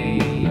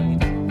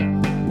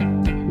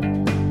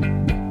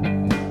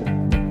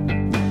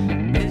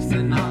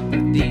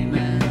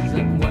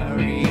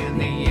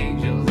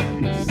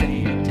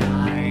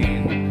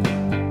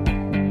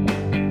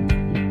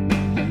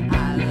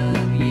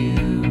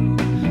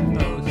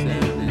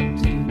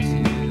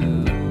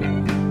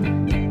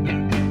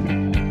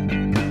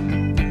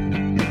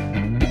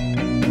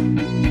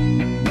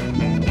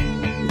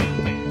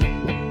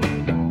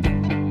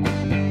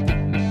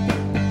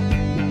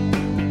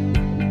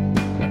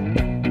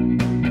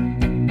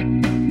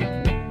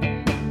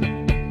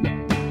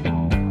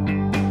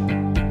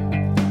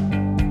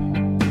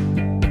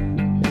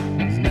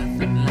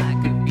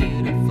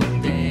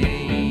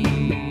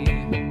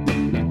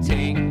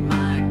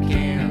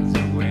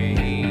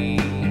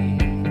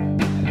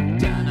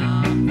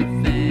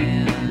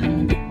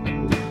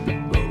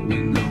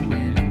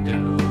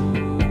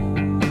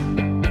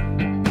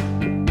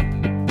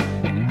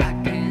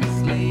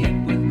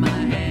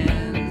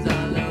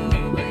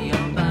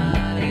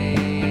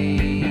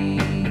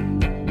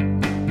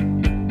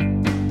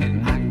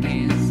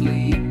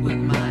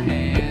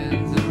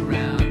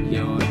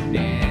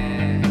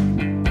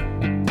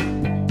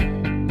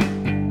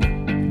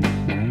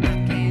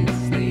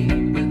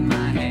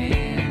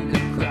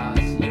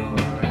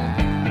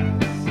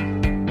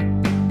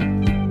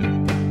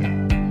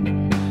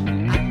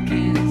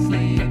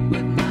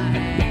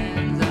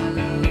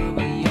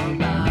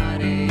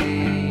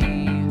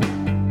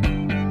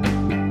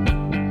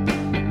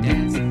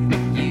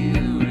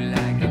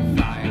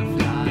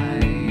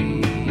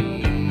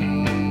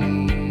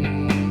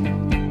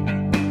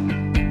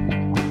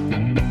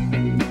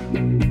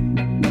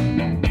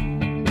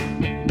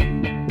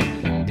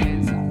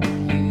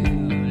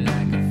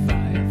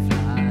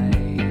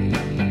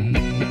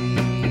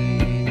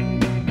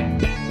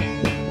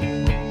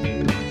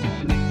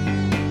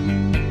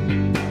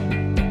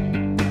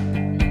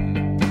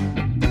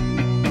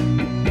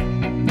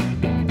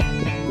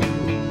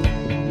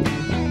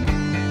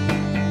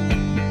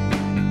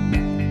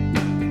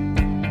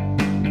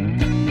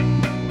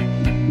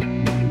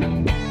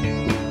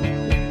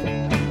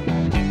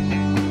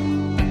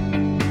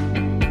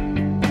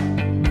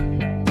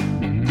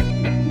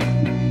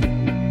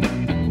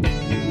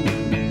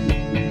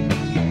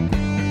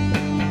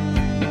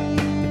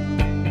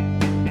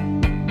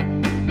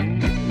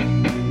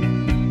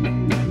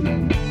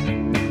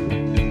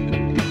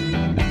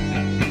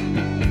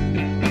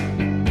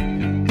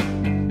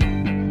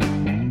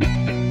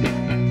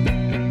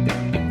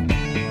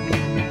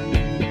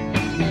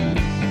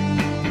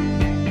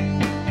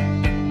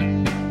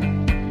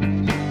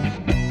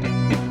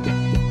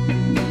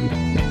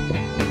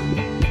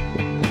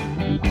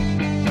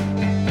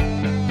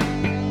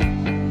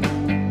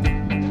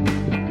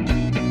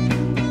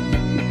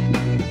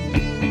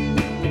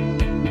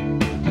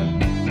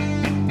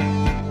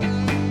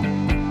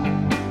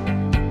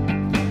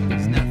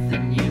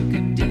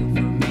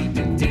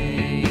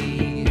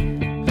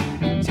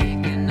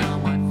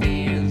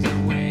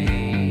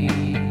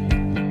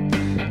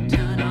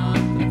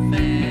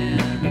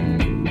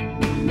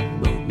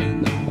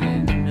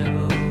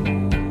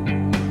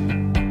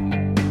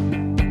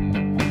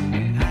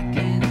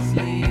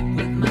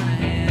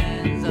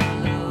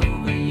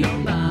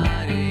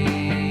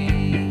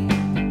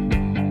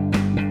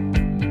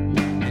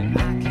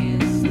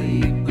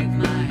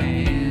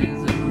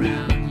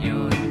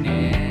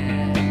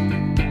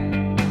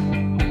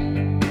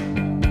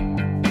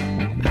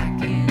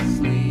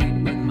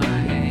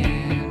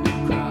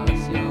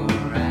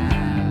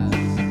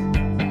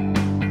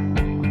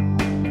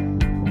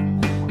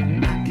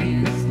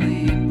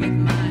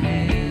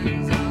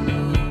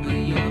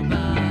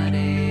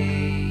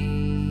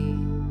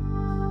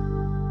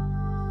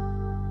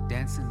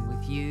 dancing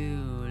with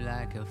you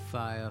like a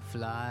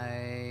firefly.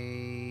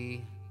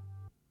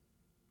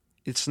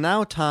 It's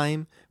now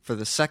time for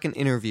the second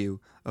interview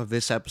of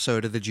this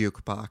episode of the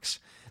Jukebox.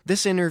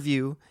 This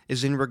interview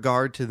is in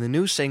regard to the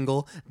new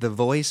single, The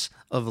Voice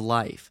of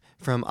Life,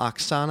 from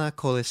Oksana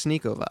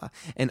Kolesnikova,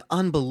 an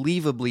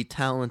unbelievably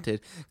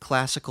talented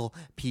classical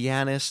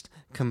pianist,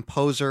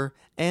 composer,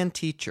 and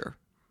teacher.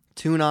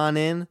 Tune on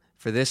in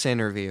for this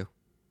interview.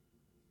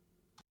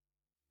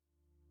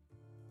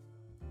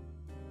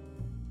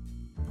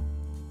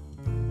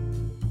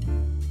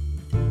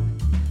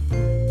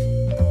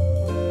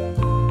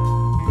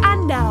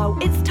 And now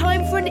it's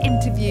time for an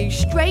interview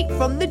straight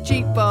from the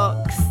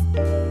Jukebox.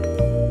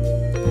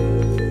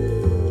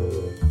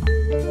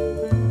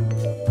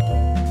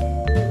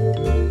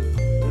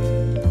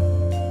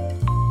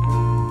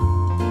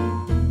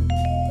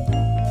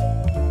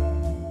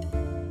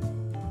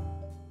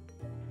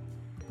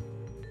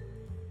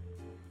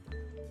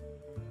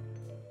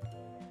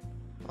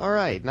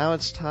 Alright, now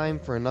it's time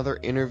for another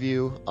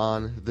interview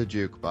on the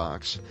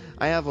Jukebox.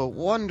 I have a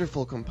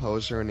wonderful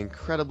composer, an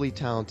incredibly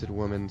talented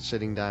woman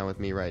sitting down with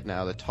me right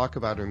now to talk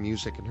about her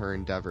music and her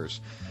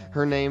endeavors.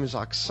 Her name is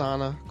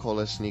Oksana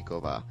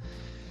Kolesnikova.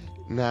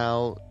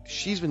 Now,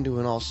 she's been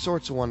doing all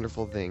sorts of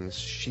wonderful things.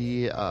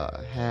 She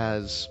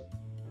has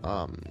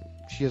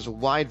a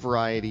wide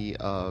variety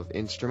of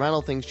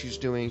instrumental things she's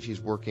doing. She's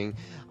working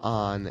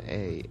on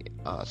a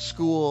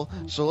school.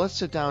 So let's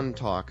sit down and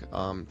talk.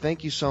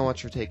 Thank you so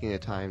much for taking the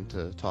time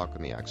to talk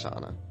with me,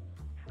 Oksana.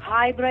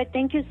 Hi, Brett.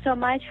 Thank you so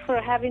much for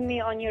having me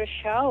on your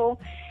show.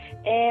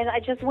 And I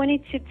just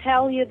wanted to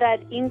tell you that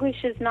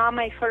English is not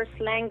my first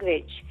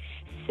language.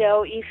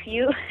 So if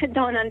you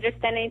don't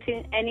understand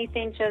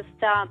anything, just,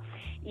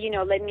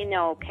 let me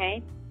know,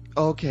 okay?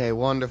 Okay,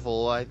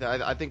 wonderful.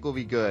 I think we'll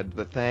be good,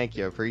 but thank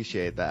you.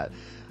 Appreciate that.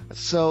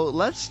 So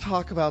let's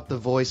talk about The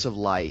Voice of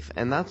Life,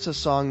 and that's a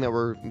song that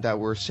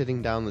we're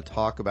sitting down to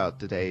talk about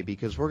today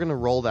because we're going to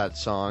roll that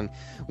song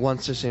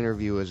once this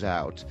interview is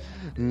out.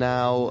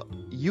 Now,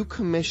 you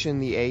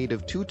commissioned the aid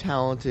of two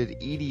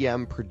talented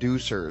EDM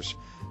producers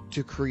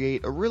to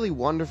create a really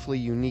wonderfully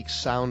unique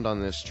sound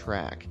on this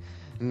track.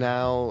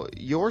 Now,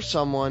 you're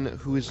someone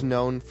who is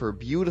known for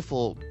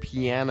beautiful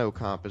piano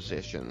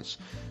compositions.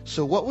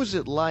 So what was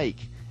it like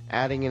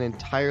adding an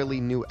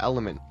entirely new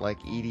element like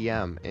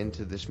EDM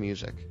into this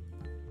music?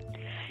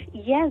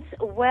 Yes,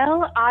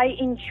 well, I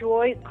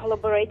enjoy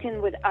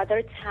collaborating with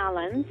other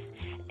talents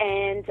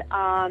and,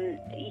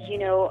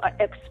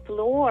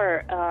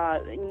 explore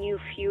new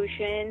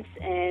fusions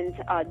and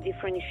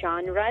different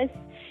genres,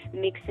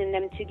 mixing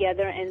them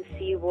together and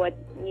see what,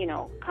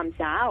 comes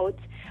out.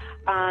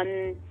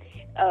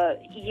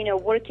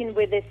 Working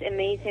with this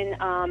amazing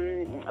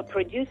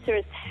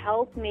producers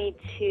helped me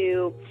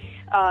to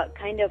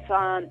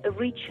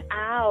reach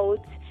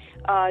out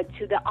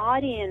to the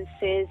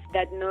audiences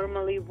that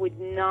normally would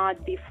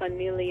not be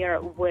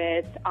familiar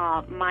with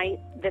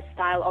the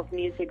style of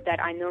music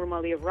that I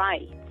normally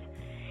write.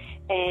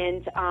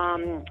 And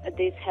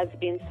this has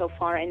been so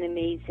far an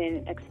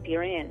amazing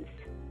experience.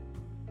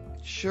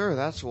 Sure,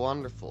 that's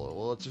wonderful.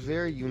 Well, it's a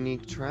very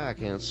unique track,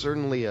 and it's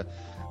certainly a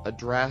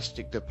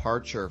drastic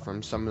departure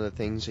from some of the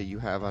things that you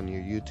have on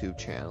your YouTube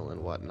channel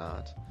and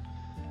whatnot.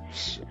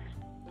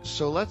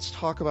 So let's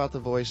talk about The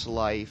Voice of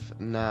Life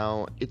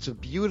now. It's a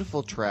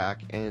beautiful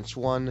track, and it's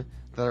one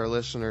that our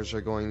listeners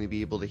are going to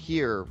be able to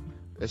hear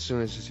as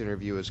soon as this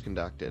interview is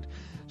conducted.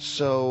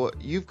 So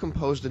you've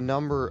composed a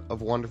number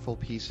of wonderful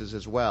pieces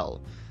as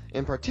well.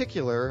 In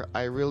particular,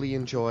 I really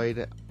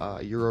enjoyed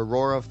your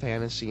Aurora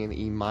Fantasy in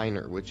E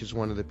minor, which is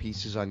one of the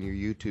pieces on your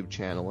YouTube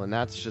channel, and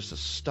that's just a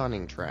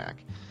stunning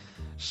track.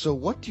 So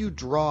what do you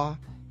draw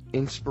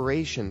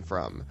inspiration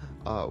from?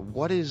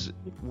 What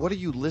are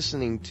you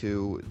listening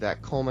to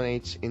that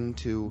culminates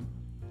into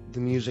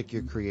the music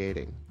you're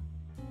creating?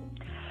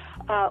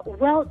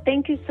 Well,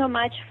 thank you so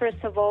much,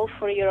 first of all,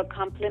 for your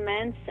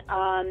compliments.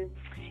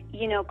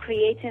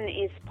 Creating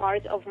is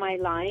part of my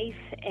life,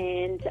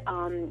 and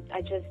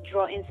I just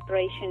draw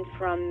inspiration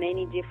from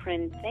many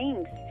different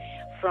things,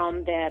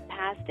 from the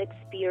past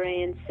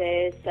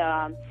experiences.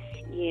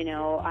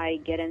 I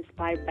get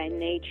inspired by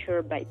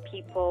nature, by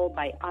people,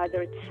 by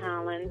other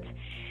talent.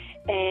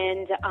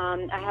 And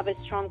I have a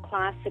strong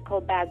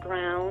classical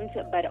background,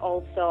 but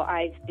also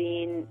I've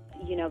been,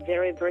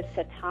 very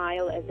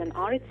versatile as an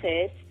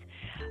artist.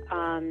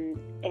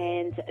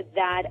 And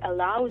that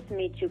allows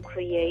me to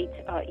create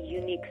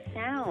unique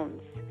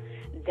sounds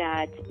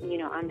that,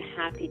 I'm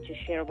happy to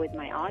share with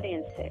my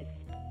audiences.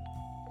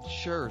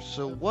 Sure.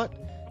 So what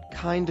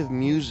kind of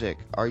music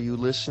are you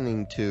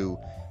listening to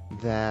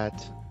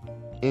that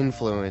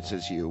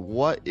influences you?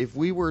 What if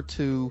we were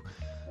to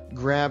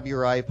grab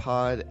your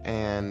iPod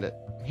and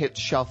hit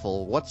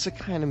shuffle, what's the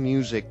kind of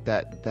music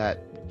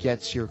that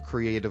gets your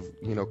creative,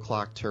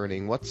 clock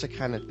turning? What's the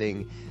kind of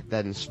thing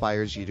that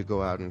inspires you to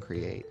go out and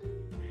create?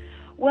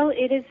 Well,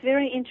 it is a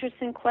very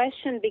interesting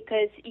question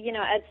because,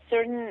 at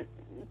certain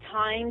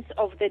times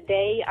of the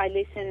day I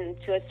listen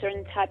to a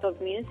certain type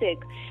of music.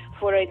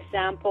 For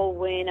example,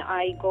 when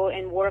I go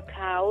and work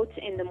out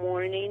in the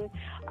morning,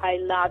 I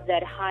love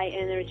that high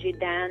energy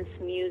dance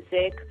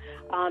music.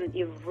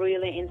 It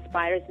really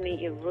inspires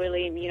me. It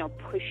really,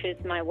 pushes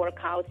my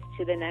workouts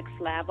to the next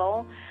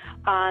level.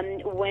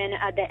 When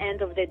at the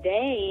end of the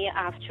day,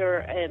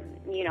 after,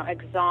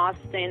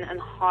 exhausting and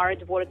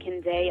hard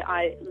working day,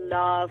 I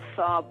love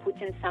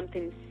putting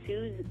something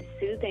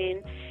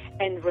soothing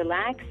and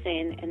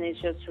relaxing, and it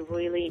just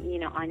really,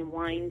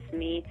 unwinds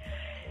me.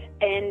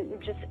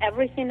 And just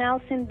everything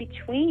else in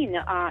between.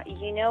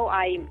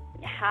 I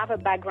have a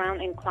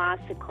background in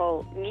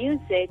classical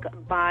music,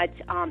 but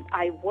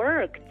I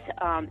worked,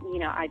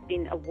 I've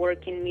been a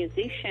working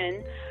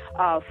musician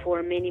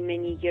for many,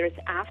 many years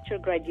after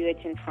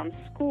graduating from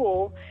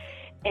school.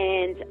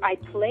 And I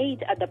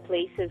played at the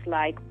places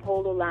like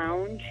Polo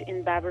Lounge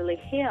in Beverly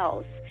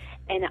Hills.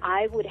 And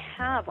I would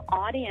have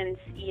audience,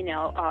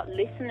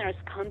 listeners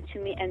come to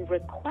me and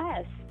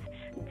request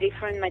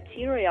different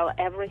material,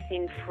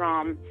 everything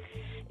from,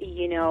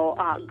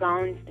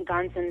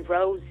 Guns N'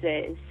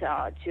 Roses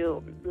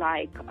to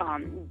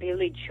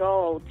Billy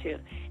Joel, to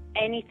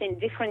anything,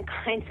 different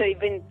kinds of,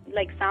 even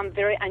like some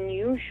very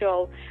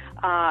unusual,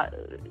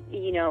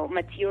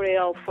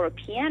 material for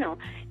piano.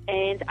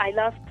 And I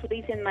love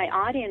pleasing my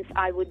audience.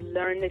 I would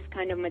learn this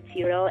kind of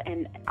material,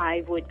 and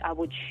I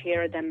would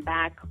share them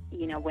back,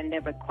 when they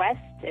request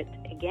it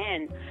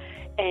again.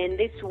 And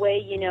this way,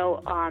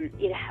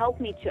 it helped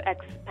me to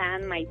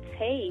expand my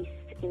taste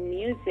in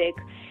music,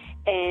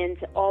 and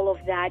all of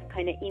that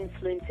kind of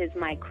influences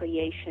my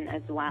creation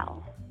as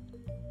well.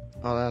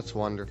 Oh, that's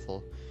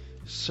wonderful.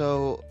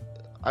 So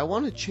I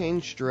want to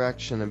change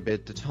direction a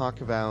bit to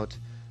talk about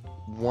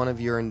one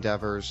of your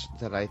endeavors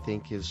that I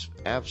think is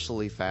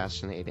absolutely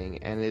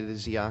fascinating, and it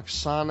is the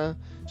Oksana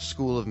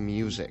School of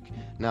Music.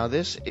 Now,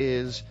 this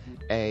is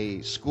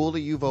a school that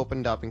you've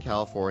opened up in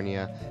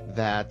California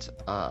that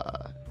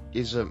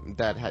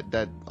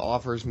that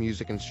offers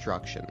music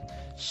instruction.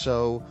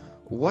 So,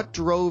 what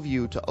drove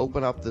you to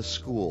open up this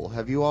school?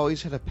 Have you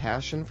always had a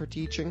passion for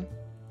teaching?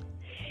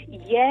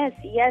 Yes,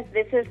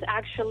 this is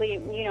actually,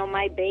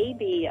 my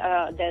baby,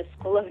 the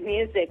School of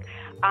Music.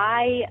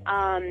 I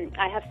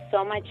have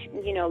so much,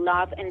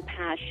 love and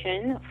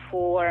passion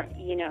for,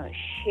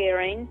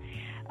 sharing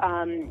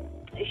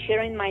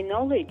my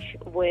knowledge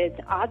with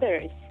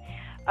others.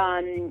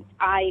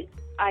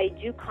 I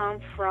do come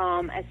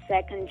from a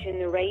second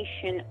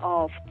generation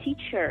of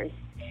teachers,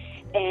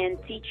 and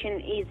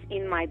teaching is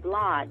in my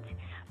blood.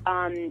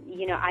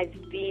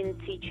 I've been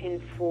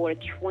teaching for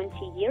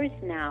 20 years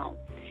now.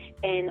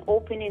 And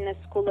opening a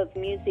School of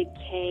Music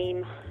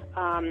came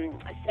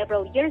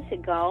several years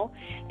ago,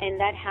 and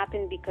that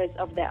happened because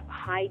of the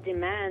high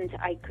demand.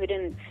 I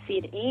couldn't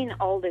fit in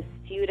all the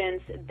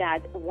students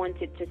that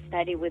wanted to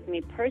study with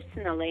me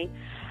personally.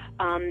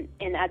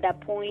 And at that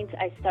point,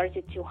 I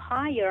started to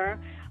hire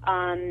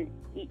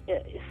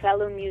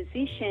fellow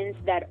musicians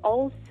that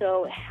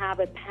also have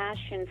a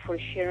passion for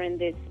sharing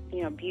this,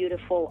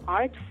 beautiful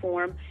art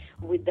form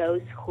with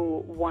those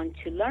who want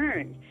to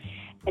learn.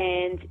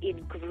 And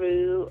it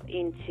grew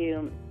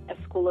into a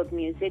School of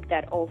Music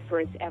that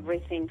offers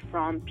everything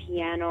from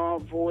piano,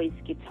 voice,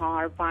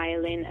 guitar,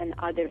 violin, and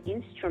other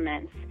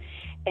instruments.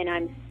 And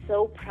I'm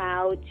so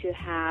proud to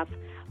have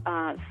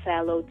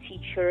fellow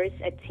teachers,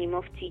 a team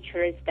of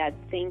teachers that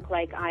think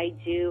like I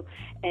do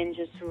and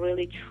just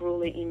really,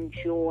 truly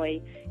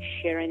enjoy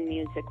sharing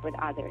music with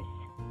others.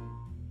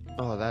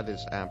 Oh, that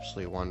is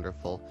absolutely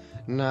wonderful.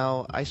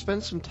 Now, I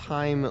spent some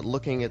time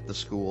looking at the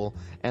school,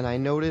 and I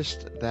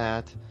noticed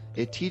that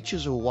it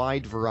teaches a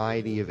wide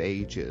variety of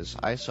ages.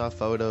 I saw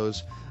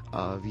photos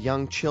of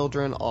young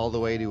children all the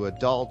way to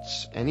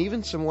adults, and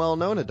even some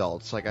well-known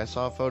adults. Like I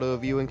saw a photo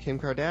of you and Kim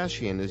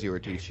Kardashian as you were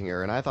teaching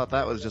her, and I thought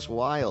that was just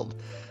wild.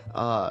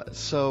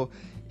 So,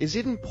 is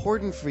it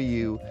important for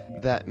you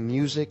that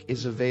music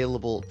is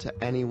available to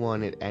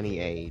anyone at any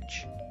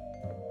age?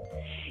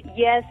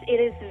 Yes, it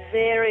is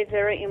very,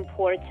 very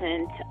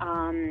important.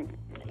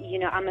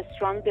 I'm a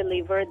strong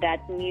believer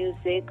that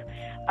music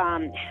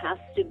has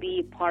to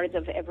be part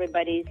of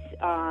everybody's,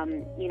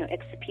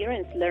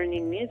 experience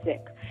learning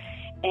music.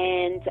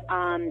 And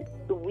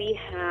we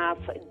have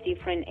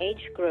different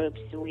age groups.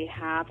 We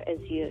have, as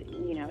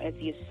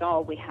you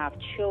saw, we have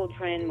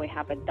children, we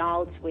have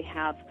adults, we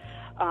have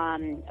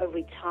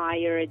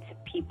retired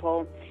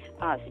people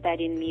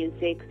studying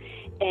music,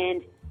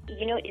 and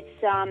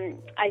it's.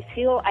 I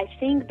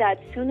think that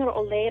sooner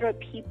or later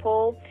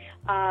people.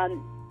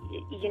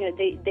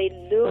 They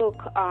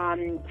look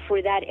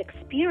for that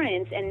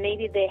experience, and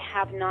maybe they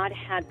have not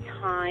had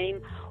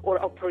time or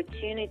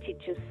opportunity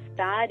to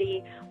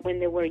study when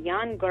they were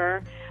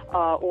younger,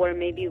 or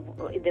maybe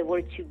they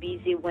were too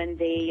busy when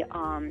they,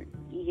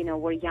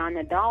 were young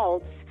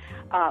adults.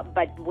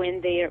 But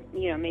when they're,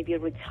 maybe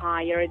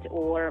retired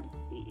or,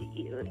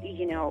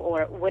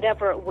 or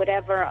whatever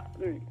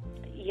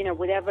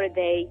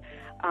they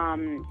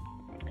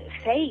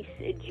face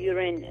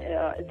during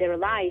their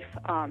life,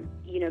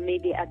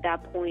 maybe at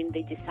that point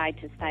they decide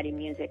to study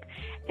music.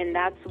 And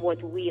that's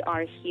what we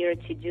are here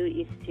to do,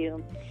 is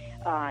to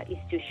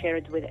to share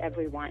it with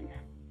everyone.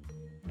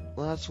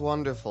 Well, that's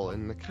wonderful.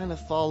 And to kind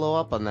of follow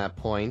up on that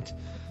point,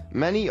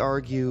 many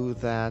argue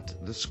that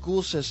the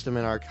school system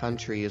in our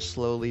country is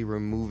slowly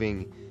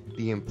removing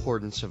the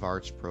importance of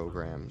arts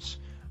programs.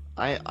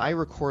 I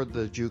record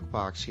the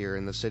Jukebox here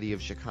in the city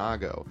of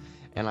Chicago,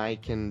 and I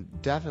can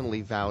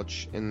definitely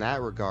vouch in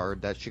that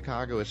regard that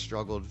Chicago has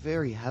struggled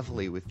very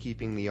heavily with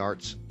keeping the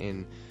arts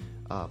in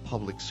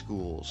public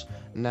schools.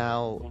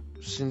 Now,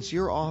 since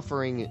you're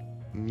offering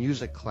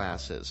music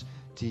classes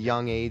to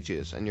young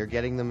ages and you're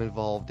getting them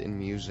involved in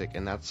music,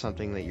 and that's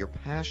something that you're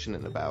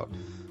passionate about,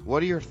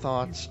 what are your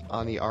thoughts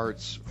on the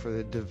arts for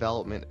the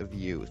development of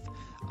youth?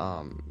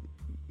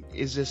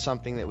 Is this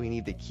something that we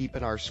need to keep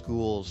in our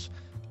schools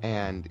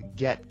and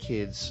get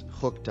kids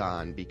hooked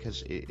on?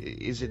 Because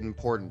is it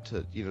important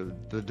to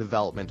the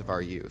development of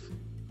our youth?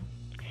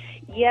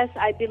 Yes,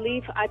 I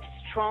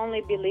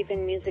strongly believe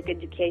in music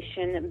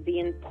education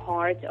being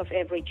part of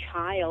every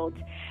child.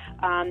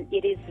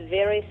 It is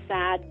very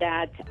sad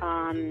that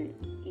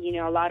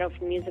a lot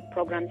of music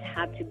programs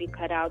have to be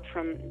cut out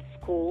from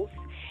schools,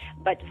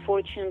 but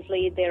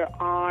fortunately there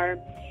are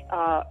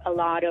a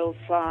lot of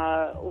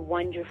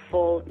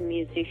wonderful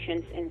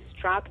musicians,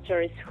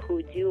 instructors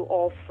who do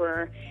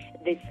offer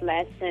these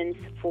lessons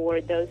for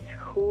those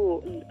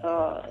who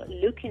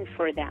looking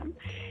for them.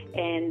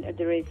 And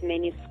there is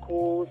many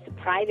schools,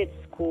 private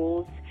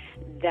schools,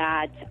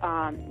 that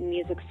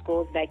music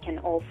schools that can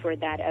offer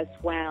that as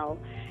well.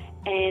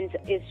 And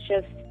it's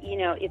just,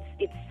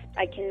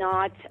 I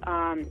cannot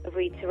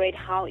reiterate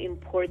how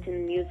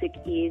important music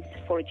is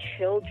for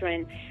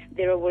children.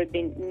 There have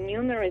been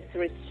numerous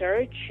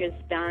researches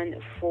done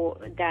for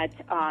that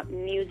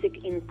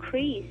music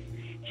increase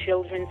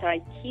children's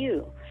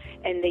IQ,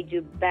 and they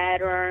do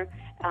better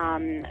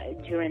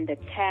during the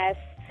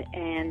tests,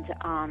 and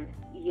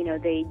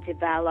they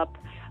develop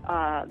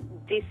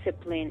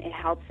discipline. It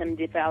helps them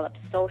develop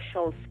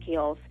social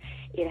skills.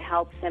 It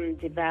helps them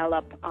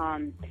develop,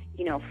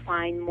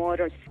 fine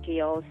motor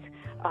skills,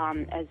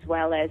 as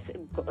well as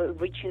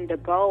reaching the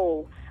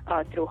goal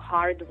through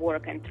hard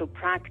work and through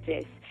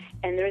practice.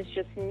 And there's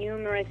just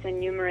numerous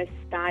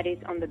studies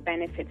on the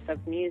benefits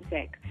of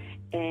music.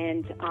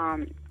 And,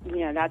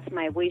 that's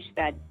my wish,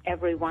 that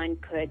everyone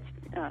could,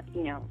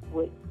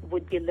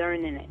 would be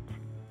learning it.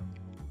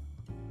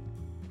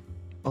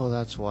 Oh,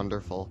 that's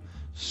wonderful.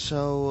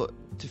 So,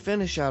 to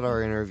finish out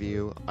our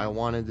interview, I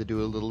wanted to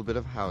do a little bit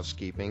of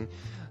housekeeping.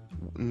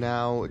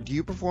 Now, do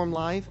you perform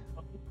live?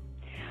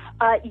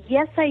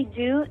 Yes, I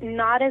do.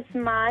 Not as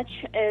much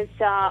as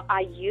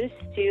I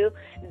used to,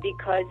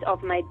 because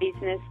of my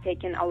business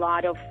taking a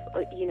lot of,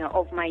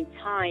 of my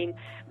time.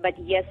 But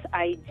yes,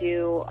 I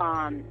do.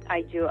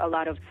 I do a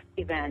lot of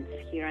events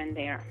here and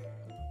there.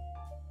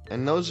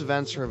 And those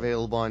events are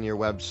available on your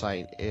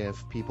website if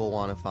people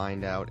want to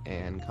find out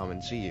and come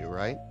and see you,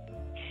 right?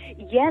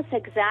 Yes,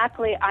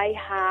 exactly. I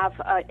have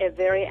a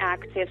very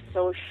active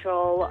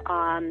social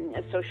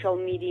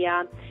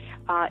media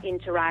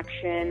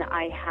interaction.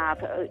 I have,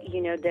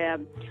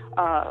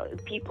 the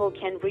people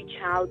can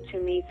reach out to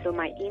me through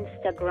my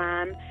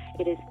Instagram.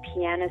 It is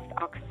pianist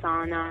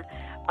Oksana.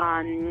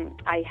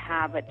 I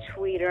have a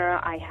Twitter.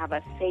 I have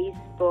a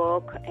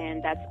Facebook,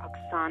 and that's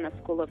Oksana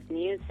School of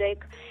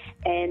Music.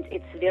 And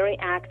it's very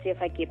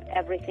active. I keep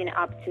everything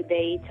up to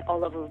date,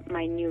 all of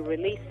my new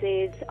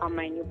releases,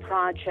 my new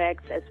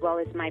projects, as well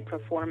as my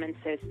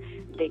performances.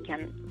 They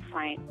can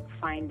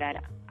find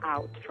that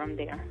out from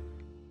there.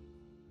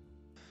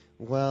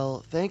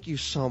 Well, thank you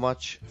so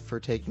much for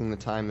taking the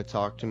time to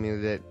talk to me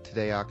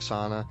today,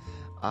 Oksana.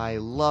 I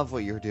love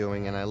what you're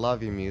doing, and I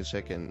love your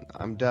music, and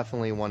I'm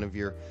definitely one of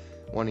your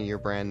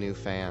brand new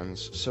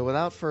fans. So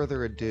without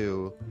further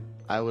ado,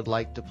 I would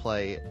like to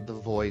play The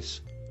Voice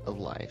of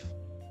Life.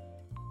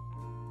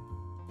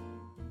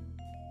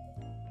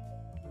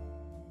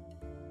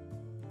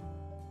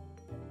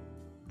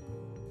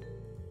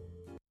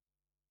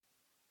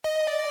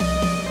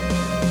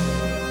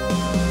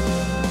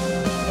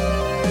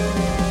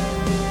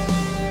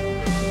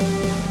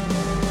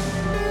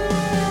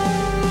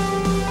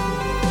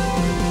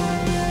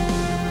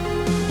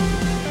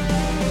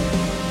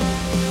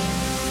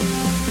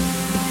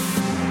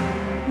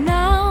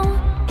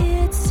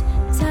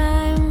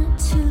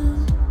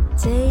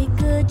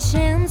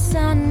 Chance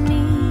on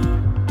me,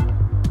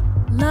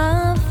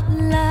 love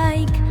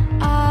like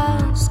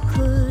ours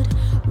could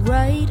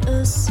write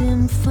a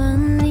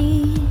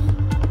symphony.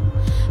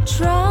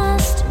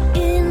 Trust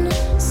in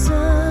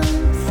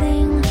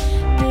something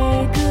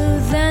bigger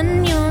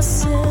than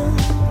yourself.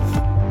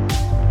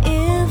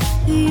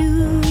 If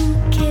you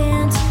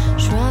can't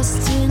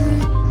trust in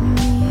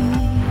me,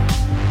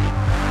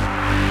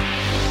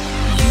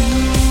 you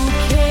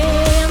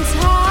can't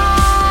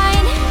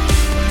hide.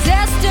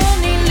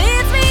 Destiny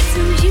leads me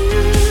to you.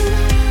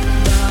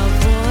 The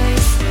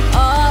voice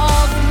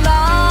of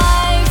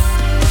life.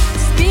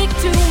 Speak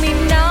to me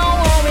now,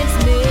 or it's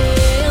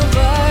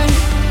never.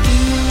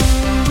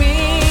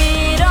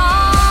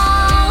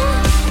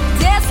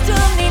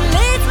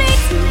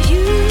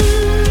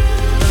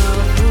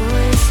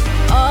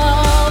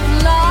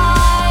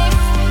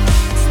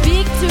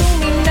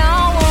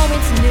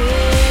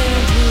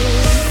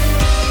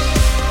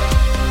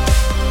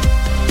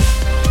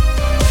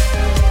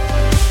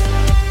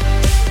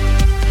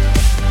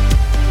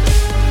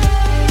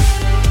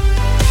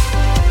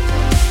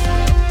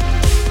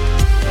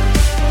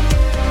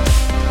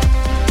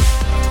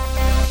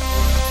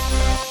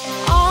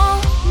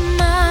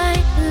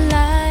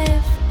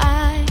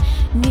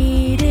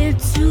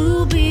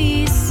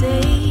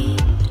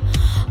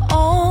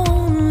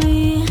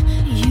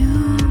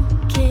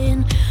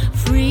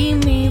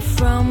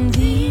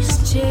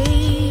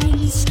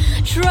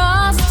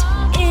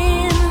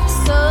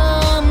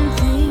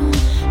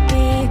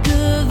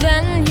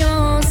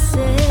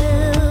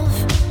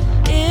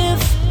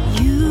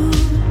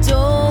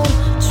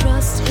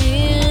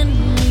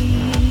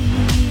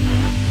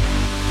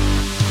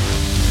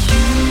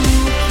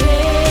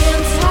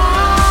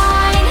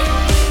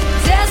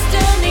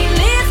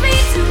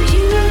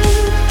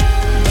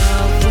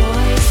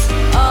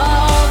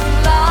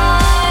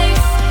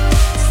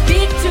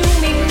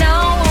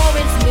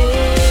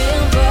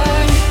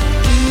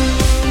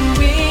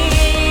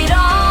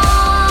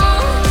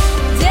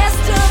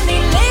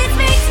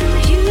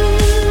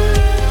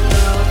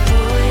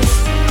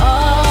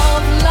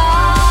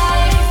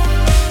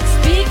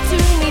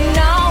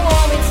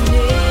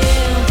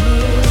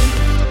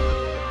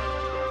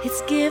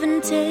 give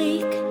and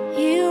take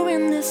here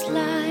in this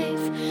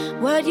life.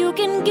 What you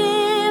can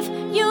give,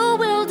 you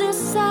will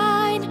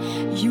decide.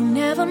 You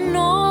never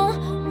know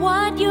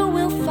what you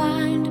will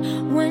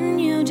find when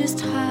you just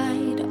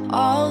hide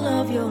all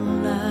of your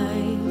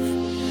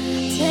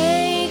life.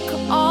 Take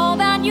all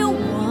that you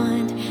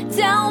want,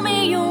 tell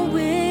me you're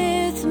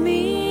with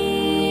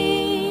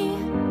me.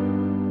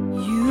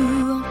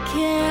 You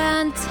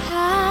can't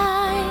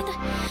hide,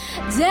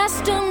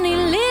 destiny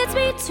leads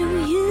me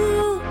to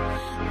you.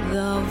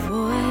 The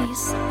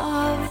voice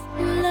of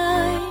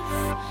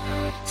life,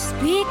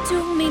 speak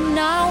to me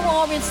now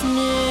or it's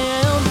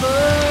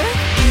never.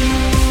 You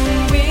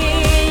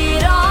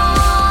read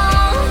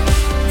all,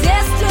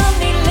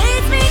 destiny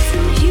leads me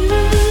to you.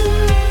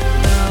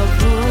 The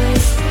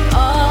voice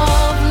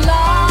of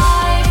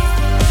life,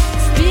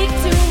 speak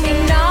to me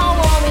now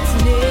or it's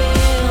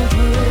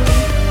never.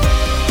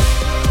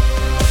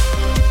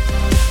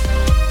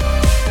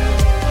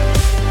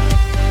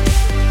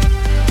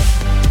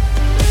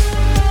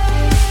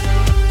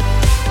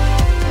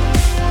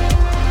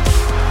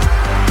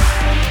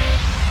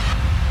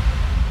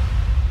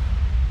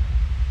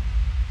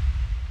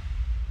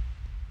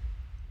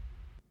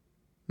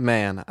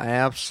 Man, I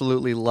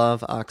absolutely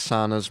love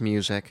Oksana's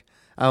music.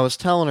 I was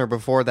telling her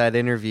before that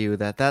interview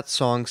that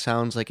song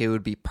sounds like it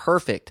would be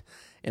perfect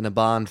in a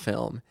Bond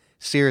film.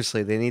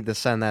 Seriously, they need to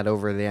send that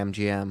over to the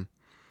MGM.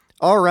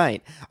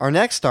 Alright, our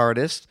next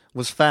artist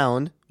was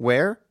found,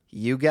 where?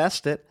 You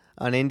guessed it,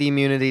 on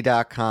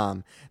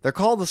IndieMunity.com. They're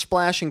called the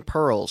Splashing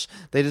Pearls.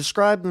 They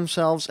describe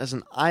themselves as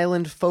an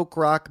island folk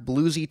rock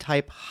bluesy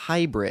type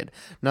hybrid.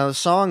 Now the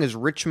song is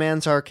Rich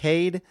Man's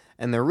Arcade,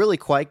 and they're really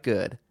quite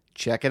good.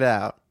 Check it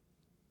out.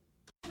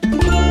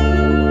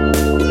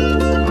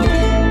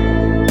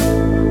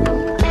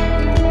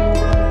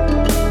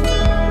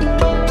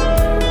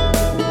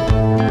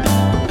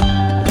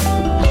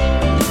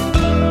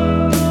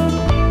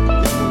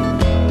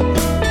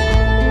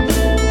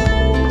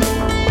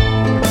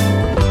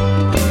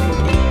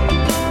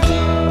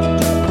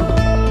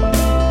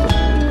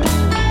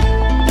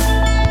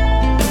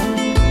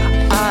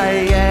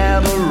 I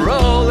am a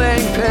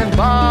rolling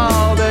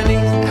pinball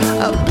beneath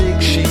a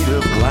big sheet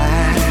of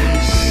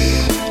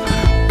glass,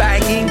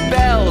 banging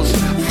bells,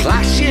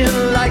 flashing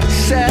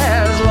lights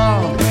as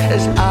long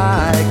as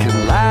I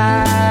can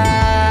last.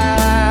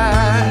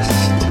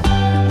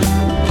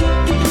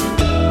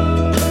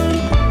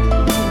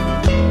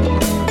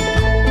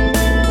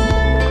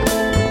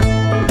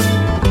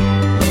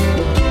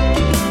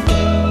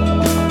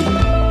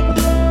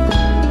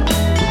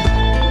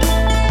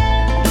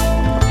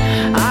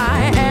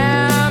 I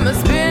am a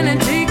spinning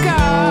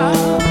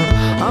teacup,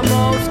 a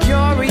most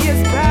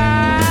curious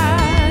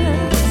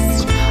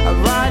past. I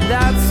ride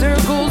that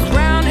circles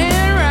round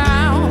and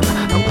round.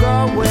 I'm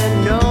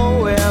going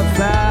nowhere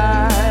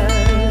fast.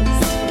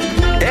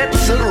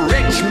 It's a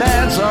rich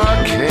man's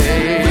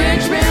arcade.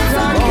 Rich man's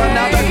arcade.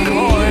 Another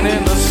coin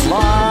in the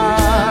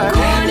slot.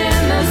 Coin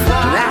in the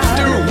slot. And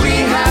after we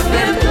have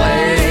been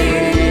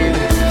played,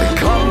 they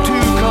come to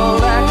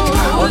collect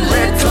what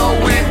little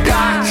we've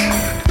got.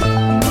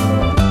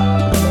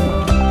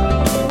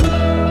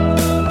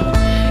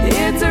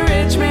 It's a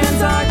rich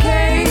man's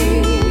arcade.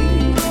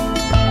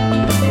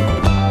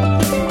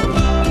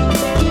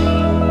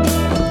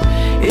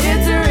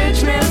 It's a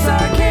rich man's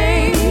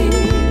arcade.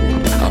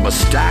 I'm a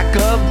stack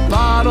of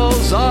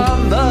bottles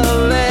on the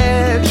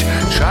ledge,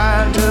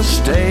 trying to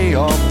stay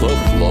on the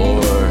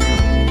floor.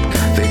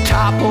 They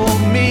topple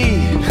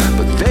me,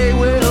 but they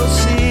will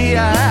see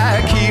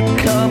I keep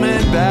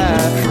coming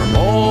back for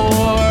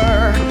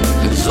more.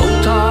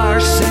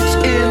 Zoltar sits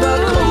in the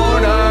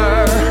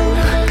corner,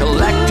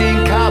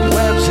 collecting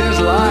cobwebs. His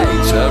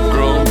lights have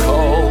grown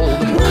cold.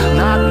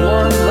 Not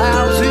one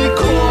lousy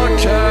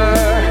quarter.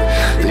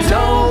 They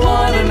don't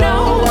want to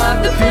know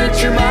what the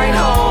future might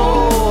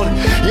hold.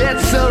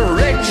 It's a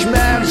rich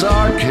man's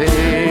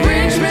arcade.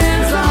 Rich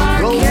man's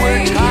arcade. Well,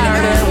 we're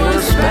tired and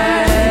we're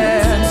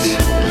spent.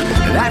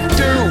 And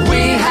after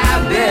we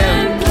have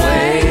been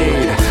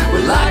played,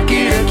 we're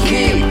lucky to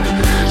keep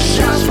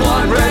just 1%.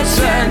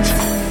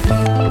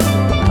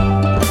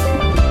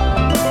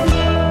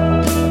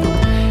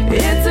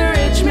 It's a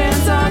rich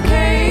man's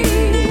arcade.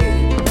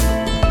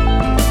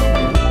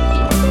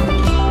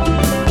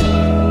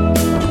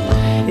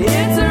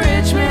 It's a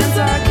rich man's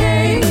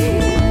arcade.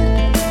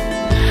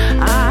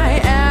 I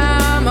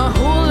am a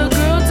hula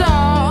girl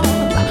doll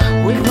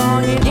with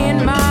longing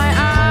in my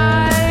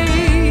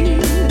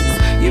eyes.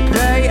 You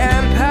pay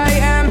and pay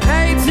and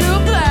pay to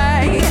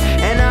play,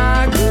 and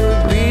I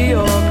could be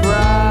your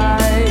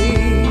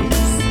prize.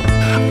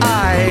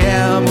 I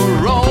am a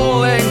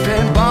rolling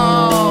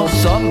pinball,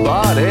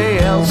 somebody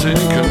else in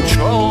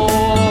control,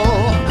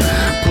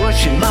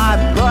 pushing my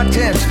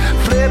buttons,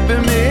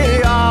 flipping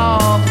me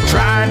off,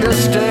 trying to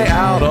stay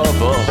out of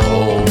the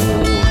hole.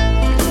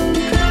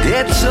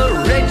 It's a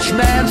rich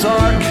man's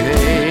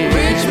arcade.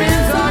 Rich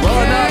man's arcade.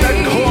 Another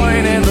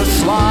coin in the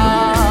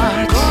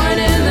slot. Coin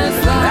in the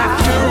slot.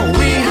 After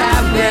we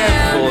have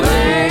been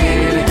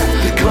played,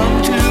 they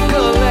come to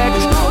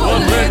collect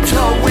what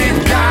little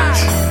we've got.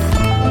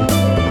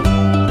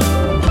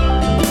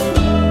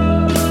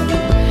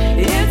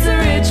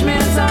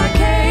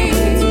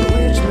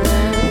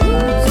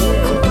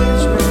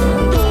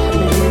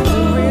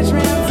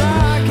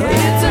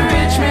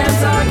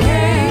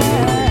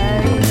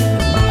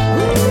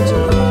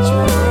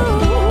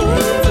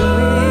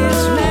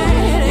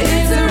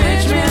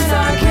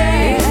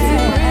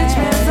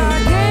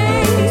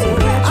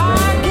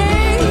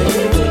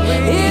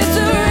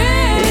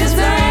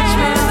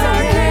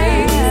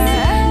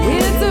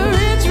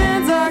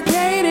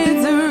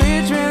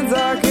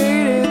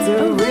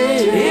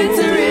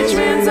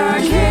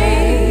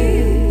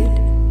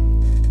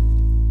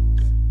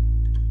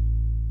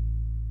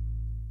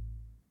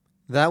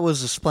 That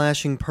was the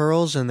Splashing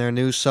Pearls and their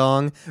new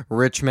song,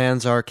 Rich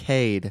Man's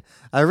Arcade.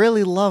 I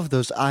really love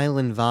those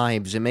island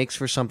vibes. It makes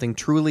for something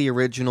truly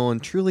original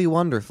and truly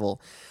wonderful.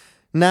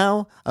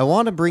 Now, I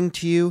want to bring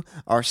to you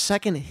our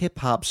second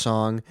hip-hop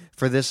song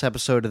for this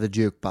episode of the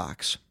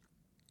Jukebox.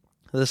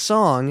 The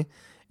song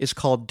is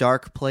called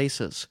Dark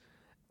Places,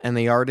 and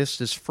the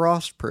artist is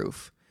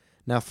Frostproof.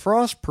 Now,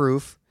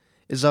 Frostproof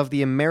is of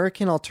the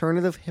American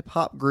alternative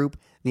hip-hop group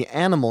The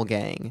Animal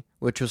Gang,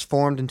 which was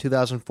formed in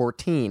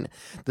 2014.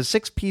 The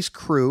six-piece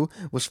crew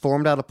was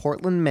formed out of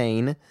Portland,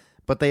 Maine,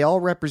 but they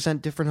all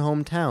represent different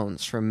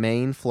hometowns from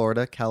Maine,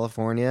 Florida,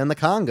 California, and the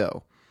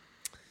Congo.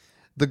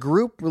 The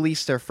group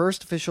released their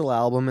first official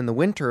album in the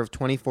winter of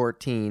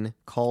 2014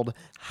 called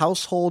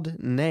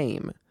Household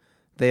Name.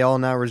 They all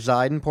now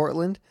reside in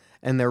Portland,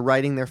 and they're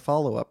writing their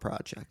follow-up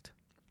project.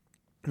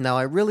 Now,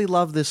 I really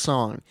love this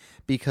song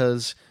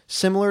because,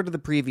 similar to the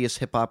previous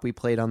hip-hop we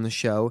played on the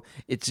show,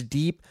 it's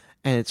deep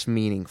and it's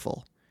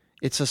meaningful.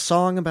 It's a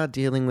song about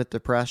dealing with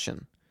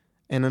depression,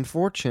 and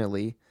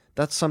unfortunately,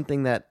 that's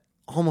something that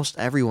almost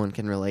everyone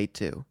can relate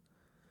to.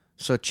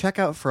 So check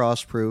out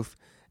Frostproof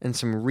and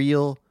some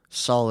real,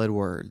 solid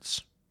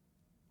words.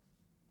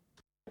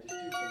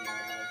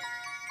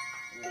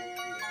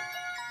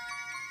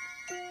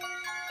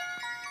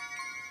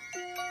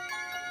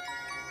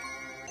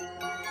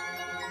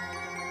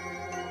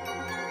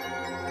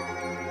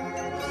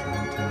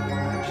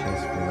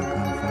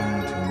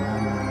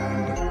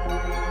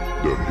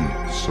 The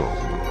heat song.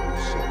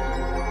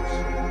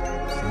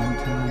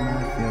 Sometimes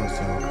I feel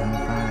so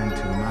confined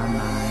to my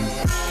mind.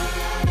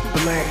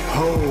 Black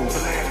hole,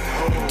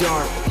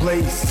 dark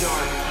place,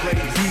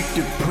 deep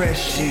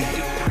depression,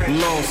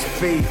 lost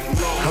faith,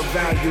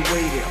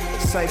 evaluated,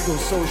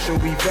 psychosocial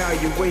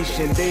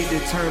evaluation. They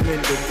determine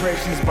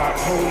depression's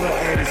bipolar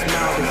at its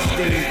mildest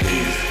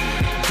stages.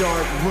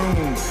 Dark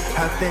room,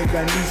 I think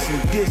I need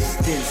some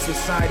distance.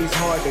 Society's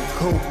hard to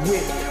cope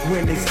with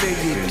when they say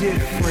you're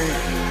different.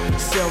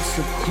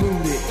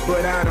 Self-secluded,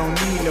 but I don't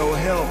need no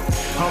help.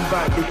 I'm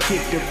about to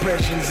kick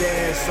depression's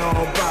ass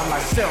all by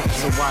myself.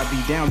 So why be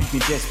down? You can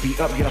just be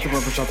up. Get off the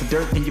rubbish, off the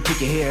dirt, then you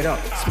pick your head up.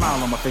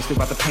 Smile on my face, think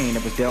about the pain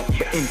that was dealt.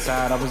 But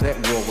inside I was at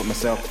war with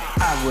myself.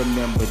 I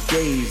remember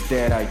days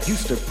that I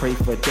used to pray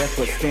for death,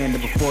 but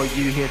standing before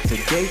you here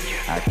today,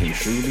 I can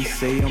truly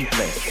say I'm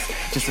blessed.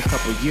 Just a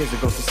couple of years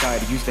ago,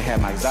 society used to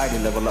have my anxiety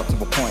level up to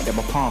a point that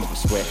my palms would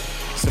sweat.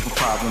 Simple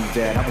problems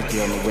that I was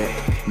dealing with.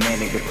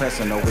 Manic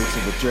depressing, no way to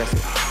address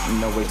it,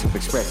 no way to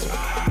express it.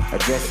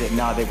 Address it,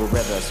 nah, they would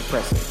rather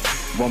suppress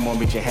it. One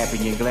moment you're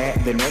happy and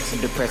glad, the next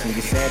is depressing,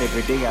 you're sad.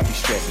 Every day I be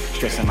stressing,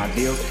 stressing my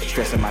bills,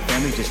 stressing my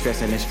family, just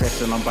stressing and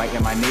stressing. I'm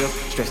biting my nails,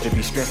 stressed to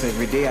be stressing.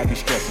 Every day I be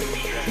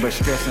stressing, but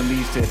stressing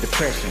leads to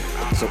depression.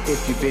 So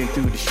if you've been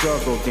through the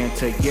struggle, then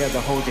together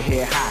hold your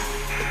head high.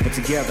 But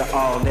together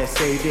all, let's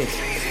say this: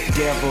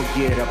 devil,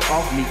 get up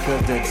off me,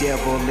 cause the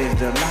devil is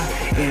the lie.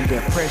 In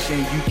depression,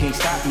 you can't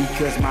stop me,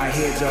 cause my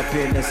head's up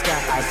in the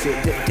sky. I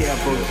said the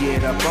devil,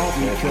 get up off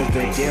me, cause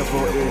the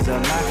devil is a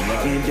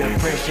lie. In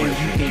depression,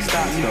 you can't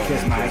stop me,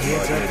 cause my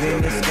head's up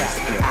in the sky.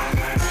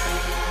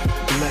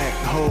 Black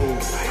hole,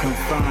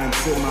 confined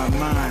to my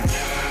mind.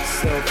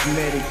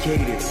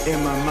 Self-medicated,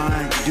 in my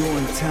mind,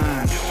 doing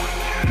time.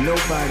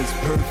 Nobody's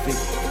perfect,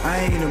 I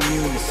ain't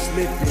immune to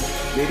slipping,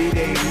 but it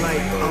ain't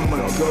like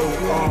I'ma go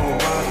all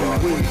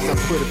Robin Williams. I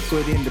put a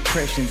foot in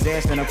depression's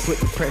ass, and I put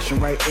depression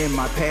right in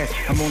my past.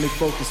 I'm only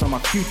focused on my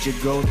future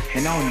goals,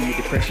 and I don't need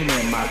depression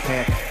in my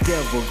path.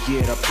 Devil,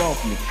 get up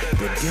off me,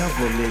 the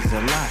devil is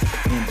a lie.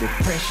 In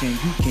depression,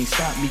 you can't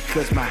stop me,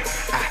 cause my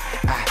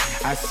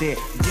I said,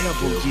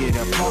 devil, get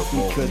up off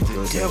me, cause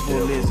the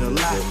devil is a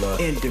lie.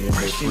 In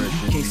depression,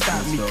 you can't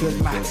stop me,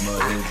 cause my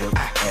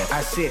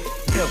I said,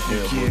 devil,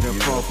 get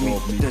up off me,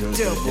 the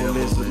devil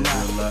is a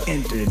lie.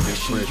 In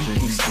depression, you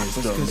can't stop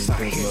us, cause our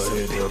heads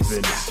up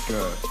in the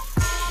sky.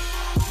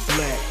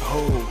 Black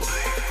hole,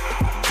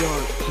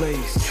 dark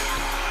place.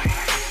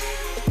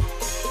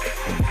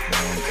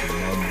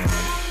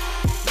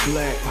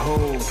 Black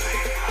hole,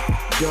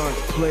 dark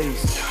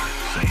place.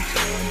 Sometimes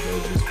I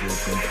just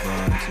feel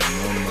confined to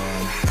my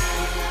mind.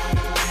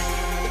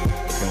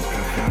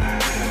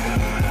 Confined to my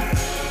mind.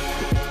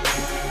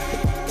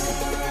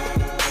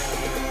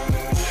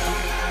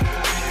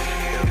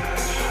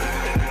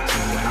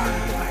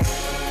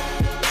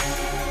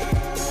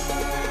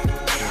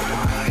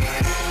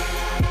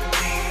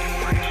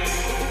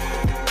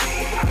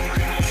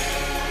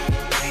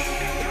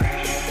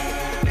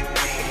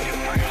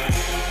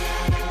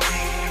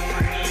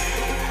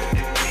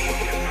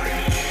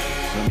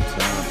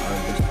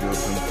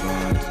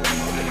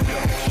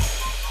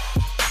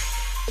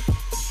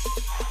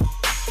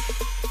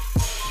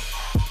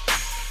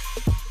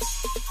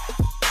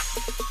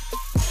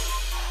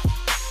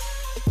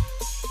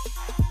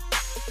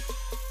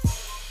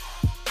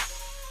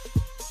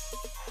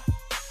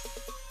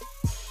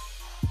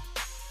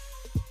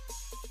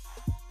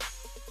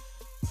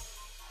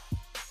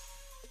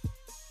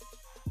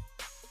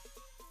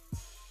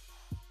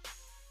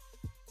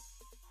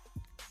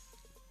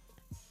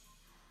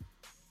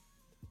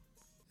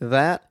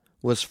 That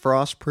was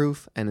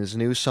Frostproof and his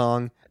new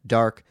song,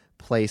 Dark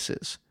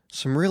Places.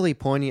 Some really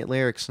poignant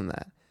lyrics in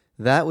that.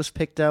 That was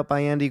picked out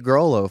by Andy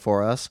Grollo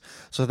for us,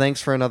 so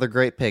thanks for another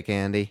great pick,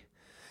 Andy.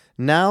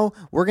 Now,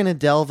 we're going to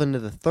delve into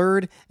the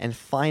third and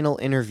final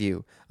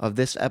interview of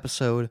this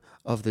episode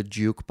of the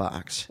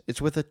Jukebox.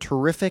 It's with a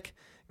terrific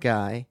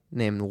guy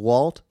named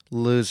Walt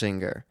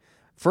Leuzinger.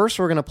 First,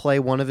 we're going to play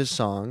one of his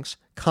songs,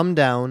 Come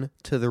Down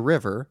to the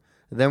River.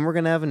 Then we're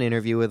going to have an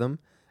interview with him,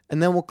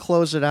 and then we'll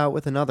close it out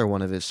with another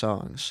one of his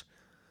songs.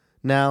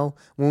 Now,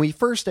 when we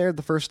first aired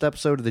the first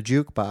episode of the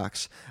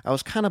Jukebox, I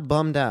was kind of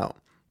bummed out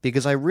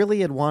because I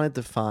really had wanted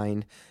to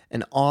find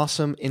an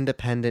awesome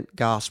independent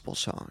gospel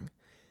song.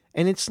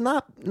 And it's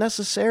not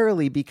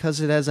necessarily because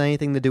it has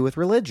anything to do with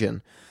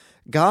religion.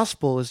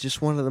 Gospel is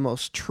just one of the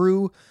most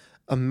true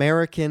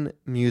American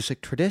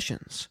music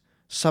traditions.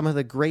 Some of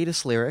the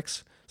greatest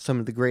lyrics, some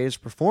of the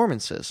greatest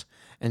performances,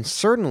 and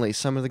certainly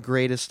some of the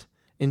greatest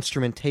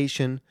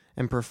instrumentation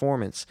and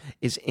performance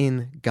is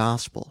in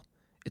gospel.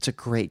 It's a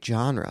great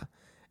genre.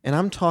 And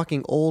I'm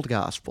talking old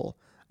gospel.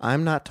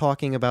 I'm not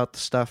talking about the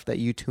stuff that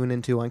you tune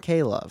into on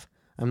K-Love.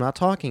 I'm not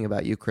talking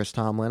about you, Chris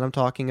Tomlin. I'm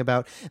talking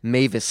about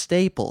Mavis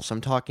Staples.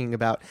 I'm talking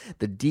about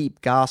the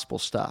deep gospel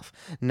stuff.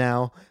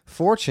 Now,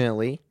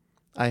 fortunately,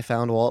 I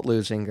found Walt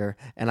Leuzinger,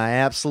 and I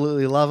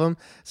absolutely love him.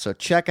 So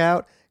check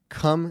out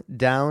Come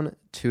Down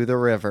to the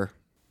River.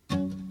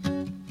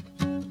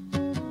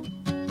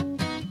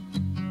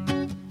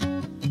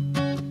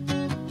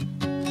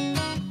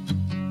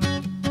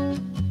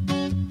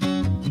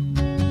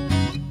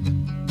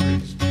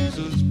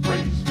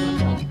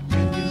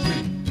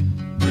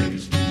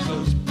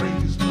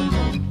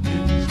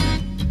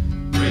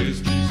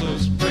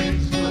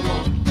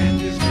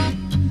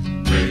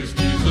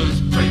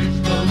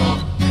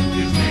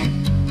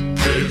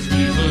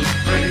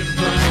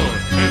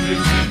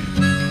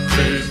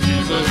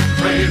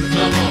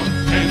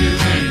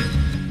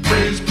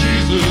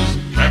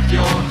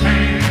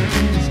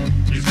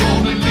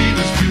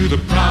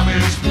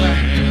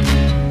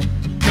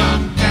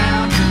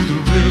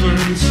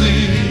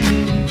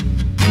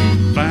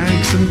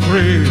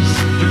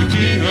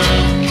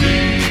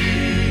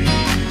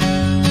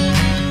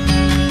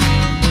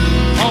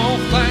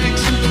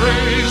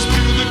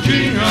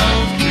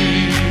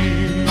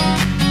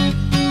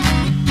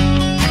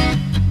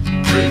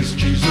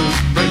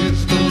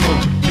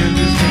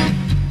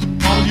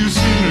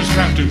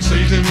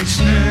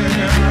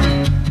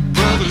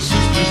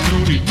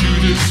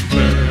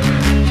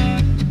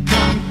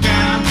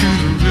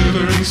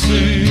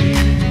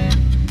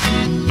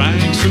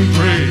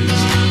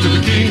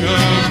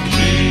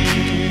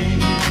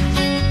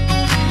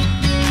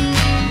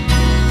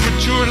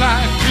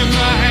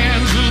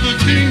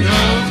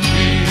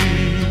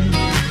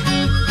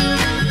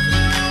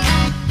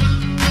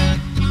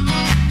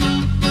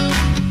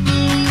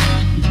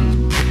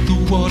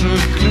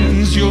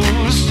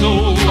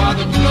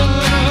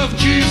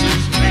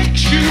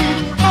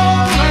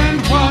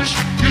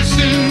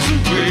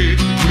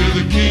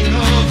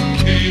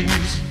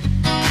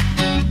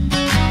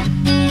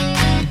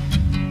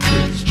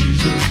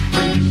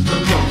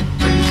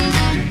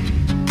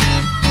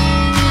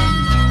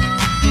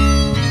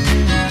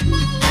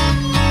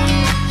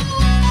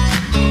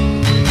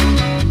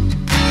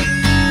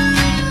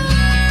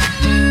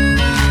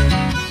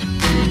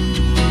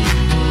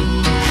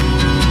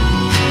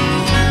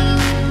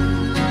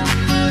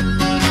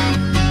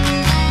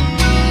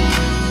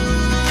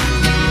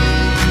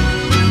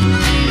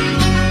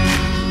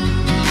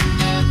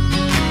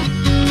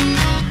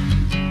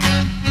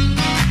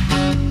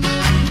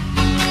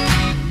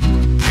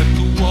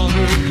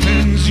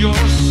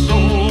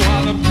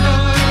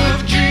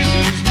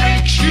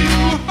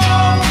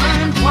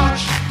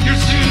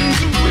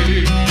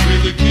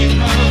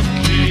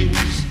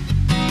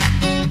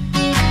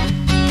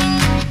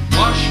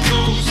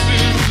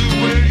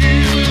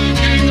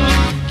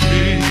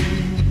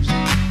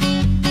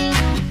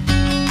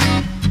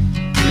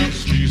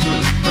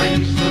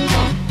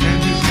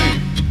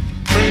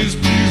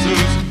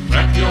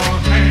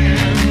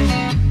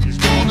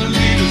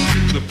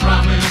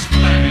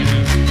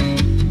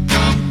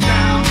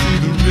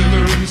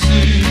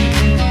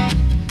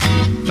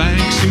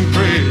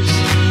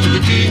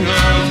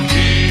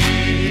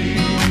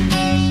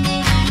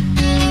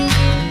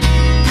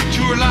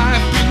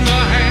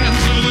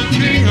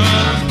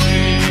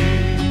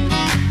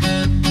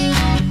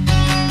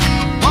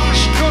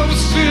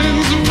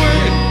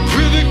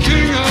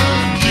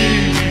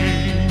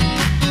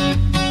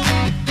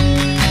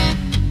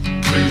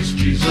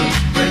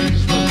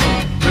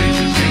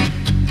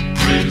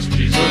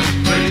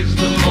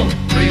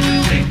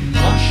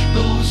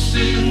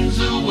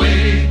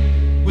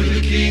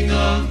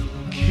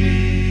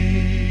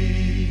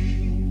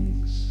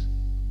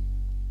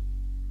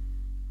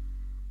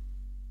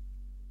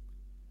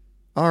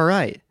 All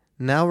right,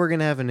 now we're going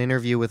to have an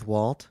interview with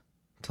Walt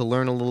to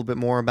learn a little bit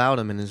more about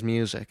him and his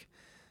music.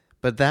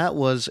 But that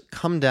was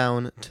Come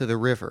Down to the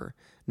River,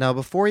 Now,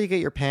 before you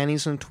get your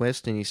panties in a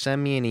twist and you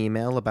send me an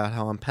email about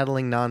how I'm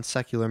peddling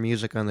non-secular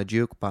music on the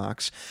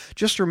jukebox,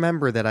 just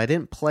remember that I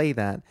didn't play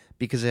that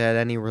because it had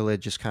any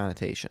religious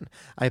connotation.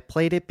 I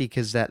played it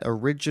because that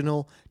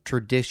original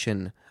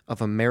tradition of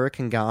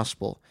American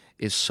gospel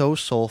is so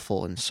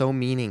soulful and so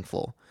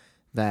meaningful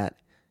that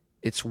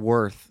it's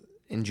worth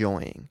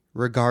enjoying,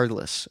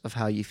 regardless of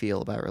how you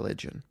feel about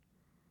religion.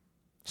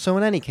 So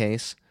in any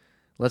case,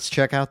 let's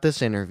check out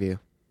this interview.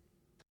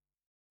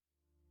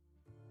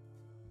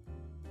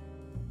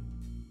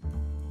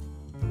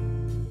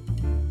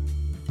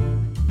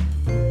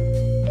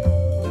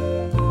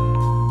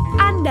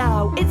 And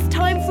now it's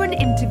time for an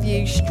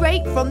interview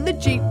straight from the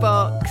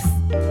jukebox.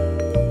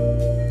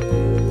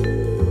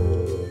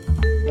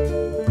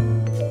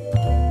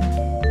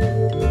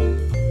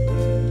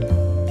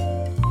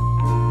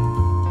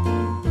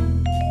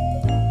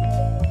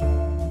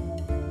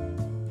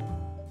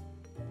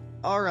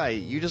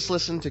 Alright, you just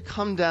listened to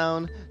Come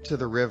Down to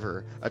the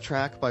River, a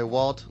track by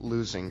Walt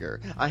Leuzinger.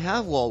 I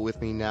have Walt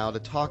with me now to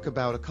talk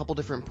about a couple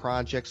different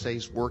projects that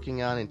he's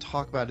working on and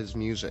talk about his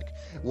music.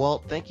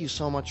 Walt, thank you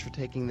so much for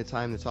taking the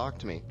time to talk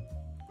to me.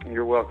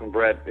 You're welcome,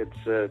 Brett.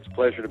 It's a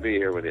pleasure to be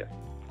here with you.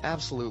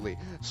 Absolutely.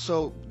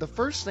 So, the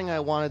first thing I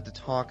wanted to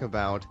talk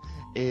about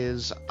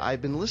is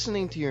I've been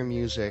listening to your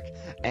music,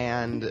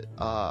 and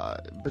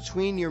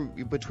between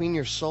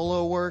your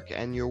solo work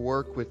and your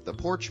work with the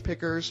Porch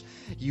Pickers,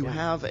 you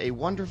have a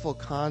wonderful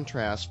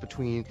contrast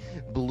between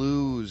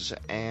blues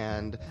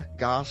and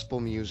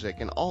gospel music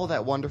and all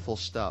that wonderful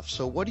stuff.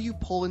 So what do you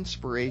pull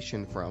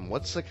inspiration from?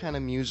 What's the kind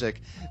of music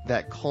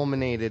that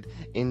culminated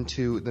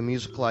into the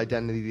musical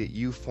identity that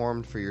you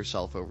formed for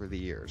yourself over the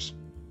years?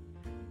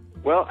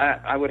 Well,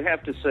 I would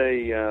have to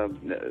say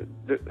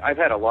I've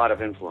had a lot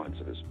of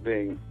influences.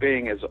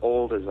 Being as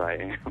old as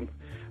I am,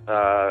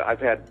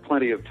 I've had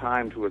plenty of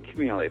time to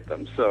accumulate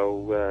them,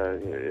 so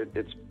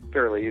it's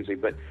fairly easy.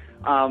 But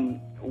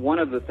one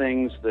of the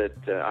things that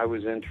I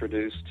was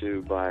introduced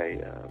to by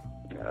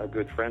a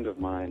good friend of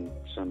mine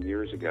some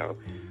years ago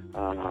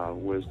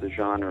was the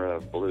genre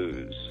of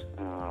blues,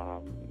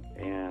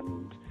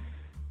 and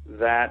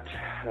that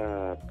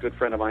good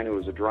friend of mine who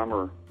was a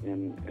drummer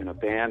in a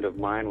band of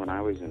mine when I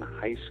was in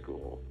high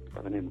school,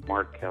 by the name of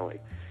Mark Kelly,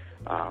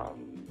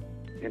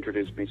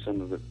 introduced me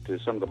to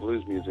some of the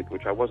blues music,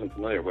 which I wasn't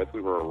familiar with.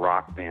 We were a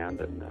rock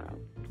band, and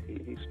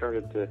he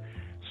started to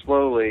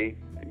slowly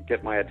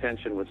get my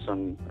attention with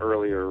some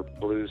earlier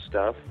blues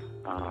stuff.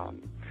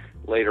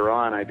 Later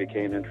on, I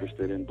became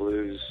interested in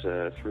blues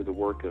through the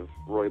work of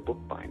Roy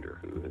Bookbinder,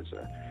 who is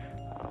a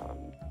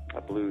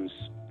blues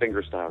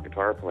fingerstyle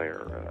guitar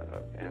player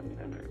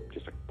and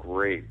just a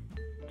great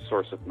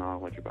source of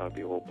knowledge about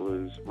the old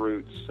blues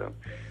roots. So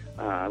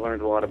I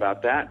learned a lot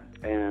about that.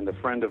 And a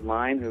friend of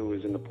mine who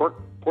was in the Porch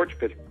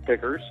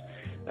Pickers,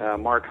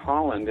 Mark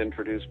Holland,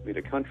 introduced me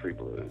to country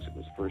blues. It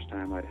was the first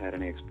time I'd had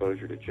any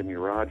exposure to Jimmy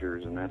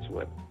Rogers, and that's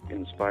what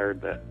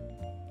inspired that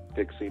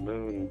Dixie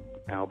Moon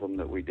album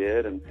that we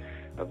did, and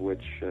of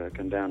which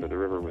Come Down to the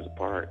River was a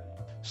part.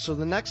 So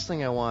the next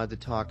thing I wanted to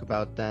talk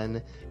about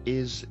then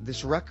is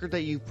this record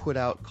that you put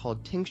out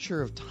called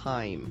Tincture of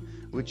Time,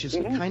 which is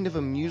kind of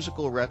a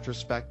musical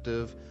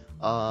retrospective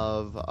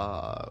of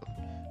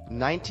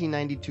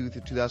 1992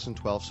 through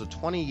 2012, so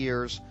 20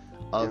 years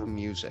of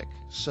music.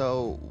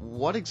 So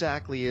what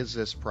exactly is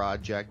this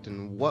project,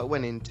 and what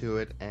went into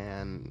it,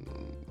 and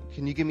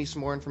can you give me some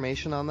more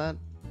information on that?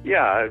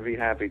 Yeah, I'd be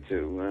happy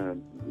to.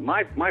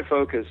 My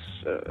focus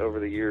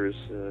over the years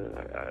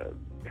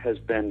has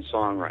been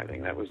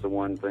songwriting. That was the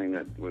one thing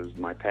that was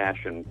my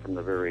passion from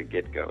the very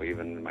get-go.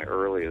 Even in my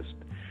earliest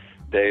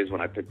days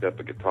when I picked up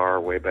a guitar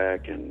way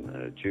back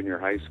in junior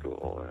high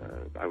school,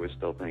 I was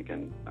still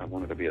thinking I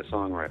wanted to be a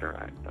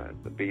songwriter.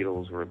 The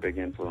Beatles were a big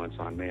influence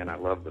on me, and I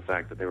loved the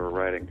fact that they were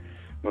writing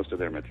most of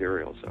their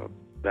material, so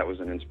that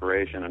was an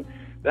inspiration. And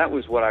that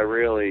was what I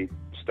really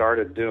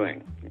started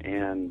doing.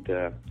 And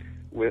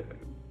with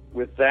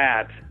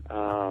that,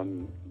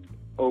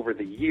 over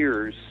the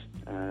years,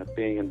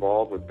 being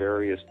involved with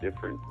various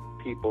different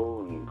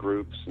people and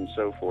groups and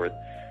so forth,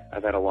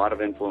 I've had a lot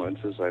of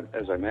influences,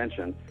 as I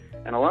mentioned,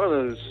 and a lot of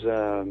those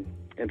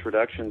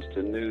introductions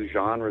to new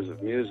genres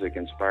of music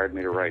inspired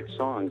me to write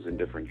songs in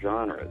different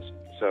genres.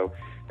 So,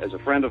 as a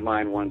friend of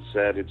mine once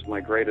said, it's my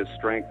greatest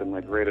strength and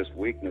my greatest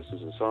weakness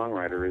as a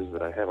songwriter is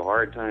that I have a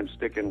hard time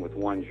sticking with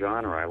one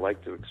genre. I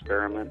like to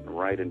experiment and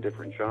write in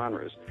different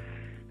genres.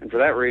 And for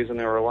that reason,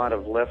 there were a lot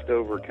of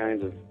leftover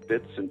kinds of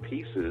bits and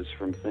pieces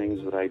from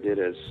things that I did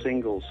as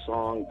single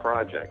song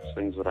projects,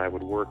 things that I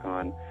would work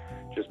on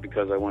just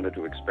because I wanted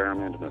to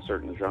experiment in a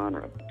certain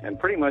genre. And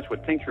pretty much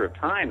what Tincture of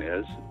Time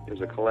is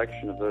a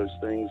collection of those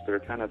things that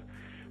are kind of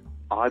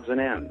odds and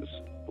ends,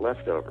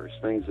 leftovers,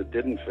 things that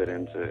didn't fit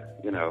into,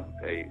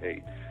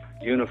 a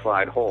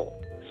unified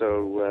whole.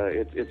 So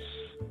it's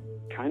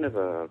kind of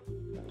a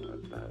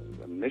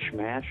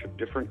mishmash of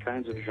different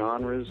kinds of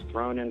genres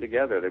thrown in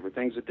together. They were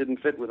things that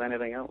didn't fit with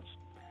anything else,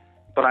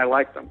 but I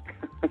like them.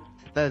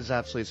 That is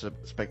absolutely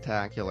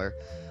spectacular.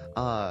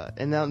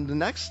 And then the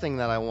next thing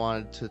that I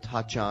wanted to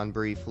touch on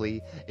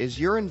briefly is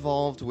you're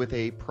involved with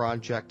a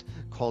project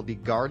called the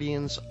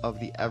Guardians of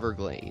the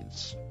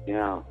Everglades.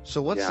 Yeah.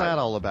 So what's that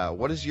all about?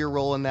 What is your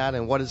role in that,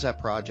 and what is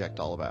that project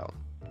all about?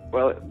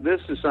 Well,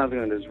 this is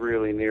something that is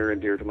really near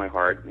and dear to my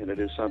heart, and it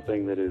is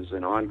something that is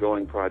an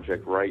ongoing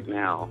project right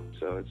now,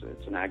 so it's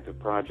an active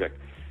project.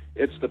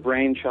 It's the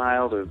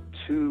brainchild of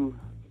two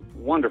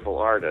wonderful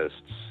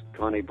artists,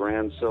 Connie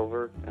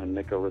Brand-Silver and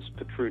Nicholas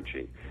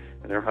Petrucci,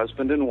 and their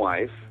husband and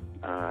wife.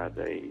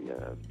 They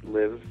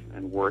live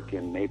and work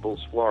in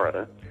Naples,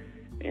 Florida,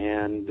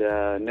 and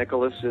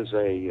Nicholas is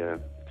a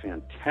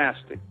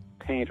fantastic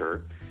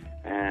painter,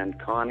 and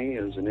Connie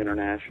is an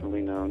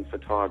internationally known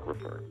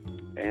photographer.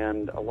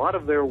 And a lot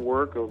of their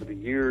work over the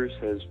years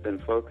has been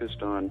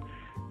focused on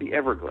the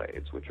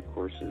Everglades, which of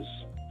course is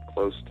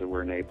close to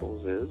where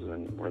Naples is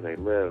and where they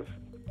live.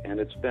 And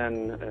it's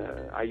been,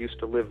 I used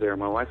to live there.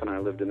 My wife and I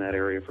lived in that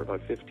area for about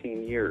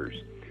 15 years.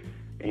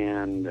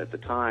 And at the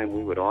time,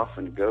 we would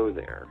often go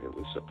there. It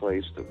was a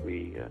place that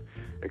we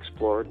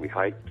explored. We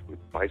hiked, we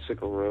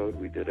bicycle rode.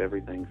 We did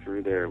everything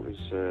through there. It was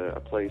a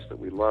place that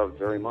we loved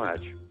very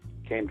much.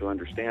 Came to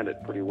understand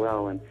it pretty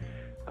well. And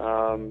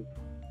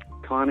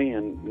Connie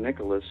and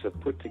Nicholas have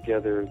put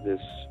together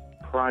this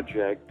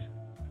project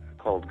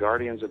called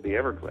Guardians of the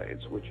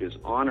Everglades, which is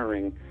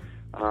honoring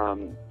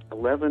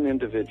 11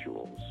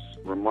 individuals,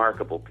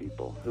 remarkable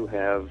people who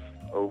have,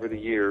 over the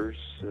years,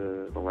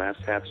 the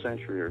last half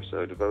century or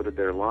so, devoted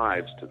their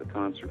lives to the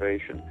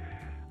conservation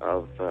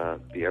of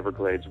the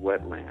Everglades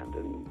wetland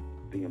and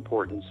the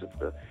importance of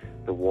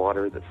the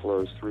water that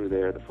flows through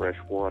there, the fresh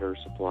water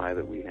supply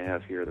that we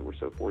have here that we're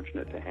so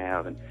fortunate to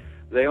have. And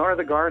they are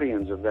the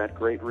guardians of that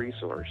great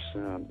resource.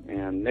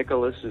 And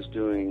Nicholas is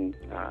doing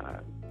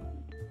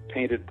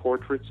painted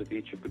portraits of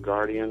each of the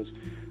guardians.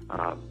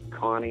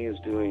 Connie is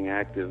doing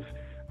active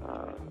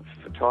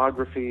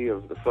photography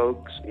of the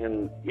folks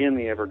in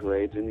the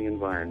Everglades, in the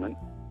environment.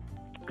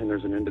 And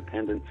there's an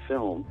independent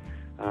film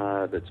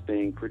that's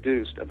being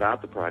produced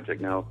about the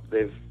project. Now,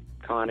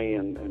 Connie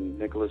and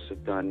Nicholas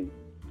have done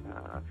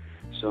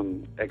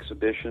some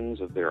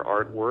exhibitions of their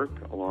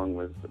artwork, along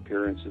with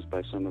appearances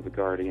by some of the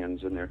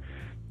guardians, and they're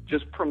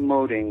just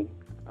promoting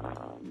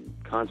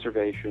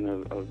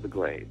conservation of the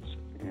glades.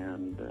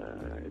 And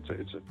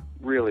it's a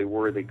really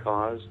worthy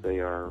cause. They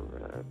are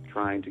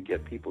trying to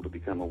get people to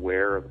become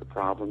aware of the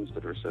problems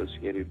that are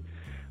associated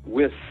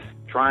with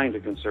trying to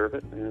conserve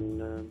it.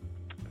 And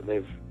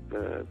they've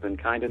been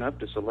kind enough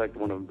to select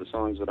one of the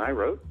songs that I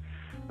wrote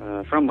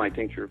from my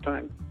Tincture of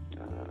Time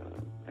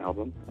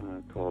album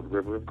called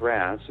River of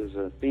Grass as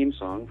a theme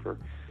song for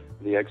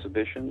the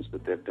exhibitions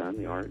that they've done,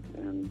 the art,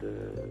 and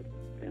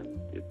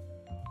it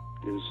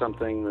is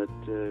something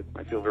that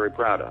I feel very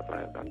proud of.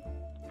 I'm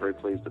very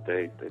pleased that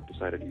they've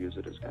decided to use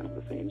it as kind of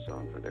the theme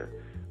song for their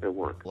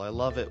work. Well, I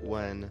love it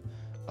when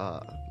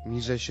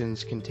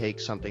musicians can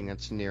take something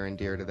that's near and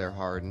dear to their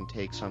heart and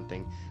take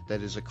something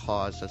that is a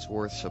cause that's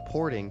worth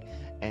supporting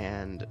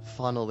and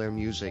funnel their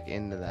music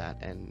into that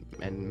and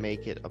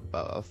make it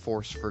a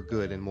force for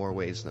good in more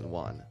ways than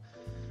one.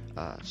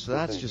 So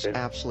that's just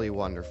absolutely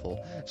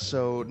wonderful.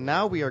 So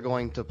now we are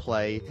going to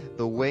play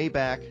The Way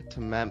Back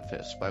to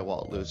Memphis by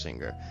Walt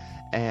Leuzinger.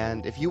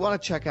 And if you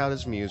want to check out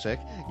his music,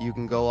 you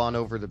can go on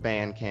over to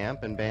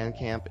Bandcamp, and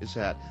Bandcamp is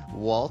at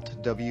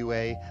Walt,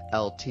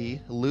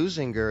 W-A-L-T.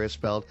 Leuzinger is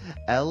spelled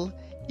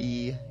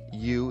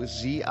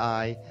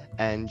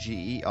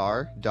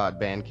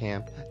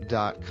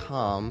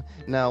Leuzinger.bandcamp.com.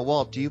 Now,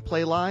 Walt, do you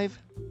play live?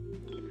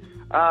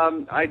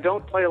 I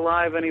don't play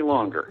live any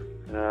longer.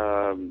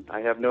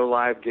 I have no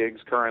live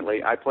gigs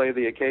currently. I play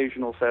the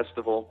occasional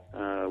festival,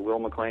 Will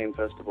McLean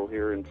Festival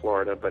here in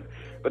Florida, but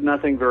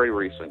nothing very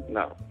recent,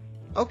 no.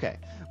 Okay.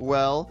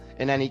 Well,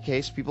 in any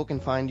case, people can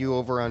find you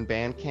over on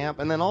Bandcamp,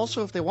 and then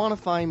also if they want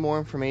to find more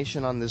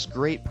information on this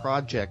great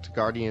project,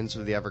 Guardians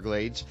of the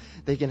Everglades,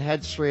 they can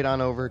head straight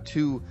on over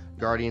to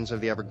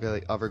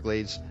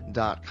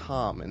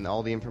guardiansoftheeverglades.com, and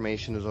all the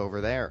information is over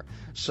there.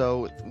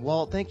 So,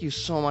 Walt, thank you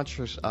so much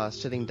for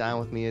sitting down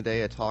with me today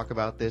to talk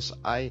about this.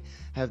 I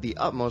have the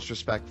utmost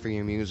respect for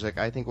your music.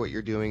 I think what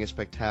you're doing is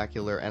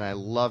spectacular, and I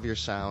love your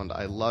sound.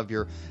 I love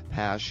your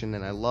passion,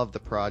 and I love the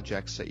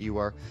projects that you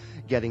are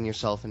getting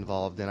yourself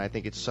involved in. I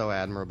think it's so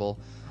admirable.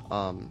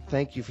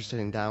 Thank you for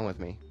sitting down with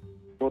me.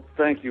 Well,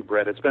 thank you,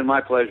 Brett. It's been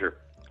my pleasure.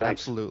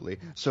 Thanks. Absolutely.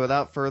 So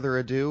without further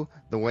ado,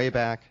 The Way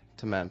Back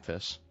to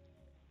Memphis.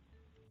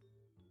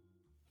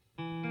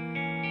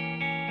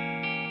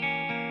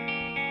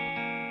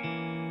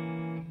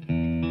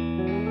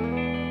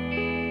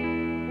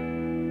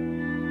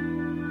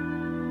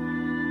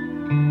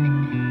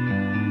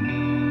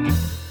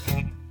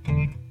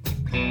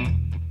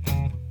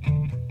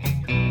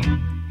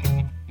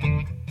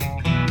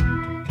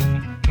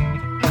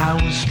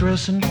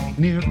 Stressing,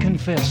 near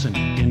confessing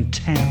in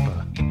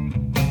Tampa,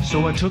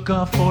 so I took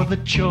off for the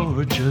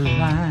Georgia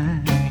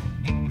line.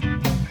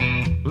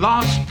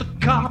 Lost the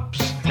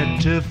cops at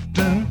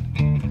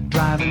Tifton,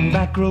 driving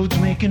back roads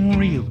making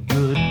real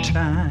good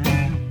time.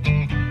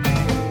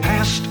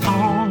 Passed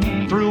on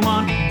through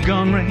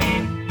Montgomery,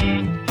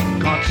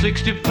 Caught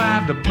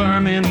 65 to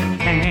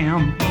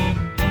Birmingham,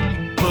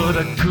 but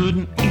I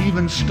couldn't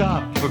even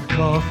stop for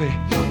coffee,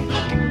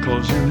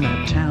 'cause in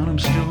that town I'm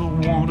still a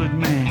wanted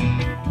man.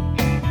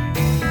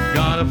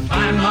 Gotta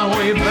find my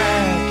way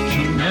back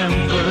to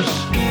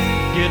Memphis,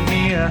 get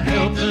me a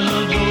helping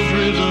of those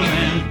rhythm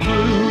and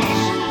blues.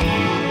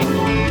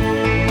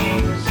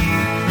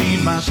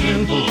 Feed my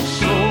sinful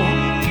soul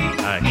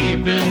a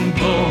heaping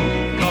bowl,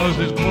 'cause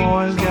this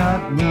boy's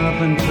got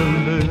nothing to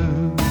lose.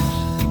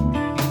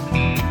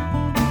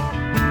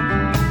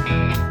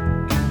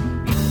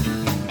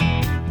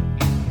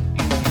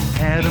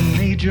 Had a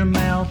major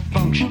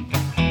malfunction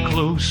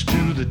close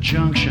to the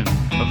junction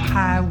of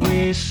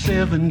Highway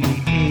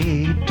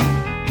 78,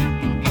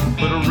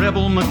 but a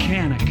rebel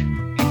mechanic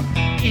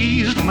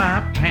eased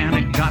my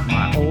panic, got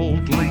my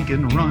old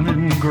Lincoln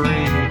running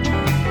great.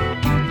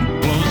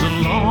 Was a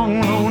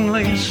long,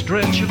 lonely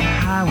stretch of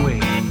highway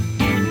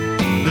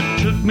that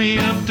took me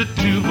up to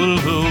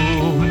Tupelo.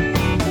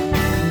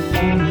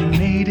 Only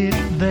made it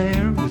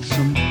there with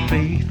some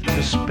faith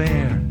to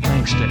spare,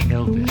 thanks to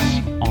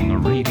Elvis on the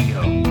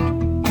radio.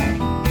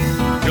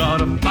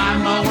 Gotta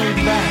find my way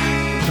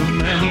back to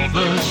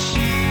Memphis,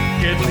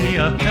 get me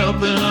a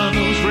helping of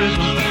those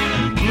rhythm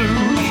and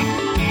blues.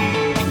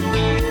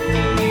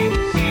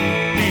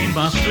 Feed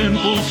my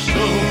simple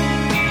soul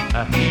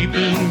a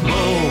heaping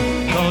bowl,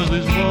 'cause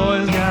this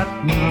boy's got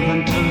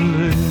nothing to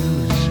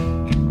lose.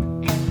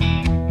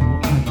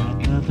 Oh, I got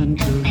nothing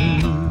to lose.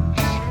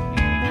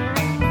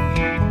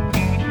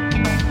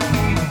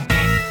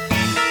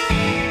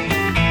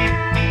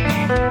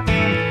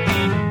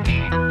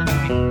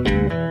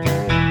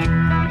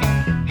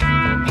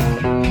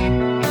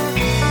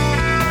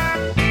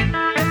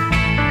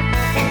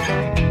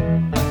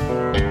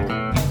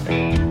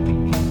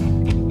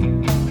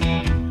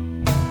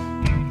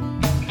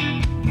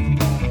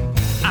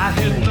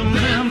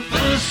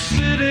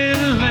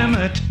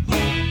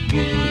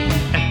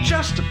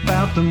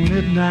 About the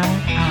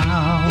midnight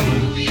hour,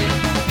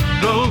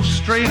 drove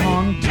straight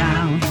on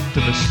down to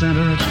the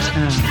center of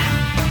town,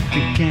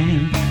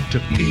 began to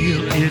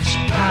feel its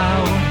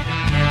power,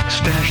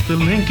 stashed the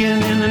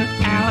Lincoln in an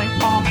alley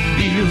off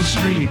Beale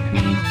Street.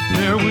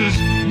 There was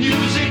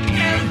music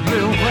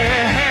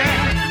everywhere,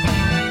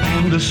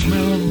 and the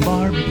smell of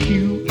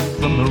barbecue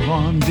from the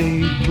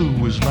rendezvous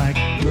was like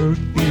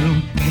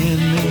perfume in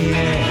the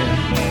air.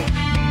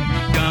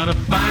 Gotta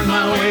find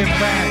my way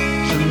back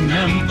to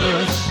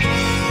Memphis,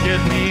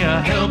 get me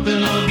a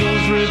helping of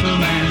those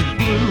rhythm and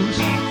blues.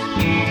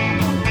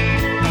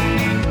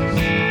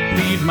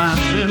 Feed my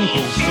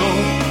sinful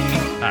soul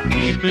a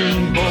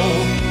heaping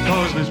bowl,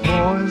 'cause this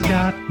boy's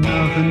got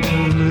nothing to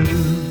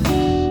lose.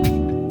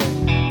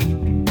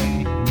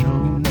 No,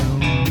 no,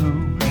 no.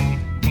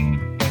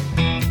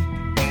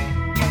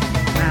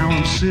 Now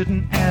I'm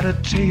sitting at a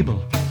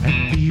table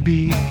at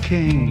B.B.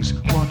 King's,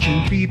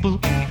 watching people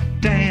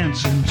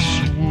dance and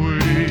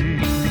sway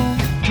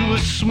to a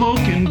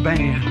smoking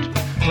band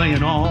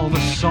playing all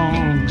the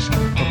songs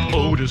of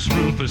Otis,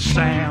 Rufus,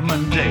 Sam,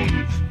 and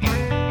Dave.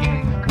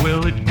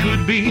 Well, it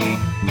could be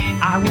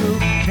I will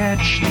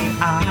catch the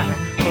eye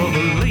of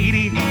a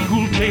lady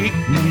who'll take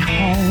me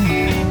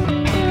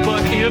home.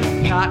 But if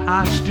not,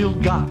 I still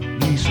got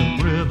me some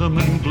rhythm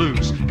and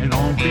blues, and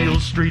on Beale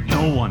Street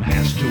no one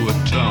has to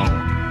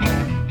atone.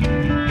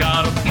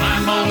 Gotta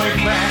find my way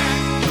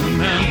back to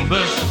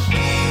Memphis,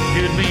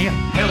 get me a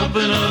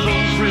helping of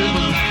those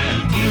rhythm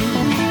and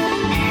blues.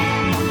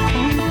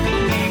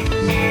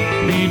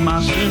 Feed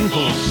my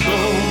sinful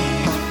soul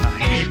a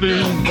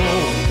heaping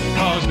bowl,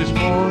 'cause this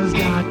boy's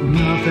got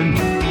nothing,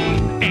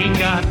 ain't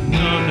got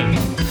nothing,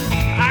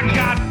 I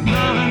got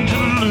nothing to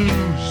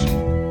lose.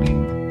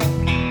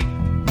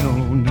 No,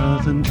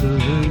 nothing to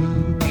lose.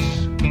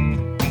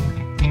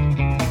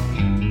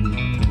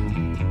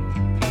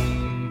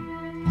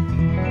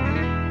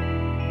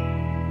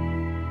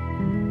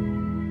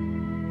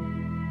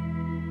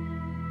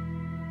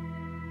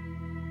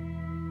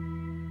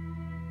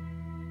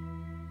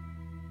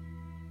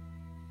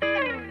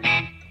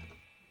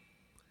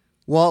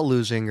 Walt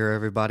Leuzinger,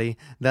 everybody.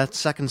 That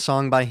second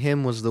song by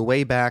him was The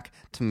Way Back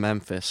to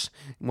Memphis.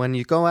 When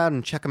you go out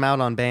and check him out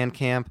on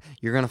Bandcamp,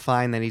 you're going to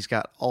find that he's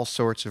got all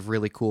sorts of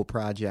really cool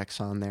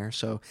projects on there,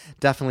 so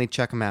definitely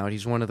check him out.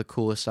 He's one of the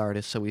coolest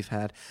artists that we've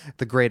had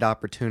the great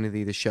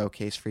opportunity to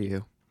showcase for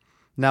you.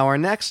 Now, our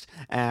next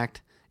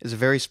act is a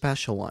very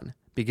special one,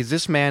 because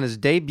this man is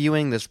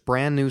debuting this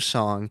brand new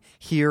song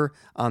here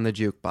on the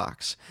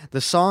Jukebox. The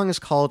song is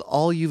called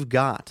All You've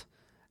Got,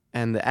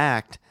 and the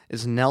act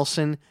is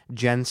Nelson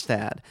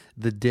Jenstad,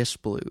 the Dis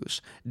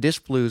Blues. Dis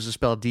Blues is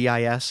spelled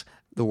D-I-S,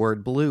 the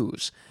word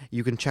blues.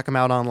 You can check him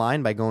out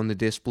online by going to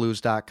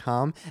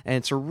disblues.com, and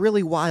it's a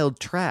really wild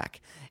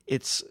track.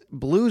 It's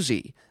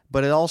bluesy,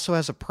 but it also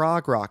has a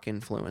prog rock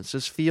influence.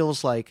 This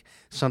feels like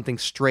something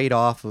straight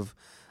off of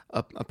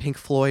a Pink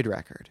Floyd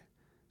record.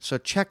 So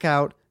check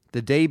out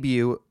the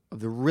debut of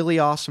the really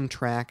awesome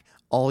track,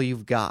 All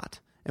You've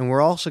Got. And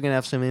we're also going to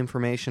have some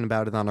information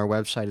about it on our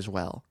website as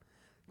well.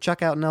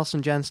 Check out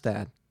Nelson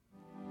Jenstad.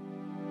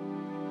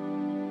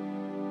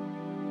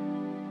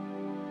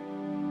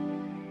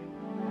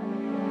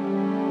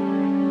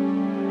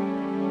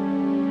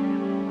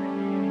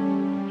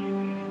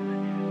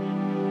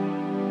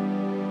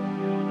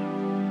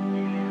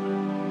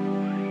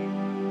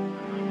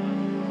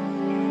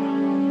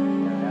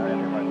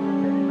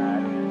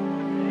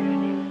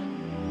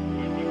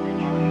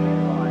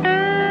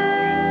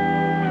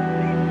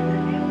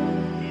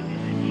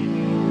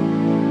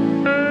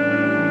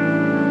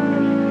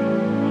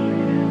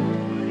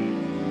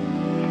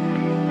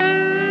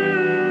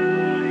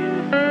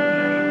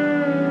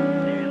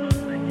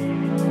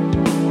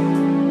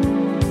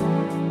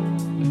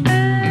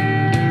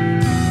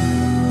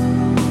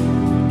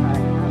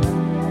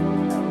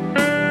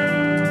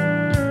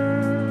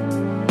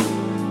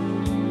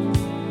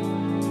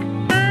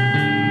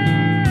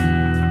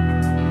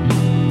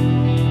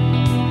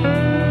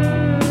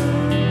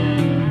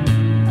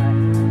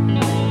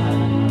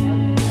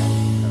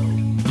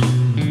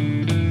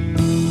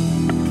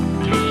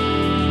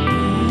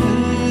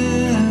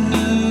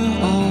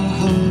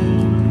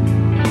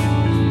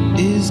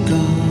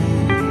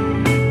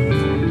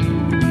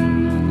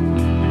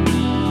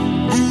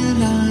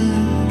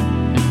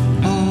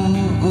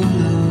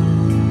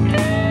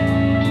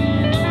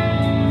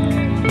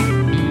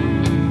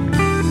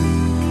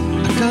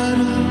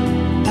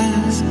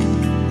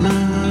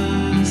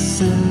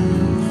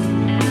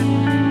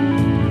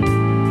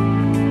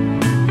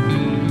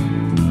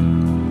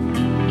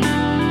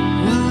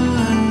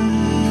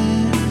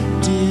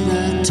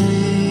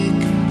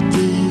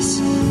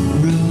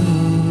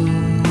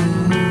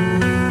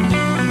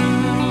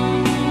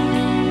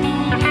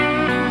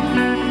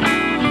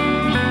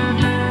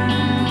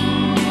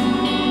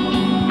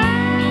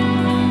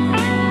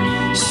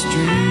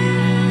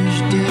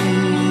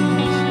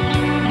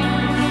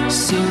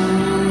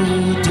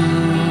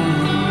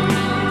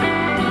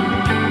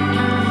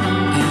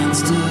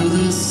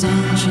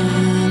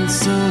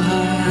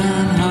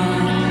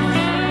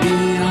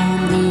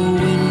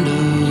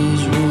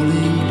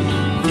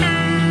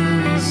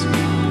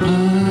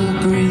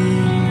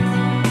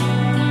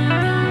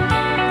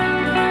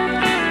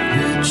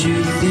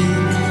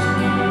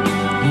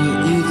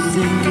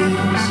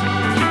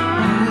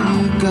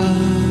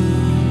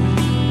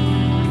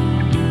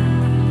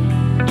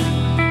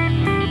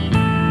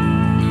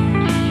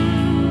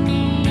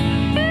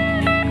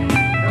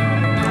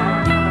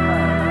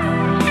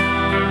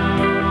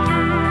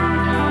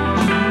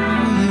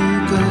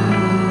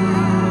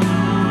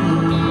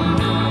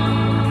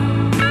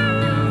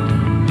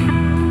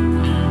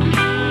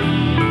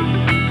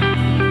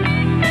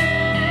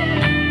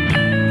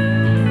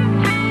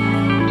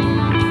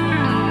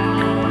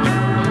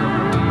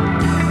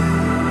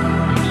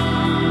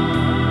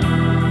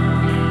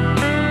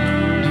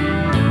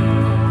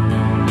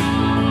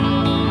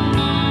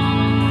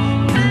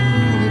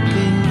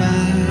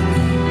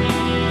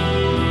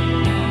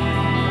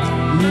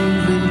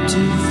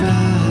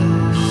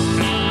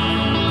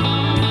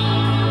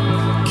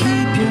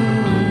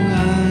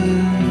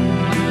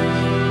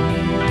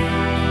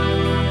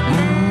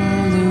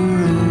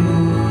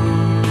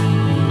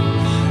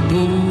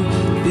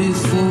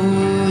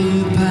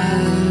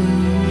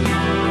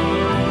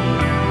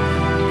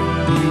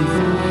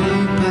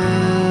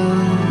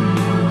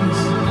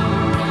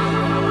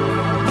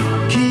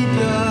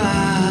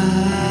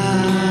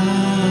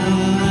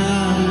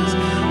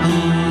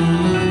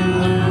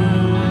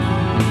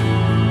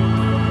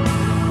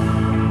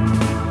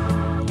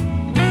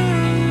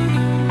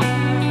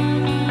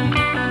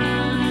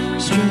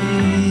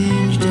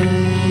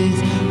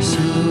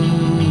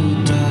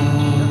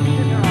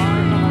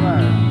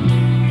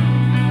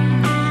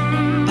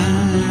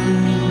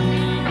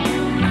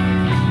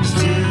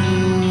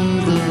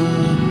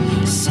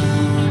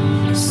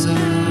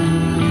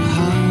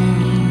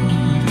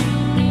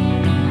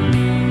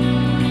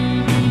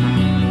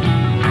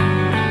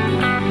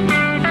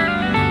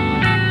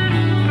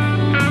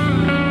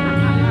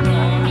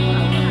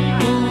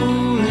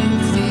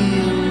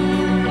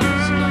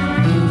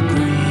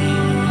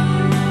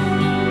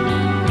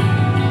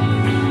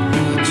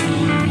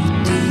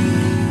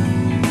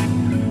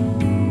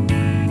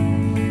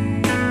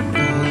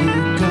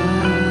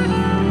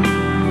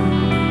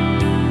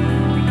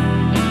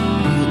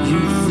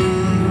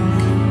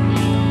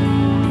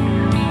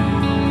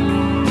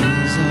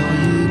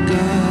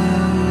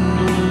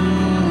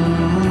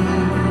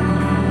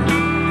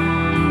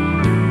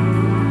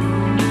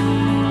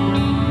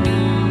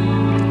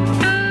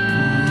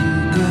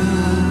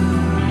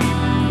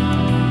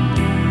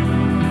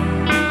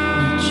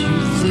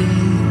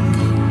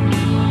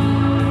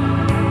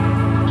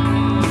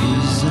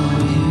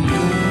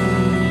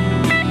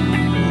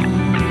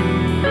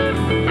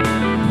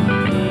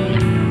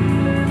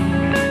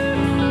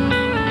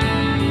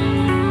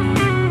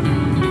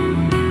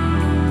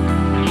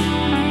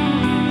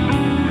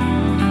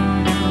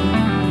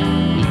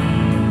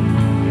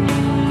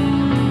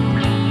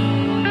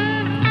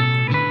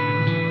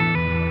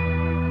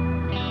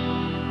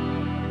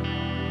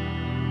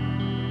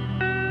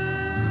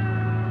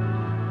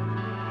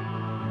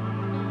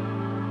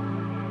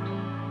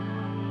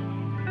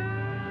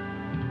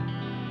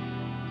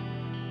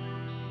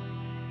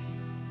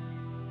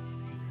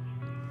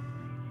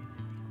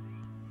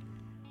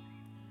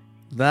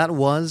 That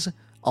was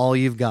All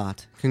You've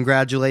Got.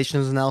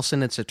 Congratulations,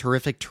 Nelson. It's a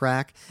terrific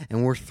track,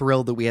 and we're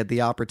thrilled that we had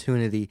the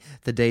opportunity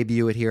to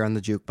debut it here on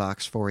the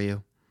Jukebox for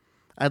you.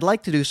 I'd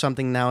like to do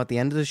something now at the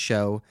end of the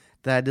show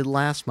that I did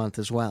last month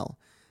as well.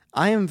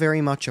 I am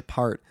very much a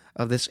part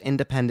of this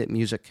independent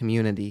music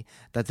community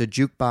that the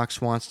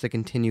Jukebox wants to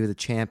continue to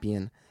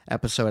champion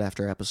episode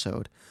after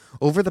episode.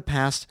 Over the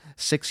past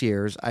 6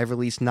 years, I've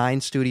released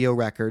 9 studio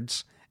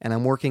records, and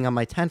I'm working on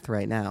my 10th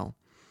right now.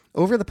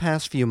 Over the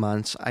past few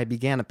months, I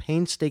began a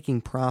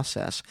painstaking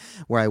process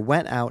where I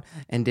went out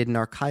and did an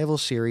archival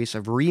series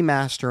of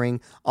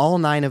remastering all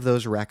 9 of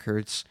those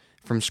records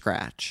from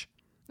scratch.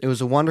 It was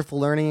a wonderful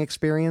learning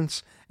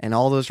experience, and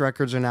all those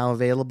records are now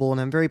available, and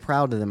I'm very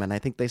proud of them, and I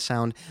think they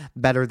sound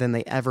better than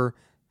they ever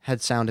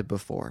had sounded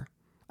before.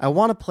 I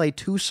want to play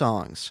 2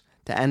 songs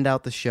to end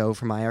out the show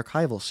for my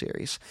archival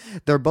series.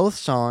 They're both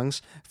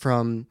songs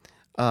from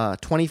a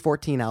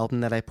 2014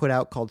 album that I put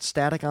out called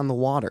Static on the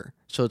Water.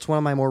 So it's one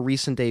of my more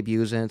recent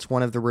debuts, and it's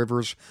one of the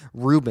Rivers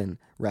Rubin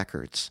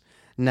records.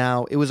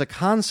 Now, it was a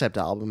concept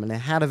album, and it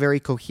had a very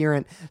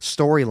coherent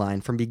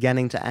storyline from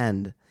beginning to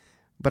end.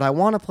 But I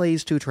want to play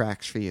these 2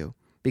 tracks for you,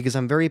 because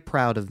I'm very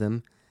proud of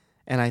them,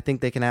 and I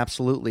think they can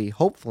absolutely,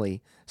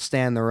 hopefully,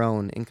 stand their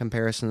own in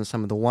comparison to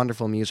some of the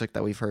wonderful music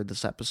that we've heard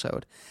this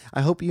episode.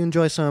 I hope you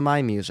enjoy some of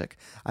my music.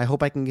 I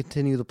hope I can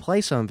continue to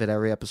play some of it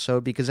every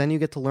episode, because then you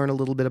get to learn a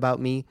little bit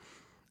about me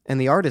and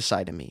the artist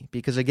side of me,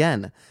 because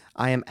again,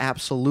 I am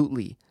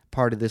absolutely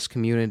part of this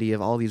community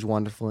of all these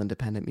wonderful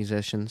independent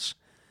musicians.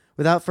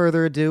 Without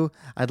further ado,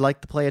 I'd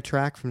like to play a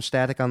track from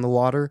Static on the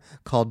Water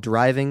called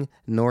Driving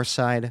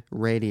Northside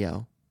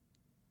Radio.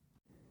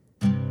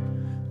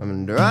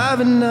 I'm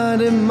driving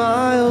 90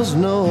 miles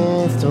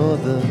north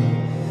toward the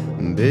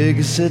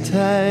big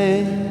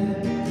city,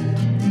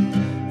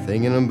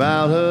 thinking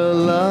about her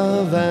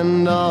love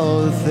and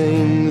all the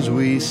things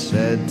we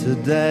said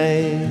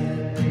today.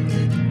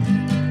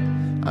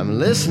 I'm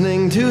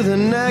listening to the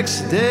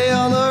next day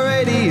on the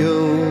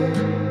radio.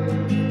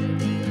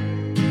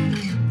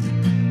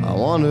 I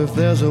wonder if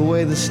there's a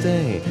way to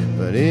stay,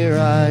 but here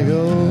I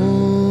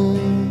go.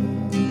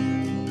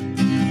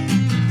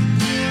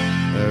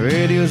 The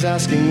radio's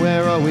asking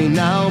where are we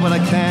now, but I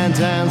can't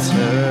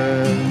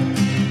answer.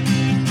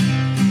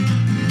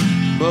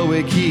 But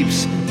it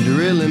keeps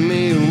drilling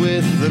me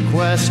with the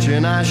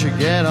question I should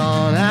get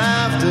on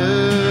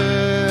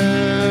after.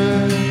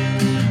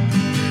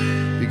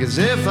 Because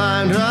if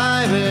I'm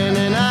driving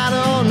and I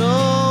don't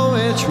know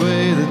which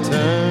way to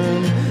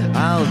turn,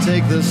 I'll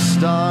take the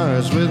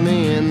stars with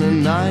me in the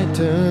night,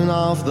 turn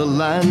off the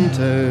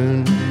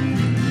lantern.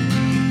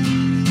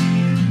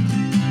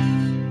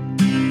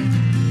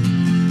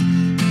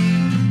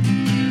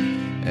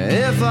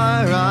 If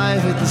I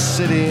arrive at the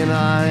city and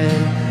I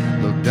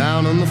look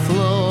down on the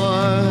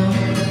floor,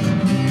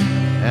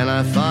 and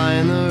I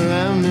find the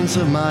remnants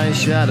of my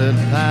shattered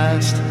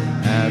past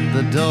at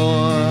the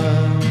door,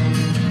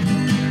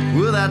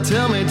 will that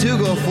tell me to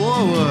go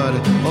forward,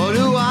 or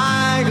do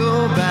I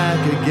go back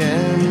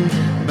again?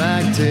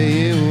 Back to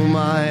you,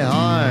 my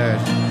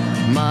heart,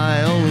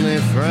 my only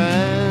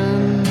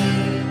friend.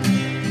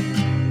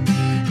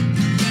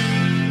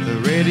 The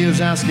radio's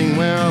asking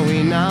where are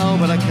we now,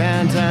 but I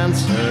can't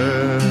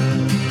answer.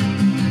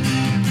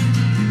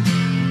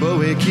 But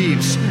it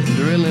keeps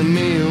drilling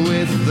me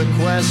with the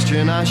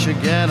question I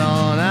should get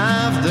on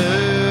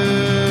after.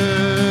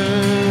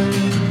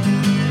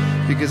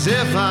 Because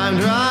if I'm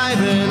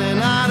driving and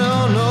I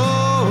don't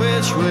know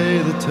which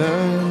way to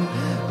turn,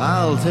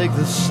 I'll take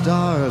the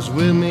stars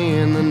with me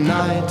in the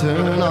night,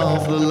 turn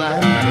off the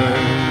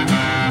lantern.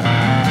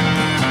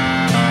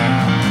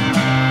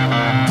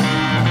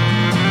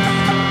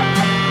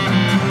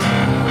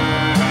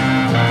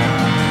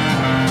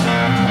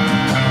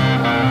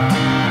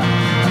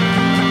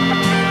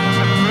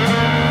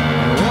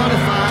 What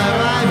if I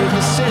arrive at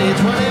the city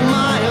 20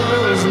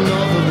 miles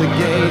north of the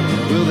gate?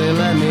 Will they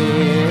let me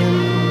in?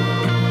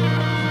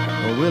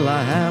 Will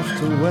I have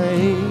to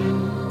wait?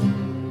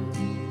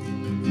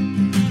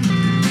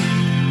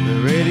 The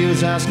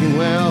radio's asking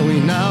where are we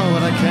now,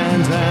 but I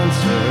can't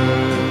answer.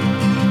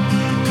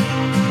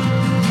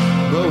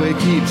 But it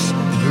keeps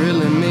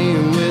drilling me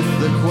with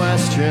the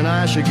question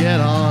I should get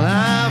on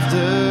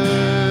after.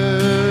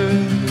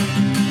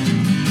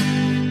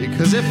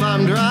 Because if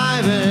I'm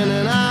driving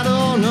and I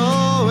don't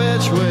know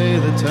which way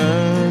to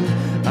turn,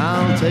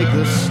 I'll take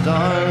the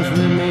stars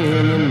with me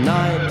in the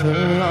night,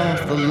 turn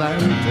off the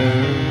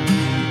lantern.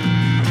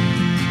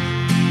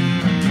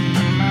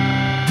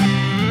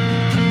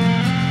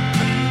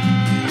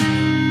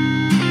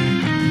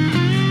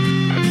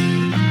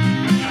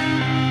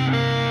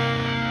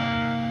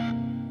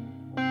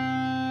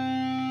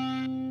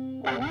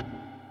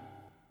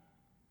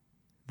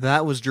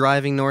 That was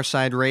Driving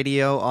Northside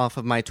Radio off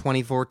of my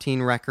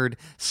 2014 record,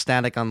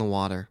 Static on the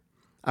Water.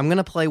 I'm going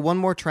to play one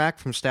more track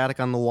from Static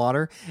on the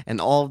Water, and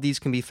all of these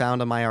can be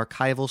found on my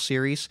archival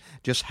series.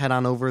 Just head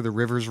on over to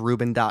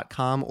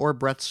riversrubin.com or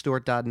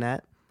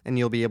brettstewart.net, and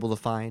you'll be able to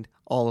find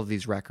all of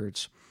these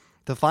records.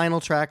 The final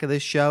track of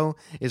this show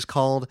is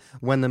called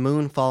When the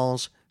Moon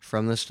Falls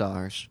from the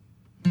stars.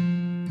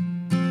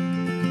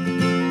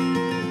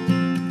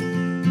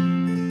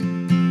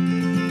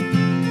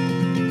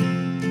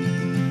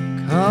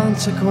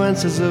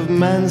 Consequences of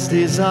men's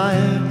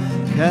desire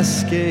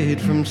cascade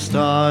from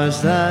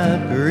stars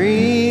that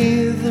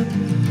breathe.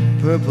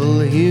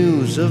 Purple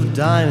hues of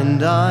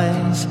diamond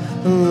eyes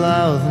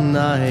allow the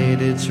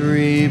night its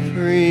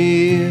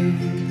reprieve.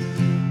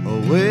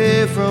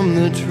 Away from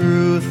the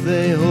truth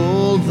they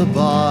hold the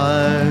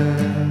bar.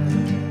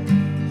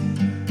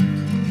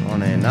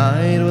 On a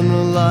night when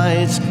the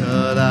lights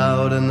cut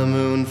out and the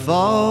moon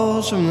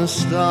falls from the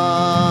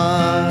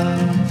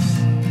stars.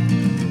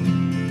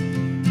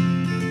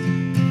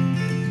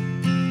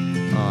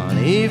 On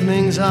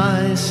evenings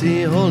I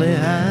see holy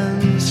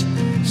hands,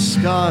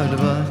 scarred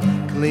but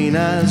clean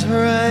as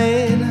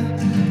rain,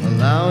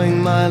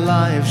 allowing my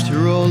lives to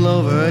roll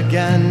over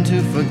again,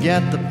 to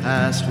forget the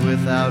past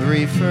without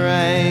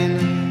refrain,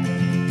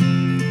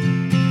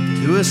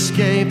 to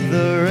escape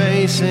the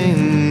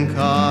racing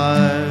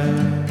cars.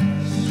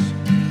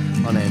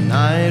 On a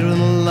night when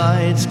the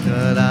lights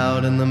cut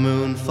out and the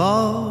moon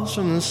falls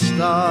from the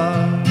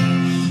stars.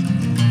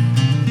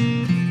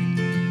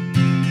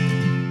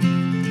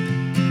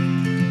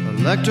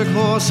 Electric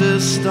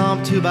horses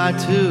stomp 2 by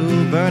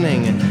 2,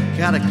 burning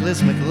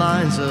cataclysmic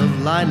lines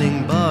of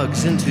lightning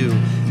bugs into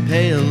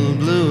pale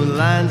blue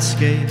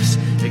landscapes,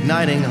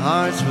 igniting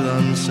hearts with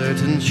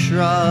uncertain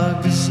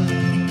shrugs.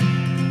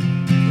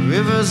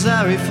 Rivers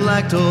that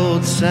reflect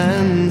old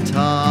centaurs.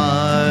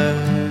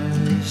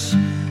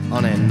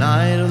 On a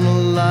night when the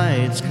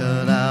lights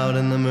cut out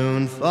and the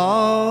moon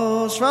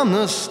falls from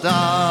the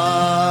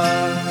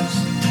stars.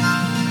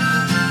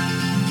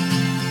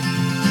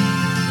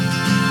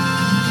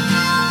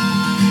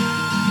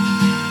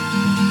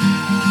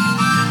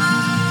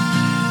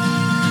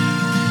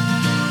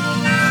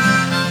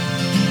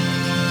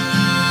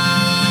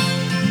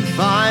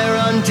 I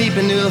run deep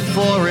into the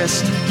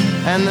forest,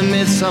 and the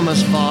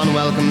midsummer's fawn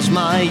welcomes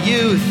my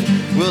youth.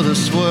 Will the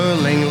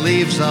swirling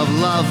leaves of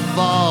love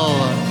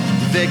fall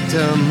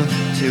victim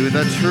to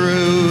the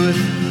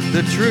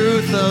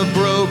truth of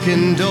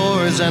broken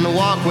doors and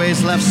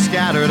walkways left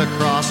scattered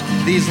across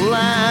these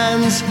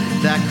lands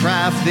that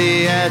craft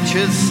the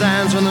etched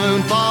sands when the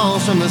moon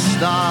falls from the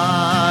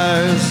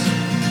stars.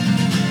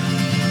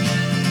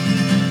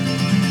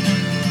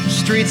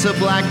 Streets of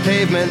black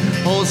pavement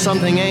hold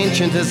something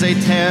ancient as they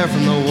tear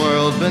from the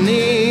world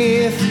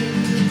beneath.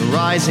 The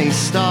rising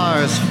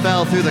stars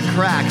fell through the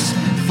cracks,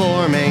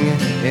 forming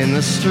in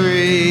the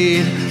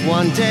street.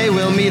 One day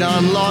we'll meet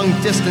on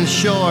long-distance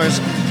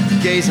shores,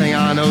 gazing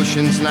on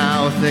oceans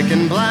now thick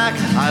and black.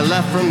 I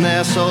left from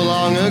there so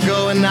long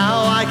ago, and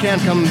now I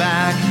can't come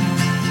back.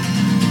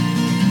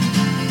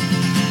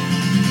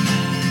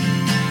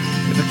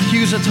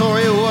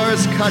 Accusatory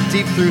words cut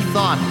deep through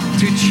thought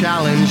to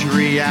challenge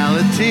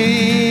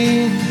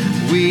reality.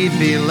 We'd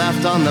be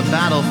left on the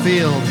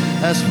battlefield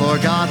as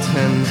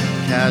forgotten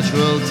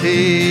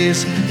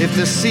casualties. If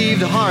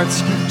deceived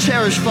hearts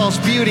cherish false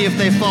beauty, if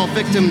they fall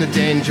victim to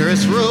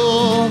dangerous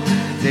rule,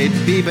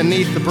 they'd be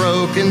beneath the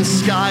broken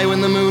sky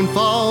when the moon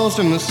falls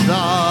from the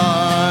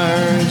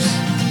stars.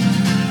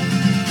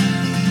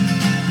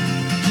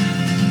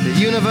 The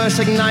universe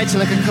ignites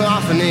in a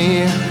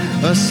cacophony,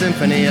 a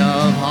symphony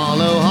of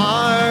hollow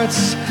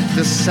hearts,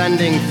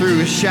 descending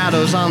through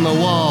shadows on the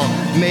wall,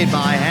 made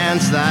by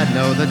hands that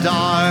know the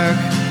dark.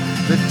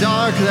 The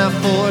dark that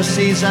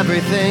foresees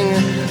everything,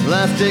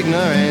 left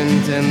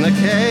ignorant in the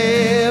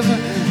cave.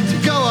 To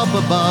go up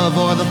above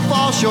or to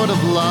fall short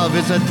of love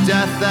is a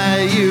death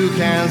that you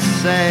can't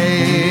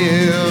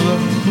save.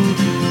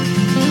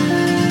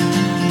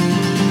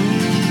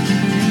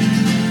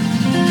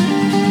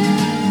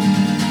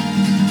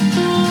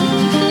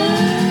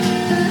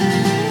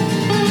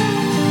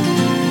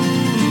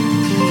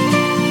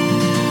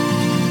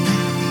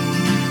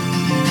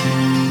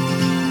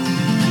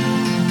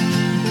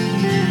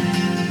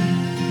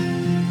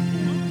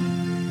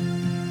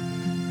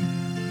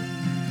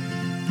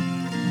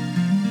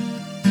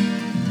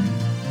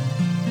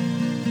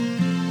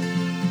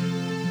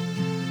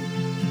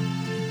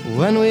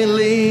 When we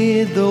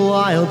lead the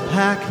wild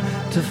pack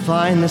to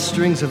find the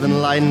strings of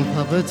enlightened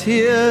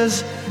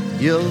puppeteers,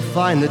 you'll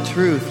find the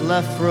truth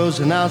left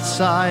frozen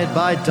outside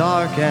by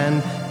dark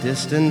and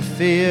distant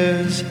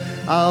fears.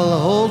 I'll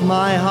hold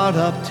my heart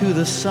up to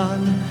the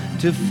sun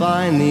to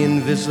find the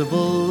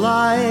invisible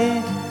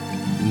light,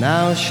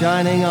 now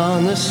shining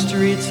on the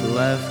streets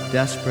left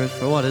desperate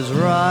for what is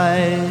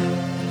right.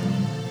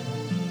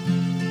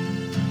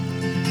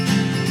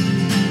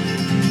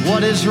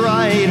 What is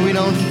right we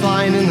don't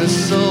find in the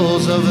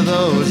souls of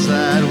those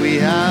that we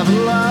have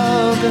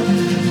loved,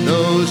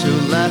 those who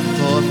left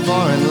for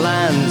foreign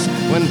lands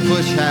when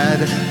push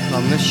had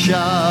come to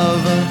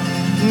shove.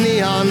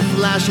 Neon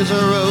flashes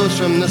arose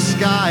from the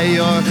sky,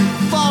 your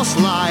false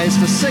lies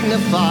to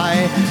signify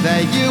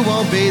that you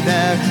won't be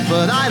there,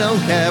 but I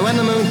don't care when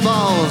the moon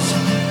falls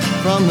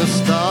from the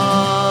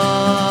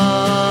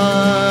stars.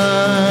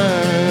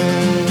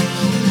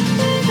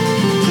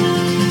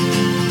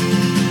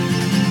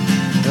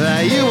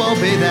 That you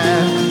won't be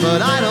there,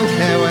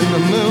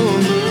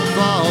 moon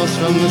falls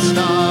from the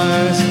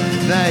stars.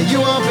 That you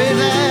won't be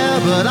there,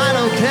 but I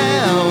don't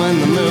care when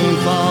the moon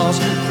falls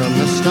from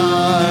the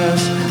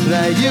stars.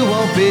 That you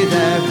won't be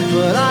there,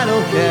 but I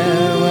don't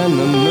care when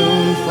the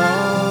moon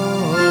falls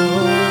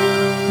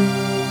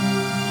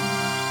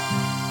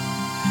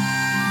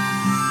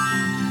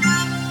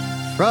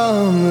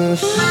from the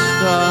stars.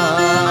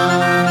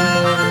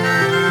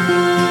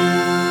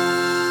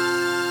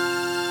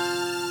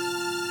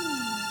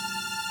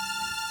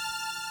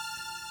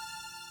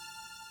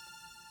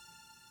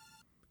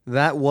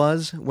 That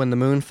was When the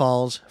Moon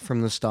Falls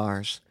from the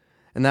Stars.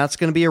 And that's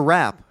going to be a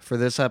wrap for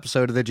this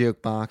episode of the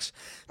Jukebox.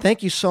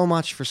 Thank you so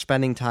much for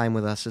spending time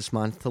with us this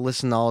month to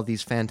listen to all of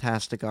these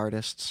fantastic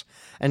artists.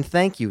 And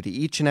thank you to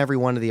each and every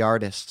one of the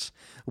artists.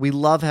 We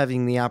love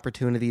having the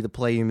opportunity to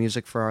play your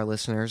music for our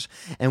listeners,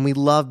 and we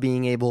love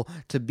being able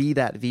to be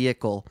that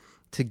vehicle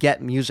to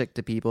get music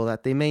to people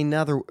that they may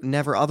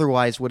never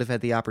otherwise would have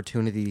had the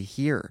opportunity to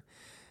hear.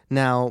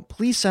 Now,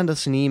 please send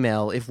us an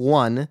email if,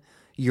 one,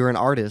 you're an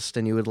artist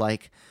and you would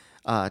like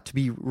to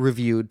be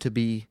reviewed, to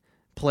be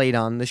played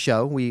on the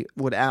show. We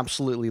would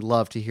absolutely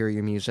love to hear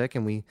your music,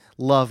 and we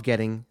love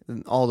getting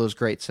all those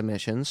great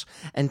submissions.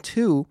 And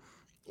two,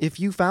 if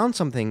you found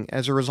something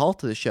as a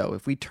result of the show,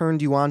 if we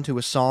turned you on to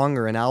a song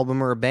or an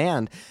album or a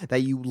band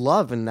that you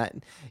love and that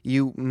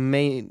you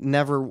may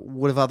never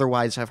would have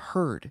otherwise have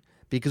heard,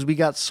 because we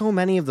got so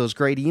many of those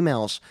great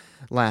emails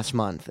last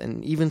month,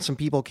 and even some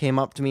people came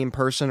up to me in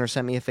person or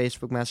sent me a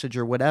Facebook message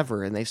or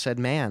whatever, and they said,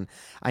 man,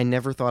 I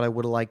never thought I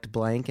would have liked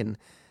blank, and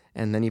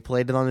then you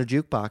played it on the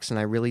Jukebox, and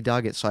I really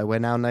dug it, so I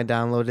went out and I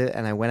downloaded it,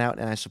 and I went out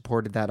and I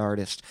supported that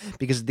artist,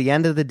 because at the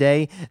end of the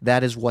day,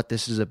 that is what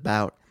this is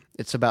about.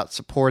 It's about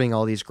supporting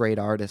all these great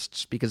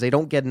artists, because they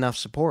don't get enough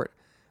support.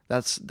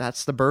 That's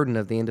the burden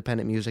of the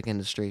independent music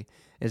industry,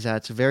 is that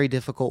it's a very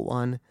difficult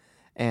one,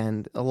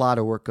 and a lot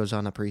of work goes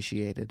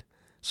unappreciated.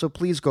 So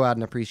please go out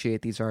and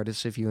appreciate these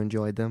artists if you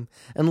enjoyed them,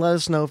 and let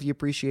us know if you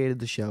appreciated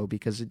the show,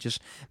 because it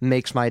just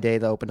makes my day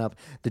to open up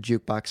the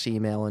Jukebox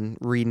email and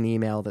read an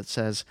email that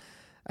says,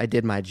 I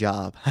did my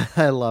job.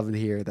 I love to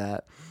hear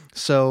that.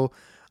 So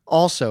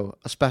also,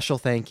 a special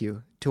thank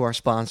you to our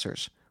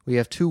sponsors. We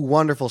have two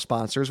wonderful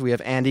sponsors. We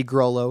have Andy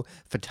Grollo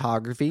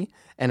Photography,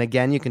 and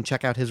again, you can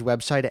check out his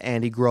website at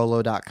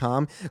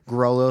andygrollo.com.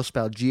 Grollo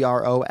spelled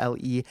Groleau.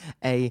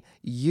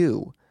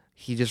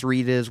 He just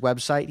redid his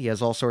website. He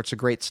has all sorts of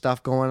great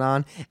stuff going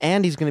on.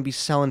 And he's going to be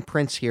selling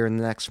prints here in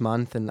the next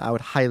month, and I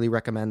would highly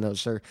recommend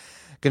those. They're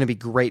going to be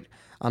great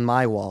on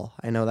my wall.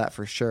 I know that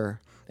for sure.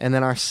 And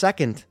then our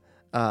second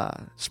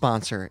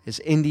sponsor is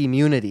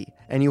Indimunity.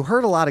 And you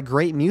heard a lot of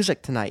great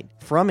music tonight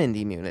from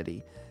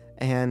Indimunity.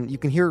 And you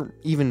can hear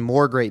even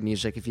more great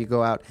music if you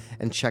go out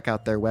and check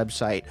out their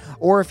website.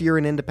 Or if you're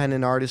an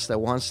independent artist that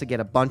wants to get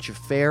a bunch of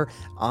fair,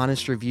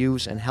 honest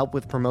reviews and help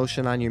with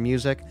promotion on your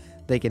music,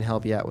 they can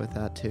help you out with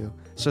that too.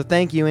 So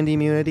thank you,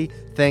 Indimunity.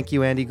 Thank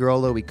you, Andy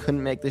Grollo. We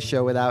couldn't make this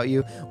show without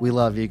you. We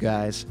love you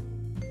guys.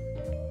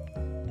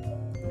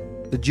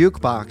 The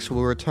Jukebox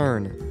will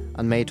return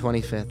on May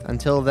 25th.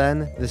 Until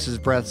then, this is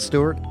Brett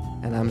Stewart,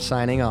 and I'm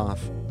signing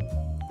off.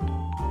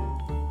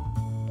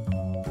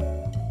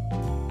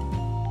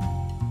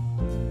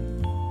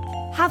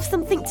 Have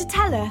something to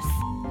tell us?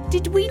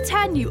 Did we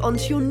turn you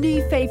onto your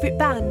new favourite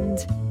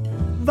band?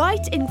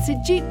 Write into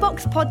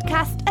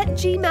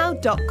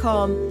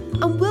jukeboxpodcast@gmail.com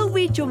and we'll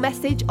read your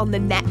message on the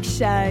next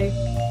show.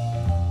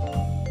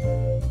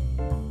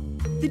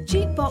 The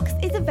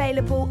Jukebox is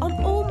available on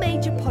all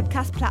major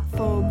podcast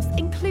platforms,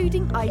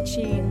 including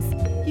iTunes.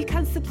 You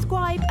can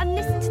subscribe and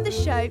listen to the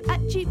show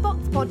at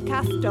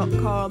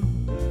jukeboxpodcast.com.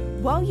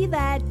 While you're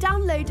there,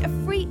 download a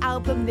free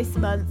album this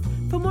month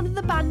from one of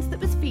the bands that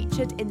was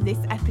featured in this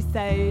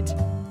episode.